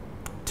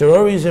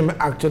terrorism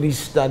actually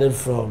started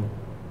from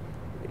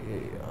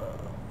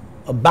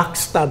a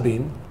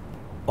backstabbing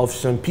of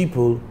some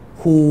people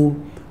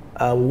who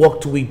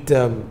worked with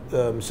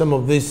some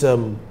of these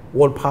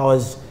world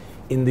powers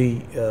in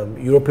the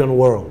European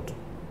world,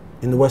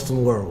 in the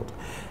Western world.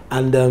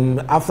 And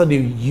after they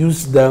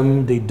used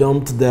them, they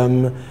dumped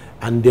them,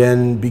 and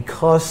then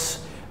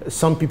because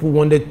some people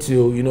wanted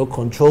to, you know,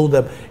 control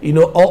them, you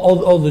know,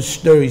 all the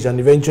stories, and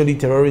eventually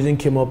terrorism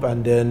came up,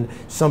 and then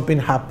something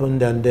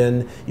happened, and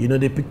then, you know,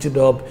 they picked it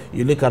up.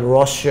 You look at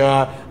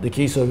Russia, the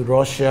case of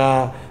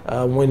Russia,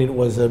 when it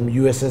was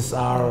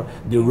USSR,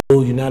 the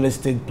role United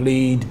States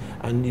played,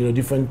 and, you know,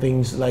 different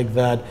things like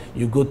that.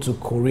 You go to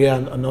Korea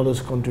and all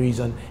those countries,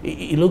 and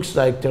it looks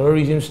like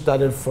terrorism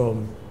started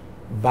from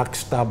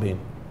backstabbing.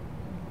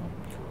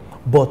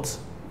 But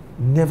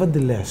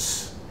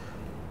nevertheless,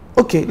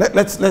 okay,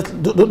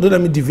 don't let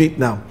me deviate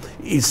now.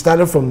 It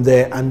started from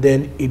there, and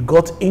then it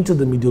got into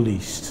the Middle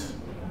East,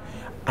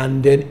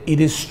 and then it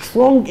is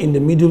strong in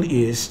the Middle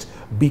East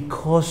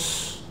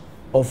because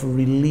of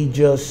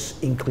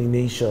religious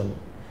inclination.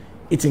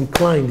 It's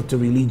inclined to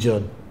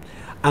religion,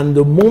 and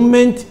the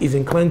moment it's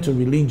inclined to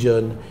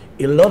religion,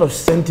 a lot of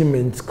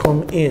sentiments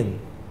come in,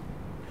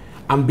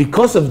 and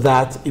because of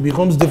that, it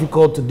becomes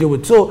difficult to deal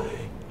with. So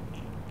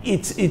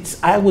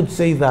I would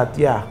say that,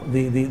 yeah,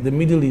 the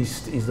Middle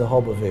East is the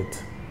hub of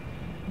it.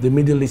 The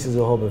Middle East is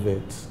the hub of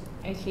it.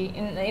 Okay,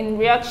 in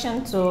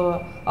reaction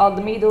to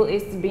the Middle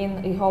East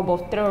being a hub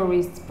of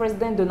terrorists,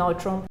 President Donald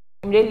Trump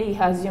really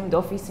assumed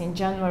office in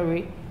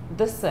January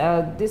this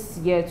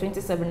year,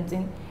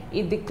 2017.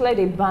 He declared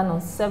a ban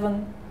on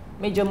 7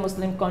 major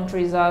Muslim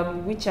countries,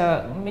 which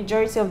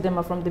majority of them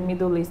are from the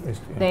Middle East, yes,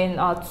 yeah. Then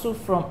 2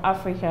 from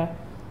Africa.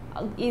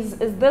 Is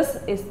this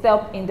a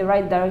step in the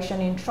right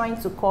direction in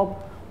trying to curb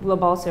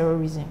global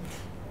terrorism?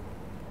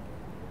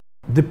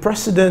 The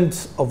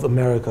President of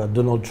America,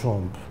 Donald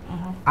Trump,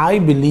 I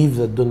believe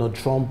that Donald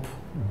Trump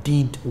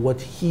did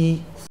what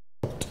he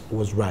thought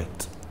was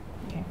right.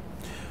 Okay.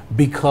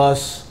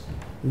 Because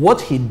what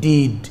he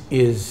did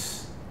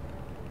is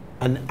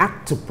an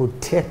act to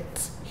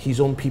protect his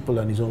own people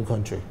and his own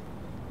country.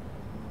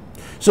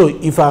 So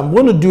if I'm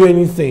going to do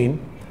anything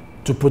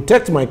to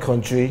protect my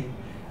country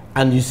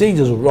and you say it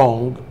is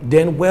wrong,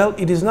 then, well,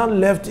 it is now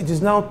left, it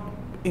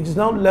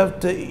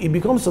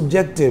becomes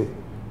subjective.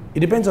 It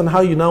depends on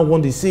how you now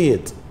want to see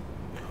it.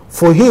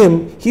 For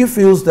him, he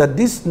feels that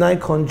these 9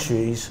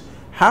 countries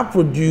have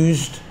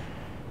produced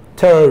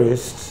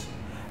terrorists,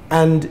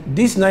 and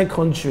these 9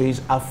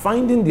 countries are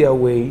finding their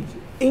way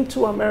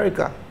into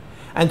America.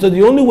 And so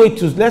the only way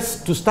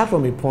to start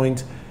from a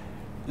point,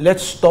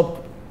 let's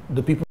stop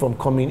the people from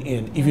coming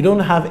in. If you don't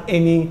have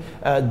any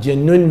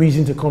genuine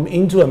reason to come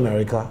into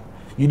America,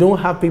 you don't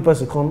have papers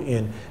to come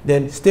in,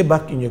 then stay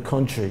back in your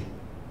country.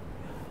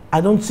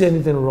 I don't see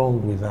anything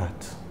wrong with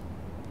that.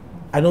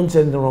 I don't see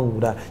anything wrong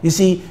with that. You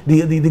see,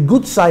 the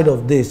good side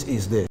of this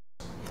is this.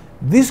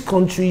 These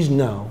countries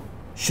now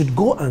should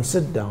go and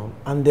sit down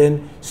and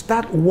then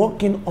start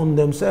working on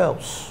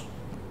themselves.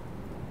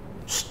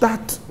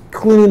 Start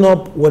cleaning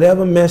up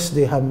whatever mess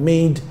they have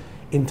made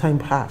in time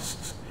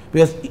past.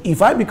 Because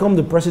if I become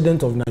the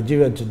president of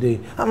Nigeria today,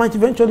 I might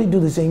eventually do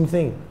the same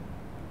thing.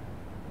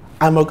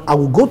 I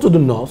will go to the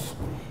north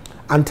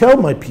and tell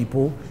my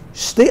people,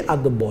 stay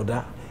at the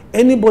border.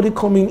 Anybody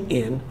coming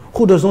in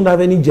who does not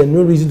have any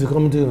genuine reason to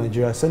come into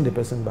Nigeria, send the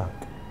person back.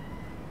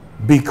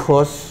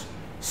 Because,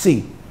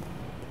 see,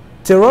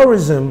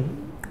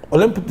 terrorism, or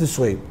let me put it this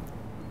way,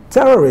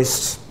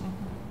 terrorists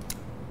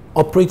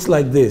operates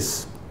like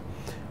this.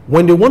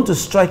 When they want to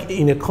strike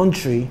in a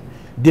country,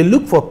 they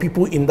look for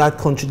people in that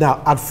country.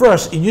 Now, at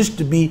first, it used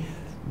to be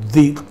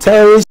the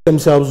terrorists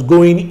themselves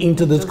going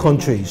into those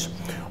countries.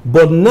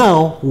 But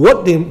now,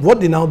 what they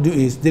now do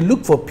is they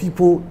look for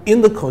people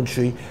in the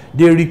country,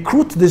 they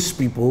recruit these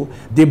people,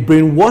 they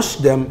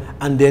brainwash them,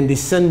 and then they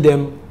send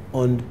them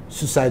on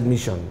suicide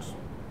missions.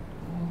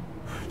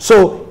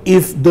 So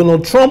if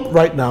Donald Trump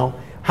right now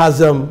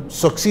has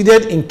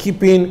succeeded in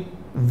keeping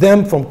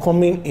them from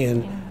coming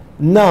in,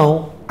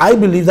 now I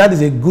believe that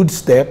is a good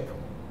step,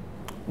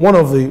 one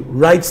of the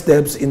right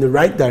steps in the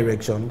right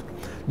direction.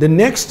 The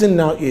next thing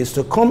now is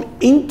to come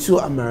into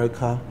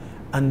America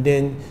and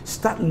then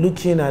start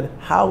looking at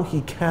how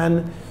he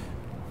can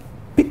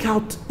pick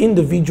out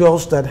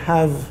individuals that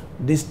have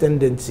these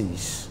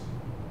tendencies.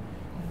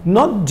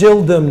 Not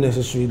jail them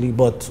necessarily,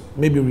 but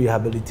maybe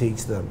rehabilitate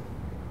them.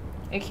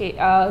 Okay,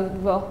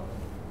 well,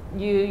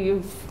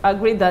 you've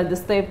agreed that the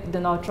step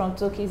Donald Trump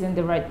took is in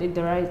the right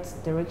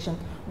direction.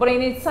 But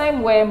in a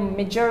time where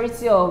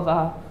majority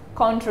of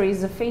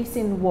countries are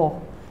facing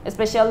war,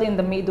 especially in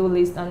the Middle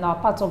East and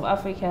part of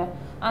Africa,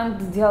 and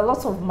there are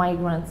lots of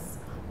migrants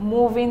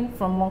moving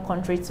from one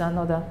country to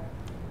another.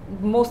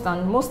 Most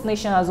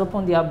nations has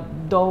opened their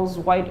doors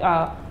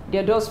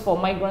for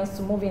migrants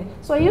to move in.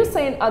 So are you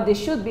saying there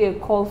should be a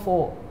call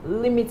for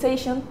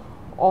limitation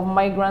of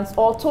migrants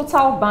or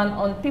total ban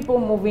on people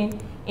moving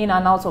in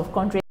and out of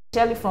country,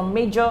 especially from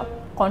major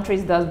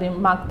countries that have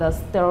been marked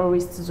as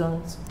terrorist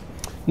zones?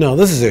 No,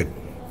 this is it.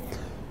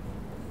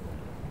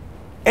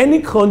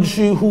 Any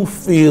country who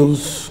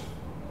feels,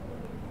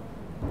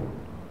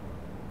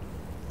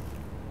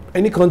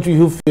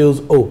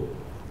 oh,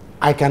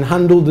 I can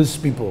handle these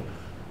people,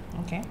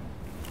 okay,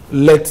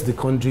 let the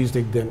countries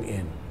take them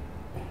in.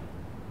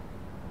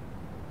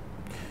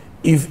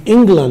 If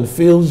England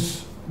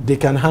feels they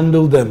can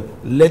handle them,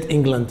 let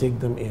England take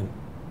them in.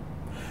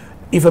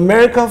 If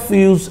America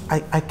feels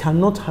I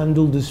cannot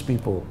handle these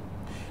people,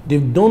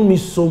 they've done me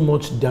so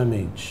much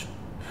damage,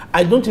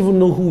 I don't even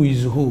know who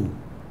is who,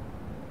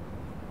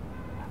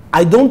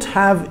 I don't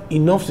have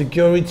enough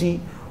security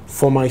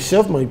for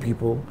myself, my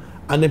people,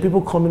 and the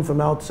people coming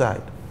from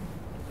outside.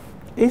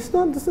 There's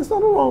nothing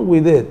wrong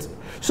with it.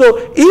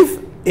 So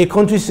if a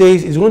country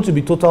says it's going to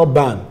be total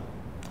ban,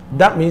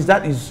 that means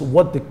that is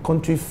what the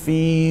country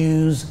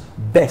feels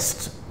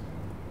best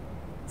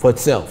for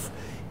itself.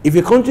 If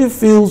a country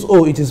feels,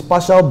 oh, it is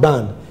partial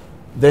ban,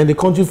 then the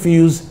country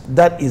feels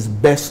that is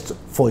best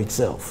for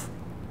itself.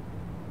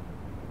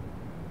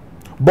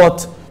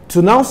 But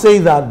to now say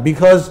that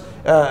because,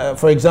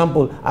 for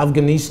example,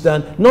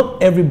 Afghanistan,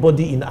 not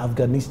everybody in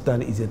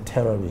Afghanistan is a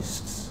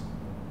terrorist.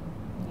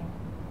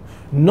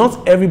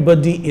 Not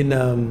everybody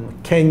in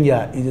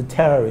Kenya is a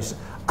terrorist.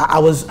 I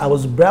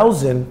was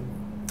browsing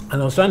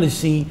and I was trying to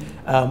see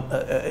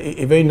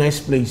a very nice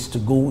place to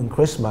go in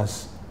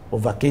Christmas or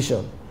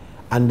vacation.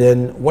 And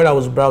then when I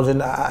was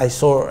browsing, I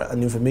saw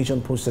an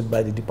information posted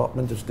by the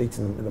Department of State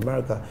in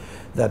America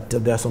that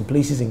there are some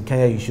places in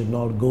Kenya you should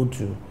not go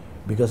to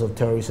because of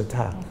terrorist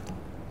attack.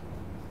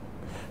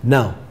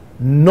 Now,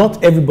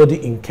 not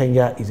everybody in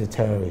Kenya is a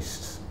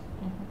terrorist.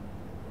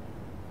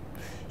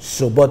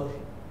 So, but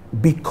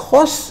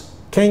because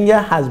Kenya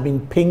has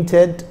been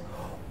painted,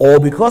 or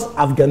because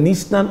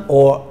Afghanistan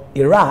or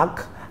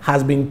Iraq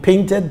has been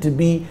painted to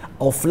be,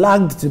 or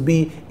flagged to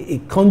be a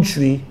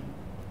country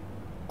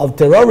of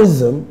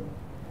terrorism,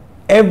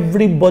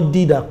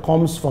 everybody that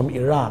comes from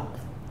Iraq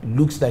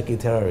looks like a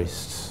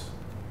terrorist.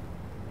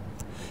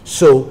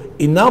 So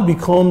it now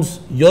becomes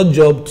your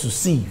job to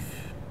sieve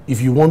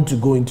if you want to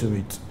go into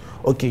it.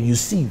 Okay, you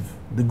sieve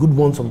the good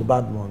ones from the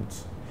bad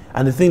ones.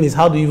 And the thing is,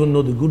 how do you even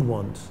know the good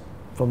ones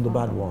from the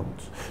bad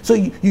ones? So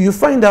you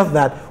find out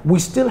that we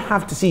still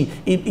have to see,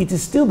 it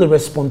is still the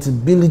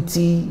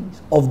responsibility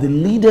of the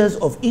leaders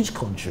of each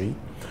country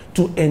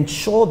to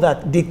ensure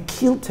that they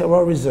kill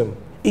terrorism.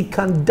 It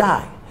can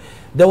die.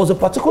 There was a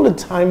particular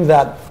time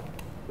that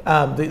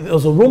there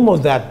was a rumor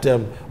that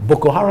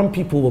Boko Haram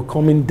people were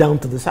coming down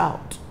to the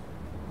south.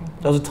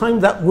 There was a time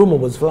that rumor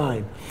was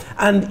flying.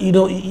 And you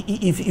know,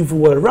 if you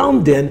were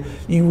around then,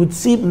 you would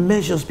see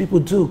measures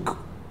people took.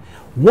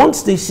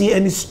 Once they see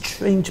any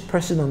strange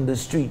person on the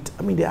street,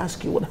 I mean, they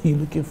ask you, what are you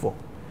looking for?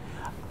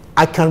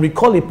 I can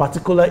recall a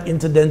particular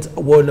incident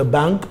where in a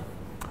bank,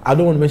 I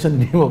don't want to mention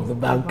the name of the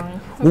bank,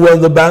 we were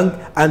in the bank,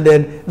 and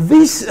then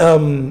this a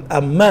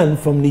man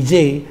from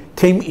Niger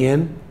came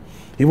in.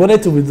 He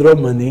wanted to withdraw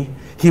money.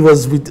 He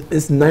was with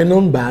his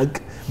nylon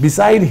bag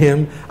beside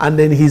him, and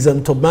then his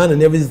turban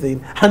and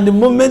everything. And the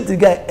moment the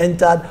guy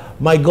entered,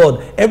 my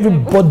God,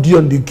 everybody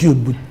on the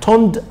queue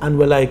turned and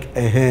were like,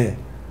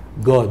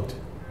 God,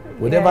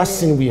 whatever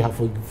sin we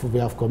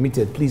have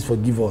committed, please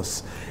forgive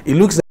us. It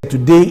looks like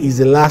today is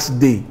the last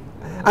day.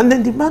 And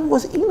then the man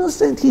was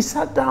innocent. He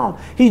sat down.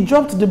 He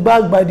dropped the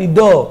bag by the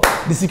door.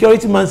 The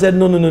security man said,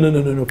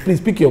 no,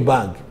 please pick your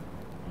bag.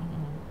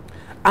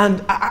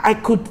 And I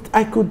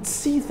could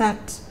see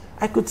that.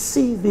 I could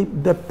see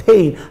the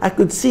pain. I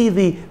could see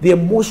the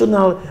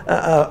emotional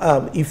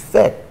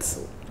effect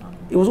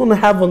it was going to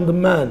have on the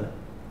man.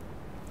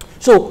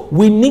 So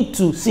we need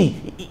to see,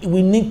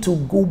 we need to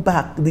go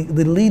back.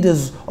 The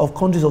leaders of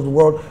countries of the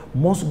world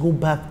must go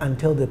back and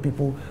tell their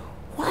people,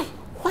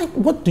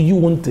 what do you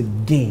want to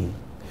gain?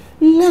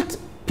 Let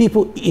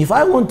people, if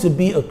I want to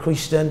be a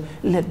Christian,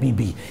 let me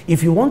be.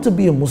 If you want to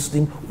be a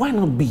Muslim, why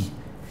not be?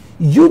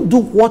 You do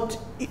what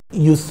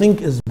you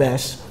think is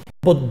best,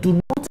 but do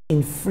not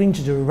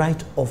infringe the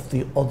right of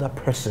the other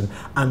person,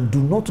 and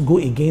do not go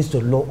against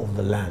the law of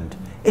the land.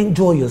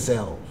 Enjoy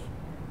yourselves.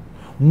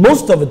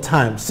 Most of the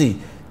time,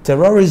 see,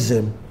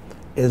 terrorism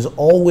is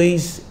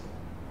always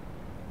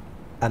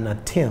an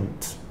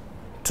attempt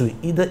to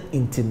either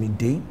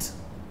intimidate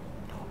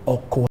or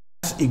coerce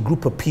a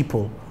group of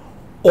people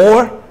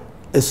or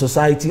a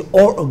society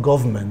or a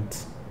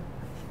government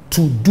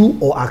to do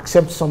or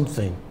accept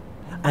something,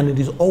 and it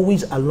is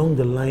always along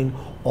the line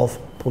of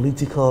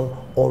political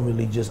or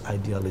religious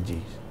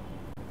ideologies.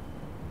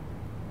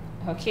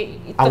 Okay.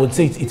 I would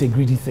say it's a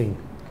greedy thing.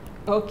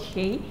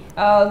 Okay.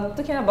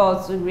 Talking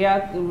about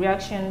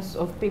reactions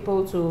of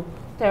people to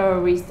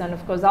terrorists, and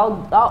of course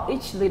how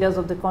each leaders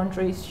of the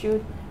country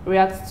should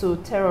react to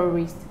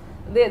terrorists.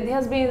 There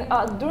has been,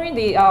 during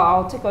the,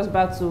 I'll take us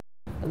back to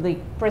the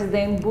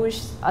President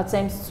Bush's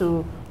attempts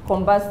to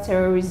combat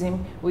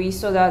terrorism. We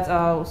saw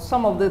that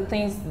some of the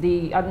things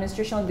the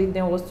administration did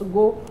then was to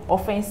go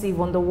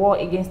offensive on the war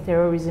against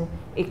terrorism,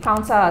 a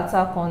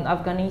counter-attack on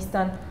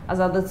Afghanistan as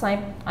at the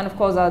time, and of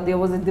course there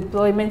was a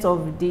deployment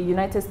of the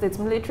United States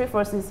military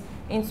forces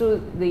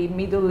into the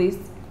Middle East,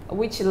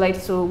 which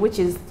led to, which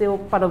is still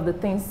part of the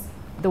things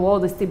the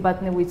world is still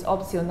battling with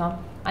up till now.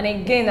 And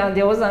again,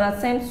 there was an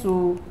attempt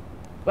to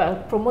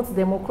promote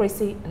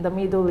democracy in the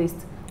Middle East,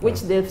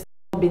 which they've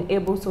been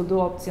able to do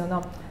up till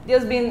now.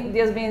 There's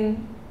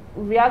been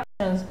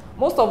reactions.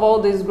 Most of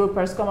all these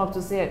groupers come up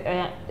to say,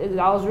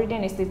 I was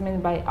reading a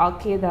statement by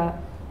Al-Qaeda,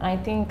 and I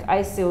think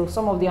ISIL,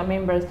 some of their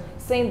members,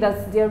 saying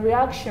that their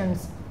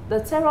reactions, the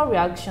terror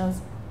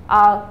reactions,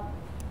 are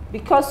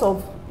because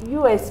of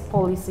US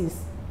policies.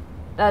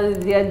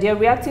 They're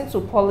reacting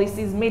to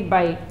policies made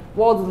by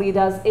world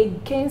leaders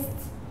against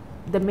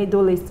the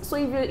Middle East. So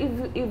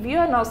if you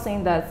are now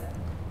saying that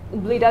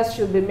leaders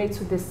should be made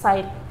to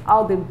decide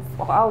how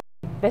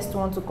best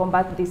want to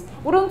combat this,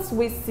 wouldn't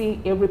we see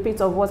a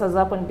repeat of what has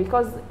happened?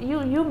 Because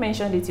you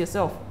mentioned it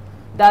yourself,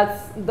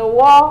 that the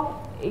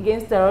war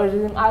against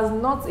terrorism has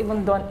not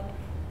even done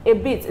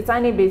a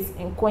tiny bit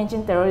in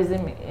quenching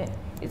terrorism.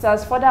 It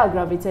has further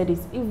aggravated it.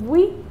 If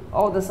we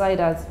all decide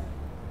that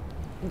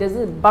there's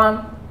a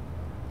ban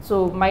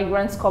to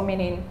migrants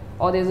coming in,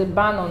 or there's a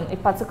ban on a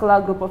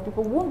particular group of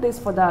people, won't this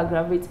further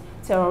aggravate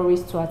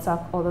terrorists to attack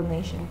other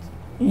nations?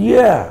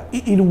 Yeah,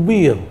 it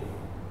will,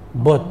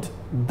 but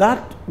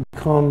that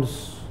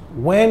comes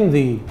when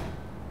the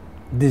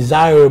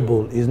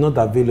desirable is not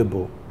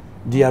available.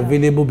 The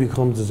available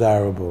becomes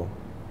desirable.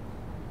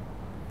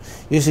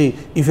 You see,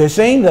 if you're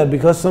saying that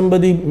because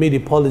somebody made a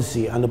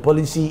policy and the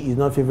policy is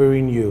not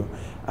favoring you,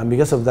 and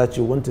because of that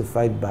you want to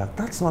fight back,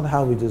 that's not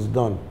how it is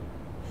done.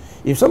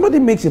 If somebody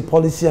makes a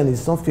policy and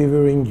it's not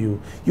favoring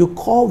you, you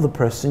call the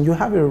person, you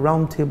have a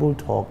round table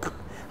talk,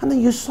 and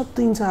then you sort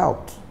things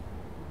out.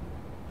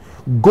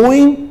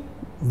 Going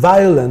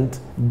violent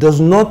does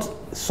not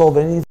solve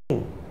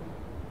anything.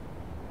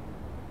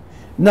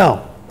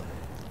 Now,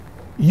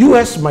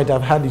 US might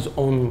have had its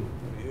own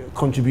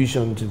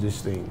contribution to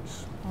these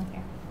things.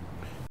 Okay.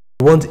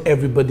 We want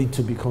everybody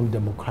to become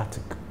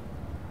democratic.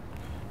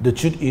 The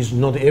truth is,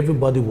 not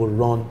everybody will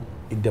run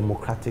a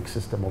democratic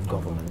system of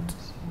government.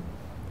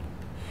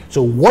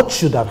 So what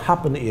should have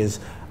happened is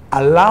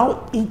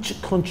allow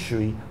each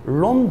country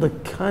run the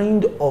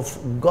kind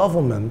of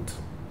government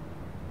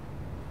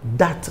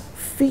that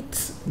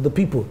fits the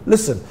people.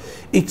 Listen,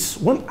 it's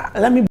one.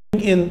 Let me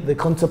bring in the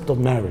concept of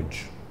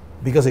marriage,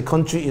 because a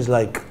country is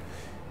like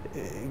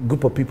a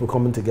group of people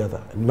coming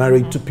together,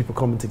 married, two people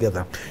coming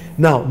together.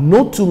 Now,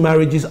 no two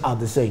marriages are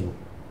the same.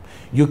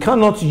 You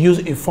cannot use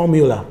a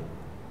formula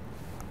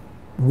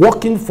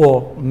working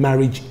for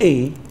marriage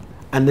A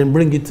and then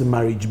bring it to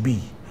marriage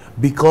B,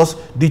 because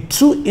the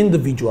two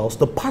individuals,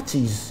 the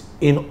parties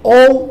in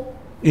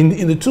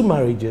the two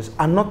marriages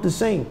are not the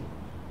same.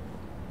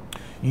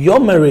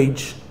 Your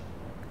marriage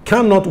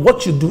cannot,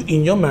 what you do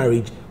in your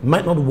marriage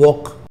might not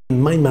work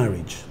in my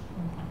marriage,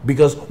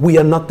 because we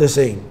are not the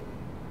same.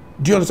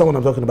 Do you understand what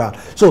I'm talking about?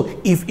 So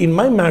if in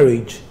my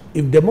marriage,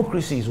 if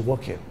democracy is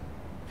working,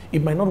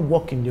 it might not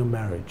work in your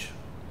marriage.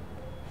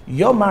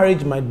 Your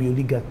marriage might be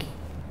oligarchy.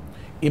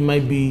 It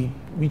might be,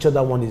 which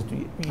other one is,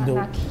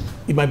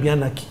 it might be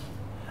anarchy.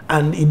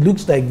 And it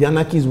looks like the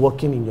anarchy is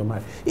working in your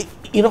marriage.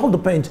 It all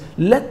depends.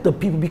 Let the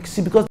people be,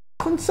 see, because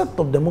the concept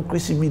of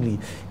democracy really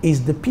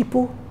is the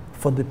people,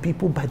 for the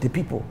people, by the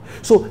people.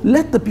 So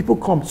let the people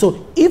come.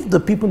 So if the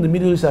people in the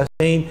Middle East are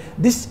saying,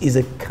 this is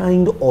a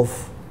kind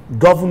of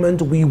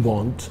government we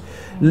want,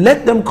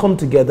 let them come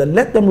together,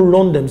 let them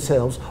run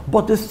themselves.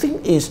 But the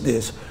thing is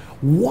this,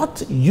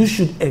 what you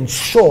should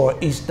ensure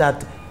is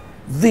that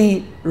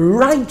the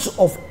rights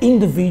of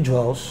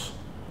individuals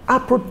are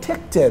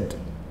protected.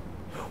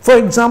 For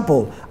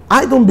example,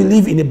 I don't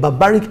believe in a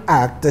barbaric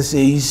act that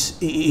says,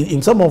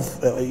 in some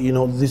of, you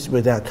know, this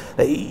way that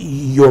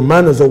you're a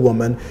man as a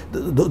woman,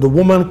 the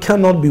woman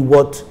cannot be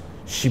what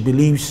she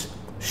believes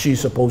she's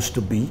supposed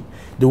to be.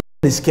 The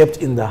woman is kept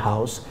in the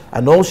house,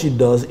 and all she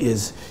does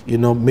is, you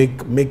know,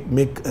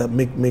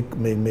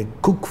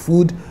 cook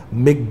food,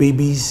 make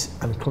babies,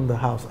 and clean the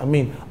house. I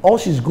mean, all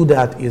she's good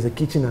at is the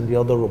kitchen and the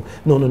other room.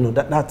 No,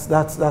 that's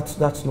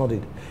not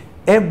it.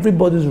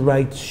 Everybody's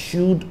rights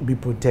should be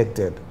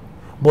protected.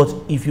 But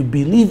if you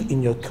believe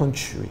in your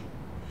country,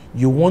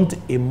 you want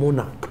a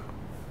monarch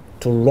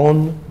to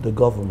run the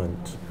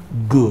government,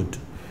 good.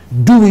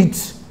 Do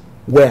it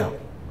well.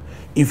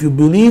 If you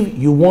believe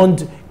you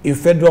want a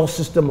federal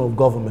system of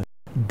government,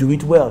 do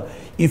it well.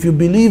 If you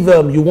believe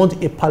you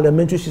want a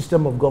parliamentary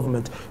system of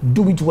government,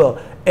 do it well.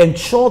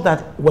 Ensure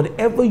that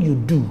whatever you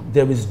do,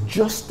 there is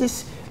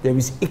justice, there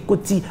is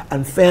equity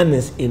and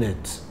fairness in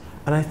it.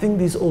 And I think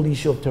this whole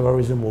issue of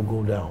terrorism will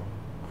go down.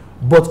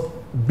 But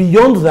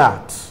beyond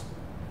that,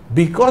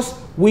 because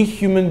we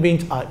human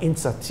beings are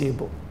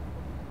insatiable,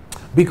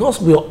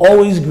 because we are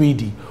always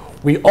greedy,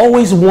 we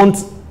always want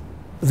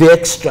the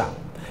extra,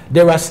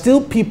 there are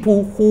still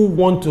people who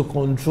want to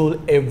control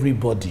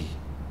everybody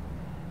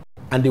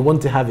and they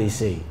want to have a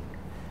say.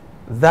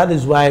 That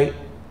is why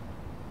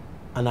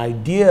an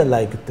idea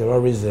like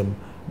terrorism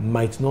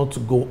might not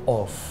go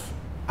off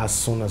as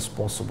soon as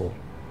possible,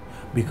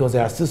 because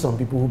there are still some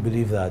people who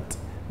believe that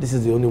this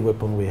is the only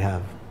weapon we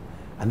have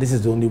and this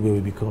is the only way we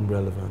become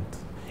relevant.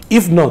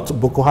 If not,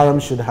 Boko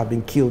Haram should have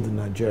been killed in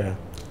Nigeria.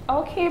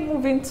 Okay,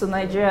 moving to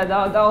Nigeria,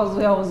 that was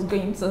where I was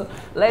going to.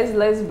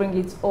 Let's bring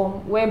it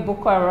home, where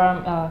Boko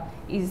Haram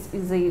is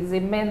a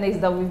menace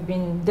that we've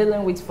been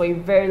dealing with for a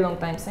very long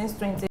time. Since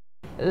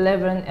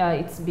 2011,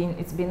 it's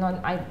been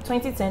on.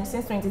 2010,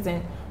 since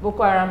 2010,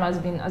 Boko Haram has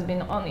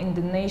been on in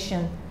the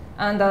nation,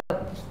 and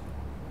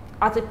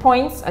at a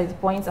point,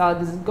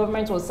 the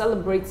government was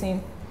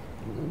celebrating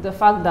the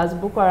fact that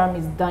Boko Haram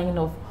is dying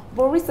off.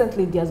 But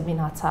recently, there's been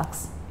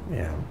attacks.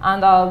 Yeah.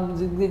 And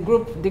the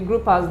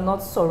group has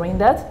not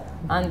surrendered,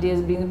 and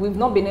we've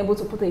not been able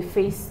to put a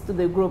face to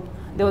the group.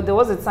 There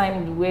was a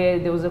time where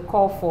there was a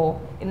call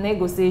for a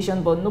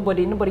negotiation, but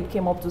nobody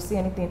came up to say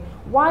anything.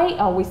 Why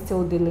are we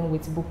still dealing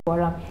with Boko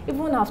Haram?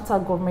 Even after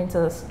government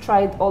has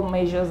tried all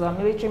measures, our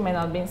military men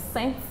have been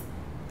sent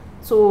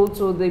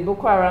to the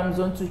Boko Haram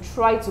zone to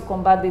try to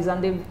combat this,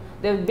 and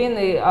they've been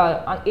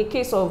a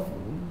case of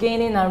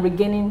gaining and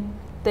regaining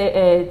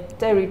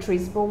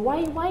territories. But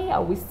why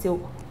are we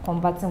still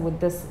combating with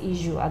this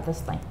issue at this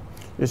time?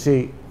 You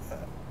see,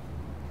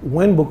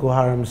 when Boko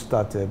Haram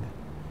started,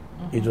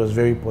 it was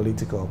very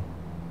political.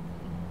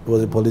 It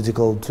was a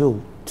political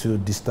tool to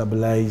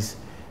destabilize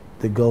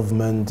the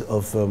government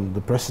of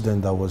the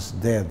president that was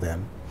there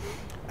then.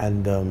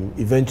 And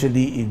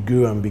eventually it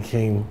grew and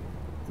became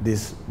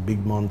this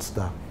big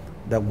monster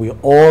that we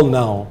all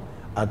now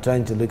are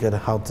trying to look at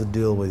how to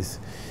deal with.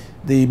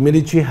 The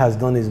military has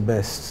done its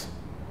best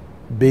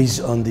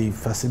based on the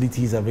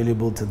facilities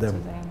available to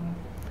them.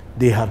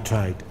 They have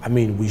tried. I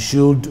mean, we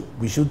should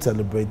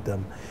celebrate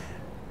them.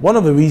 One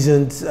of the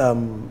reasons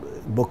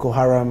Boko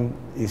Haram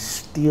is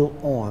still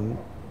on,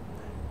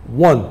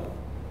 one,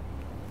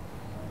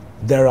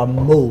 there are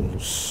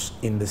moles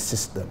in the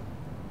system.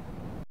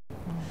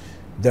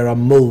 There are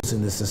moles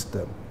in the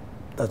system.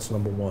 That's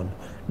number one.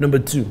 Number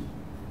two,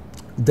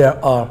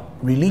 there are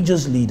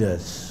religious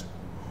leaders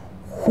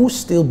who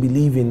still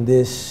believe in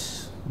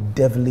this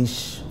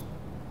devilish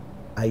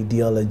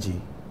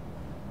ideology.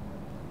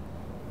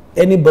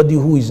 Anybody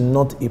who is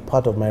not a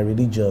part of my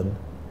religion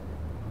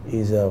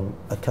is a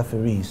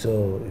kafiri,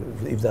 so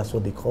if that's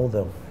what they call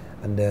them,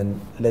 and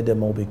then let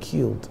them all be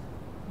killed.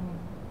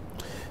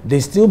 They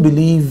still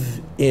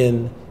believe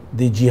in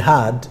the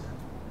jihad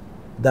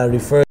that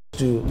refers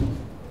to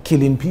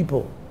killing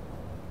people.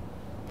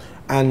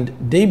 And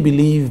they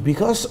believe,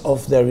 because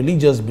of their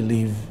religious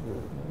belief,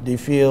 they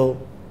feel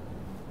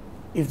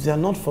if they're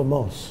not from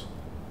us,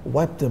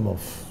 wipe them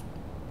off.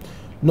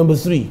 Number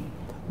three,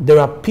 there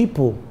are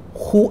people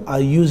who are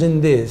using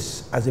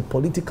this as a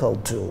political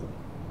tool.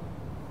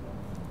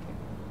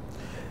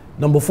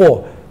 Number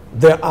four,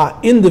 there are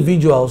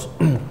individuals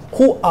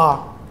who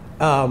are,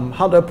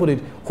 how do I put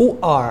it?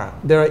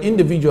 There are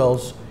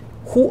individuals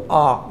who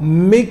are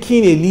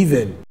making a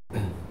living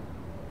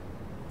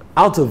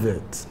out of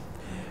it.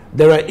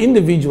 There are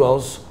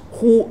individuals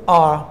who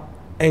are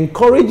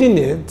encouraging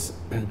it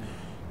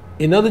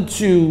in order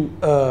to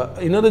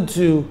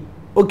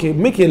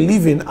make a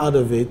living out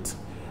of it,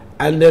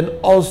 and then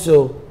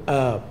also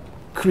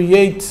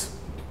create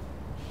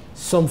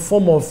some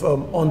form of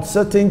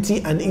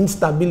uncertainty and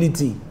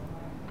instability,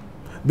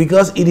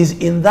 because it is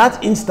in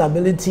that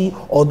instability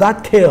or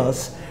that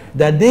chaos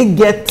that they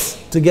get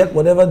to get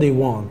whatever they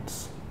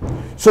want.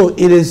 So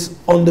it is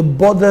on the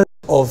border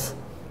of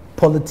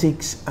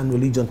politics and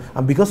religion,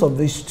 and because of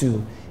these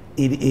two,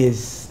 it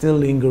is still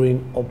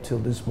lingering up till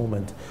this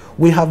moment.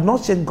 We have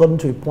not yet gotten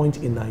to a point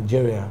in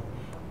Nigeria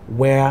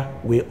where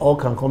we all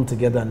can come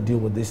together and deal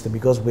with this,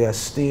 because we are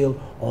still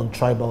on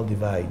tribal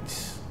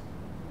divides.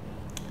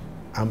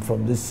 I'm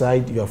from this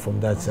side, you are from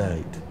that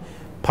side.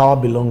 Power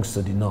belongs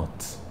to the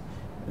North.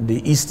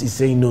 The East is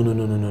saying, no, no,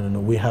 no, no, no, no, no.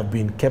 We have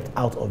been kept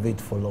out of it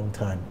for a long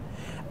time.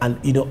 And,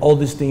 you know, all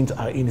these things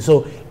are in.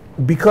 So,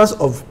 because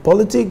of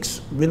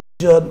politics,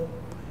 religion,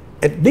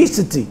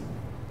 ethnicity,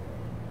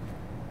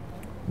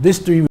 these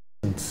three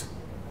reasons,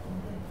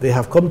 they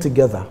have come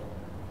together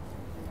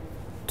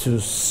to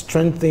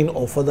strengthen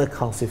or further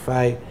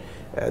calcify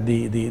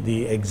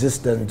the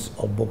existence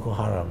of Boko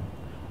Haram.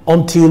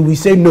 Until we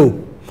say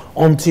no,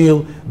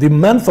 until the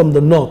man from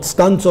the North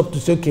stands up to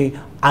say, okay,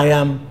 I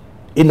am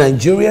a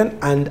Nigerian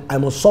and I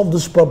must solve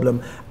this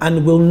problem,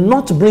 and will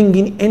not bring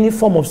in any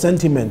form of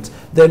sentiment,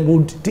 then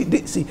we'll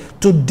see,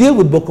 to deal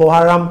with Boko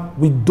Haram,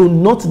 we do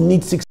not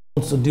need 6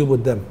 months to deal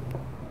with them.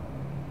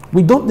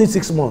 We don't need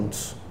 6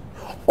 months.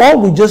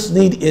 All we just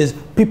need is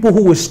people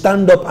who will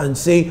stand up and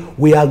say,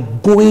 we are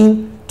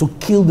going to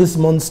kill this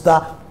monster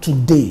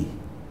today.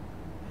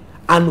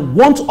 And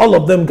once all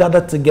of them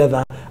gather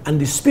together and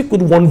they speak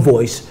with one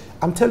voice,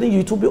 I'm telling you,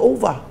 it will be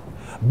over.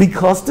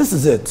 Because this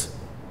is it.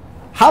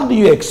 How do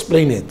you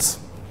explain it?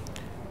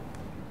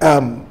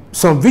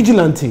 Some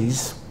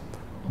vigilantes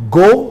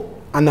go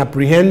and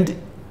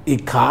apprehend a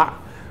car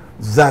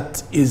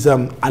that is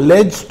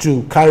alleged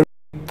to carry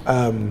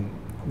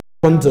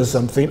weapons or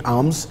something,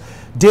 arms.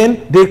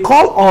 Then they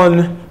call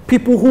on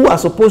people who are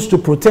supposed to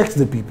protect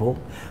the people.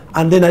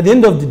 And then at the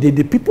end of the day,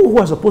 the people who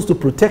are supposed to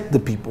protect the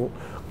people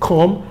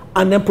come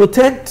and then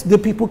protect the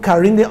people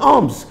carrying the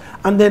arms.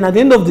 And then at the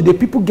end of the day,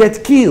 people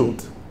get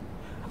killed.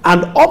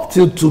 And up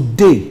till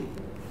today,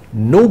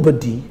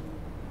 nobody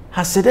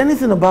has said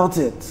anything about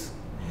it.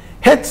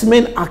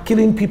 Herdsmen are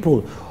killing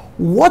people.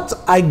 What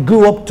I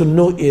grew up to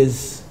know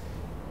is,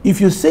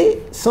 if you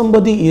say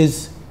somebody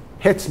is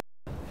herdsman,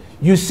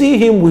 you see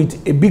him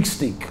with a big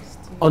stick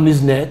on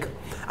his neck,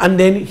 and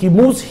then he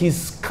moves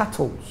his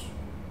cattle.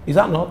 Is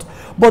that not?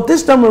 But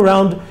this time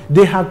around,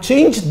 they have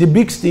changed the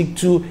big stick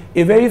to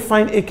a very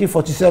fine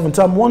AK-47.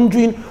 So I'm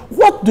wondering,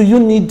 what do you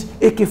need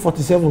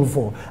AK-47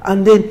 for?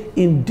 And then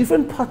in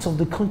different parts of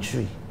the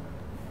country,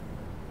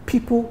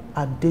 people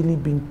are daily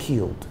being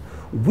killed.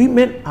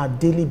 Women are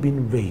daily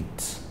being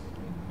raped.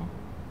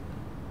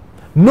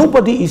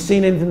 Nobody is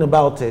saying anything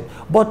about it.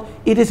 But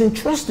it is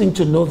interesting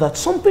to know that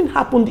something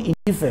happened in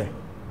Ife.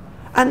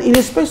 And in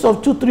a space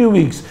of 2-3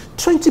 weeks,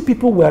 20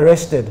 people were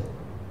arrested.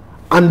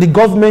 And the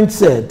government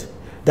said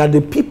that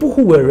the people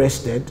who were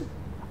arrested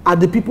are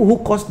the people who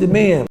caused the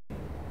mayhem.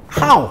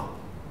 How?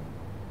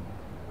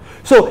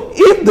 So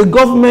if the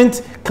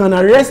government can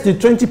arrest the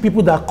 20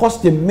 people that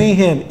caused the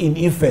mayhem in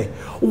Ife,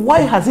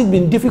 why has it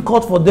been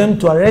difficult for them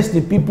to arrest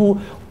the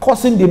people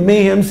causing the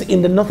mayhems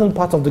in the northern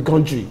part of the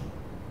country?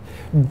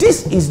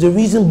 This is the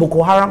reason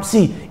Boko Haram,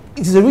 see,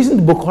 it is the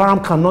reason Boko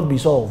Haram cannot be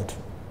solved.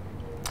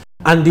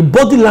 And the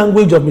body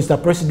language of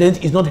Mr.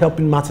 President is not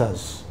helping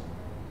matters.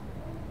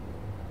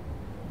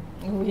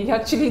 We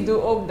actually do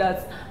hope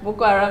that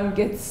Boko Haram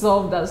gets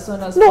solved as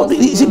soon as possible.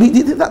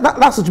 No,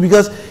 that's it,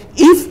 because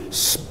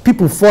if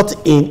people fought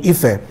in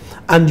Ife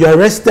and you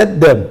arrested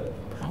them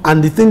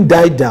and the thing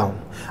died down,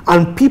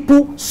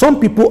 and some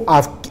people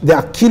they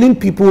are killing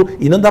people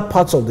in other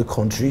parts of the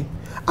country,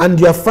 and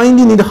you are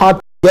finding it hard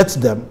to get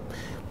them.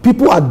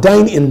 People are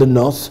dying in the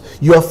north.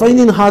 You are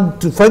finding it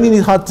hard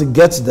to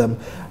get them.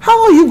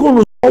 How are you going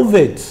to solve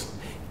it?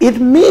 It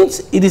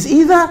means it is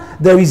either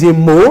there is a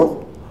mole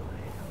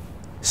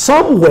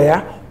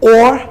somewhere,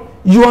 or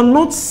you are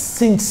not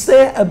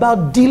sincere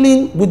about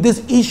dealing with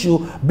this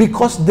issue,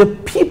 because the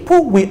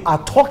people we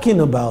are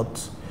talking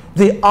about,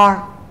 they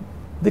are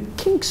the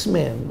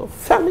kingsmen, the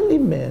family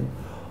men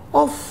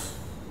of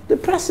the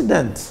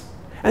president.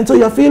 And so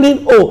you're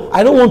feeling, oh,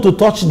 I don't want to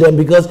touch them,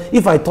 because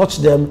if I touch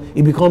them,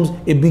 it becomes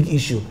a big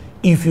issue.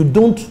 If you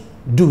don't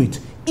do it,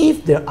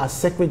 if there are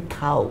sacred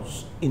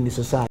cows in the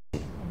society,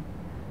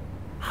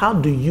 how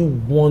do you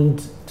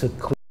want to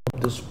clear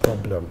up this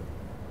problem?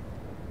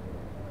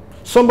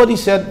 Somebody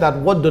said that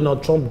what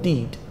Donald Trump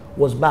did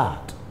was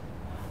bad.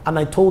 And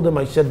I told them,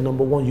 I said,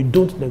 number one, you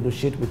don't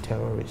negotiate with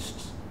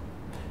terrorists.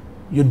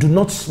 You do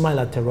not smile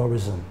at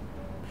terrorism.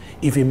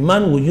 If a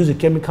man will use a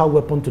chemical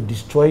weapon to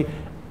destroy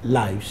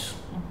lives,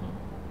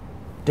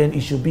 then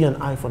it should be an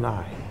eye for an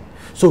eye.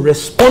 So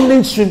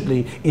responding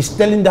swiftly is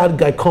telling that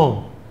guy,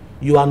 come,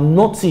 you are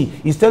naughty.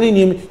 He's telling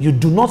him, you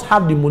do not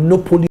have the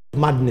monopoly of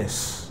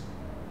madness.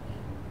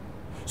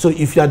 So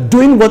if you are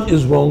doing what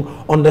is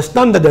wrong,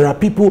 understand that there are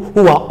people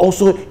who are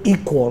also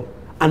equal,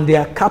 and they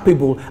are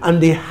capable,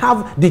 and they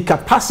have the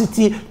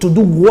capacity to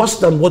do worse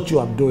than what you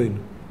are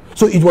doing.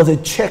 So it was a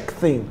check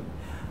thing.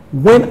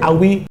 When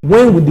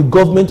would the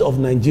government of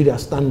Nigeria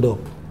stand up?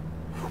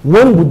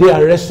 When would they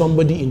arrest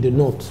somebody in the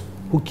north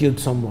who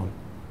killed someone?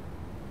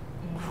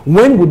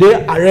 When would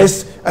they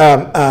arrest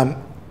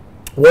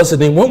what's the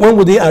name? When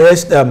would they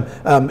arrest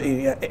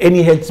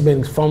any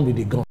herdsman found with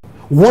a gun?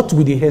 What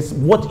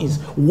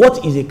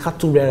is a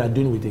cattle rearer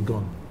doing with a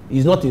gun?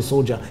 He's not a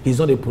soldier. He's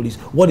not a police.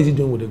 What is he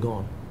doing with a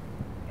gun?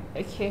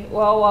 Okay.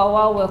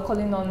 Well, we're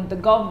calling on the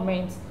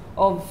government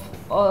of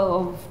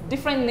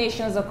different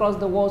nations across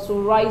the world to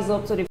rise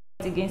up to the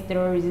against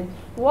terrorism,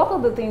 what are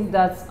the things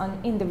that an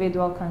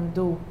individual can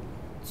do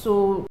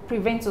to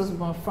prevent us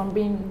from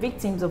being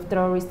victims of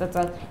terrorist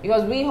attacks?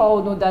 Because we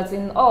all know that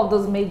in all of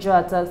those major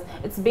attacks,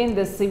 it's been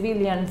the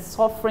civilians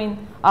suffering,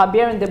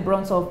 bearing the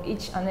brunt of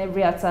each and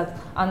every attack.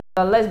 And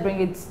let's bring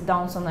it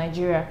down to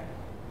Nigeria.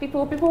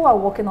 People are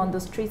walking on the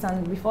streets,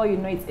 and before you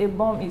know it, a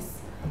bomb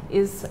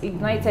is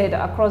ignited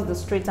across the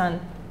street and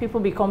people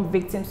become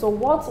victims. So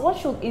what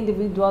should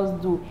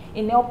individuals do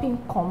in helping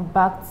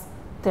combat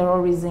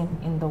terrorism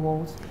in the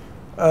world?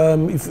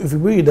 If we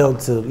bring it down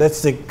to,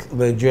 let's take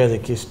Nigeria as a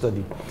case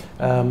study.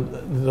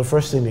 The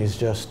first thing is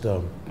just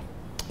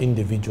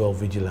individual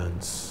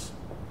vigilance.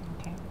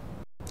 Okay.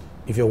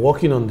 If you're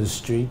walking on the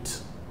street,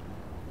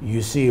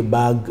 you see a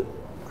bag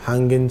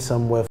hanging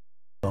somewhere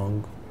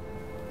long,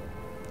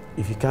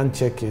 if you can't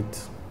check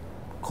it,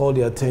 call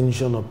the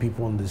attention of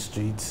people on the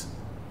streets.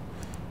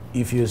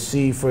 If you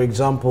see, for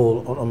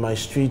example, on my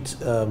street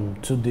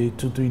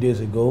 2-3 days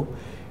ago,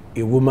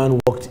 a woman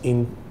walked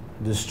in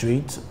the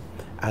street,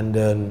 and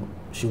then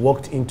she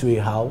walked into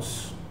a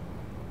house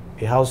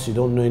you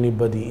don't know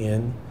anybody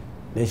in.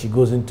 Then she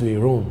goes into a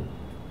room,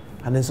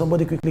 and then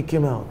somebody quickly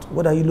came out.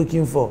 What are you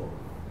looking for?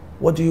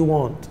 What do you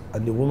want?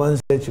 And the woman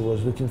said she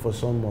was looking for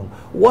someone.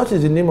 What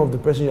is the name of the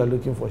person you are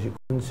looking for? She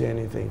couldn't say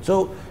anything.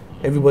 So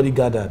everybody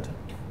gathered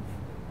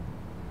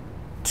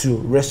to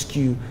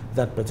rescue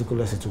that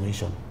particular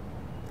situation.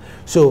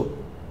 So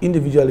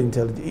individual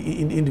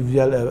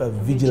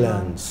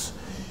vigilance.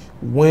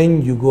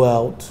 When you go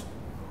out,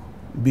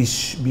 be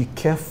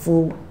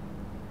careful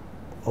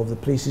of the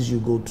places you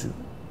go to.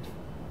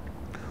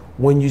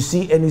 When you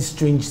see any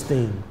strange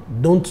thing,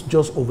 don't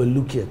just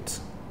overlook it.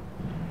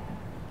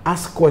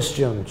 Ask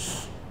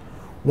questions.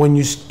 When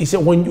you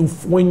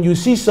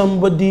see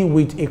somebody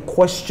with a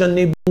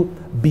questionable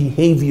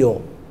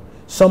behavior,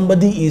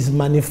 somebody is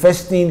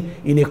manifesting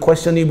in a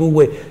questionable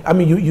way. I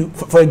mean,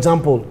 for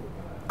example,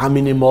 I'm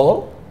in a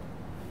mall,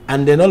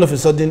 and then all of a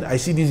sudden I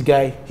see this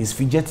guy. He's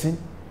fidgeting,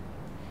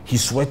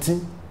 he's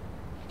sweating,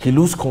 he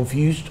looks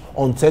confused,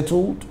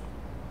 unsettled.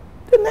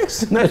 The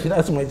next thing I should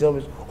ask myself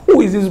is,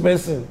 who is this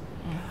person?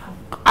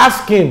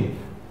 Ask him,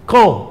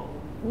 come,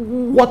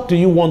 what do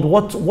you want?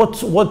 What's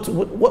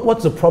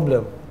the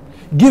problem?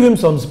 Give him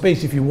some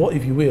space if you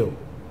will.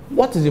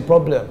 What is the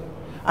problem?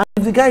 And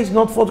if the guy is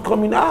not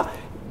forthcoming,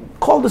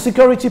 call the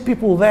security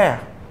people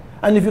there.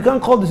 And if you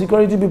can't call the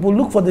security people,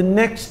 look for the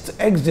next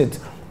exit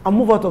and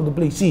move out of the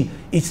place. See,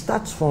 it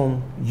starts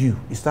from you.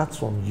 It starts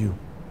from you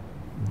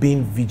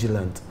being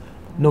vigilant.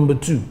 Number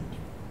two,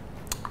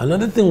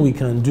 another thing we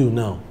can do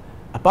now,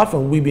 apart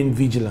from we being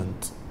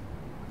vigilant,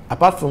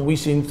 apart from we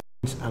seeing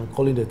things and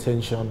calling the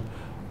attention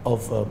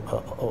of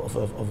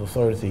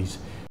authorities,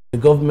 the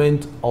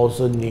government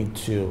also need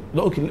to,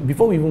 okay,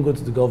 before we even go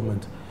to the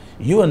government,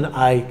 you and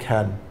I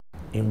can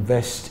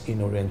invest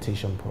in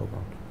orientation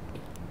program.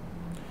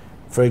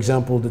 For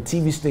example, the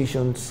TV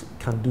stations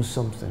can do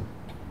something.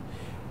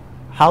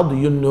 How do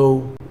you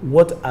know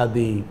what are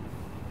the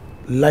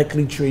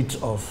likely traits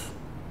of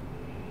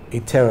a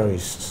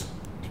terrorist?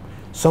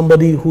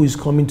 Somebody who is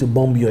coming to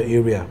bomb your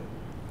area.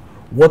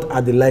 What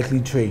are the likely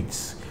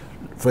traits?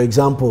 For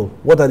example,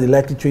 what are the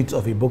likely traits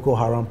of a Boko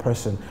Haram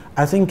person?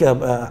 I think,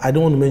 I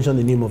don't want to mention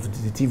the name of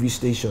the TV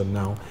station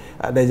now.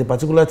 There's a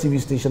particular TV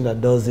station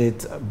that does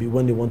it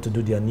when they want to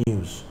do their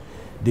news.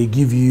 They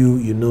give you,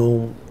 you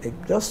know,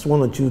 just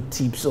one or two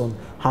tips on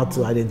how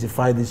to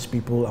identify these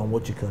people and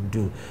what you can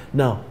do.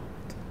 Now,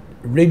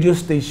 radio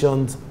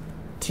stations,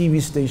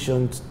 TV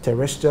stations,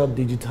 terrestrial,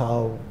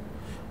 digital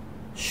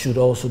should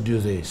also do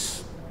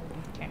this.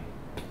 Okay.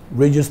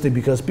 Radio station,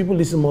 because people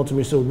listen more to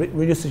radio, so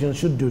radio stations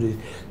should do this.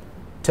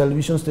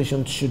 Television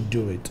stations should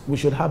do it. We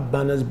should have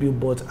banners,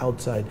 billboards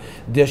outside.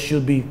 There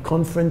should be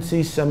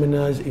conferences,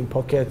 seminars in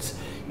pockets,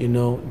 you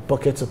know,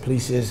 pockets of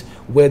places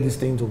where these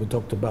things will be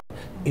talked about.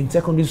 In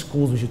secondary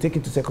schools, we should take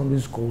it to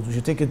secondary schools. We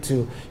should take it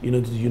to, you know,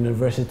 to the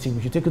university.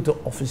 We should take it to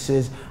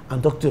offices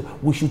and talk to.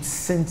 We should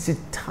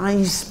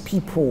sensitize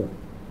people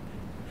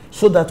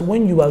so that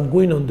when you are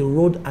going on the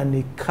road and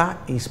a car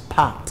is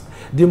parked,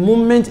 the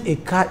moment a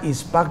car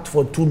is parked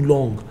for too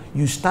long,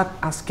 you start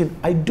asking.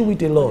 I do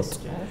it a lot.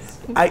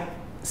 I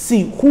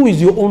see, who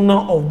is the owner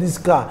of this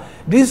car?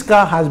 This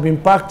car has been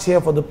parked here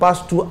for the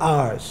past 2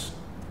 hours,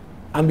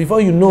 and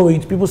before you know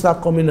it, people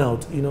start coming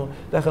out. You know,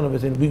 that kind of a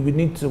thing. We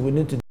need to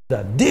do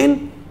that.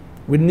 Then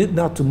we need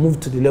now to move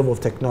to the level of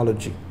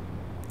technology.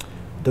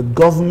 The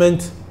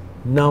government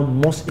now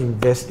must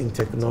invest in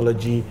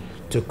technology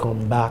to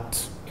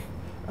combat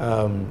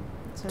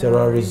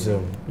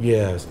terrorism.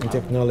 Yes, in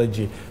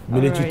technology,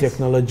 military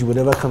technology,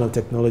 whatever kind of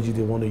technology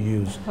they want to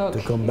use to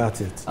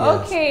combat it. Yes.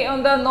 Okay,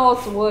 on that note,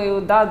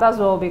 that's what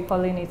we'll be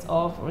calling it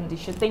off on the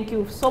show. Thank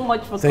you so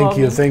much for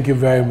coming. Thank you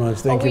very much.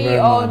 Thank you very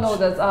much. We all know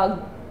that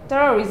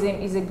terrorism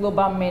is a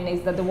global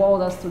menace that the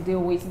world has to deal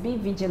with. Be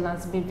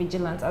vigilant, be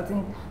vigilant. I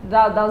think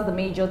that's the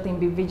major thing,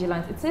 be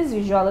vigilant. It is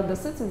usually the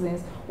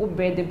citizens who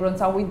bear the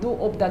brunt, and we do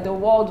hope that the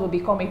world will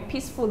become a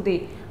peaceful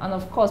day, and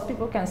of course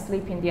people can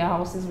sleep in their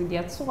houses with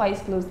their 2 eyes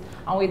closed,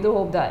 and we do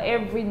hope that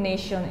every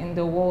nation in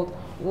the world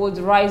would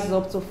rise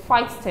up to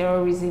fight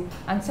terrorism,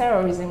 and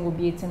terrorism will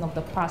be a thing of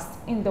the past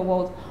in the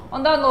world.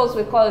 On that note,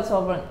 we call it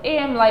over on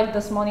AM Live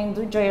this morning.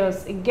 Do join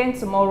us again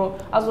tomorrow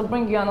as we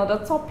bring you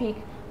another topic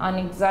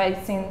and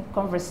exciting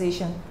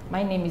conversation.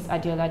 My name is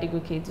Adiola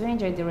Adigoke. Do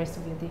enjoy the rest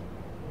of your day.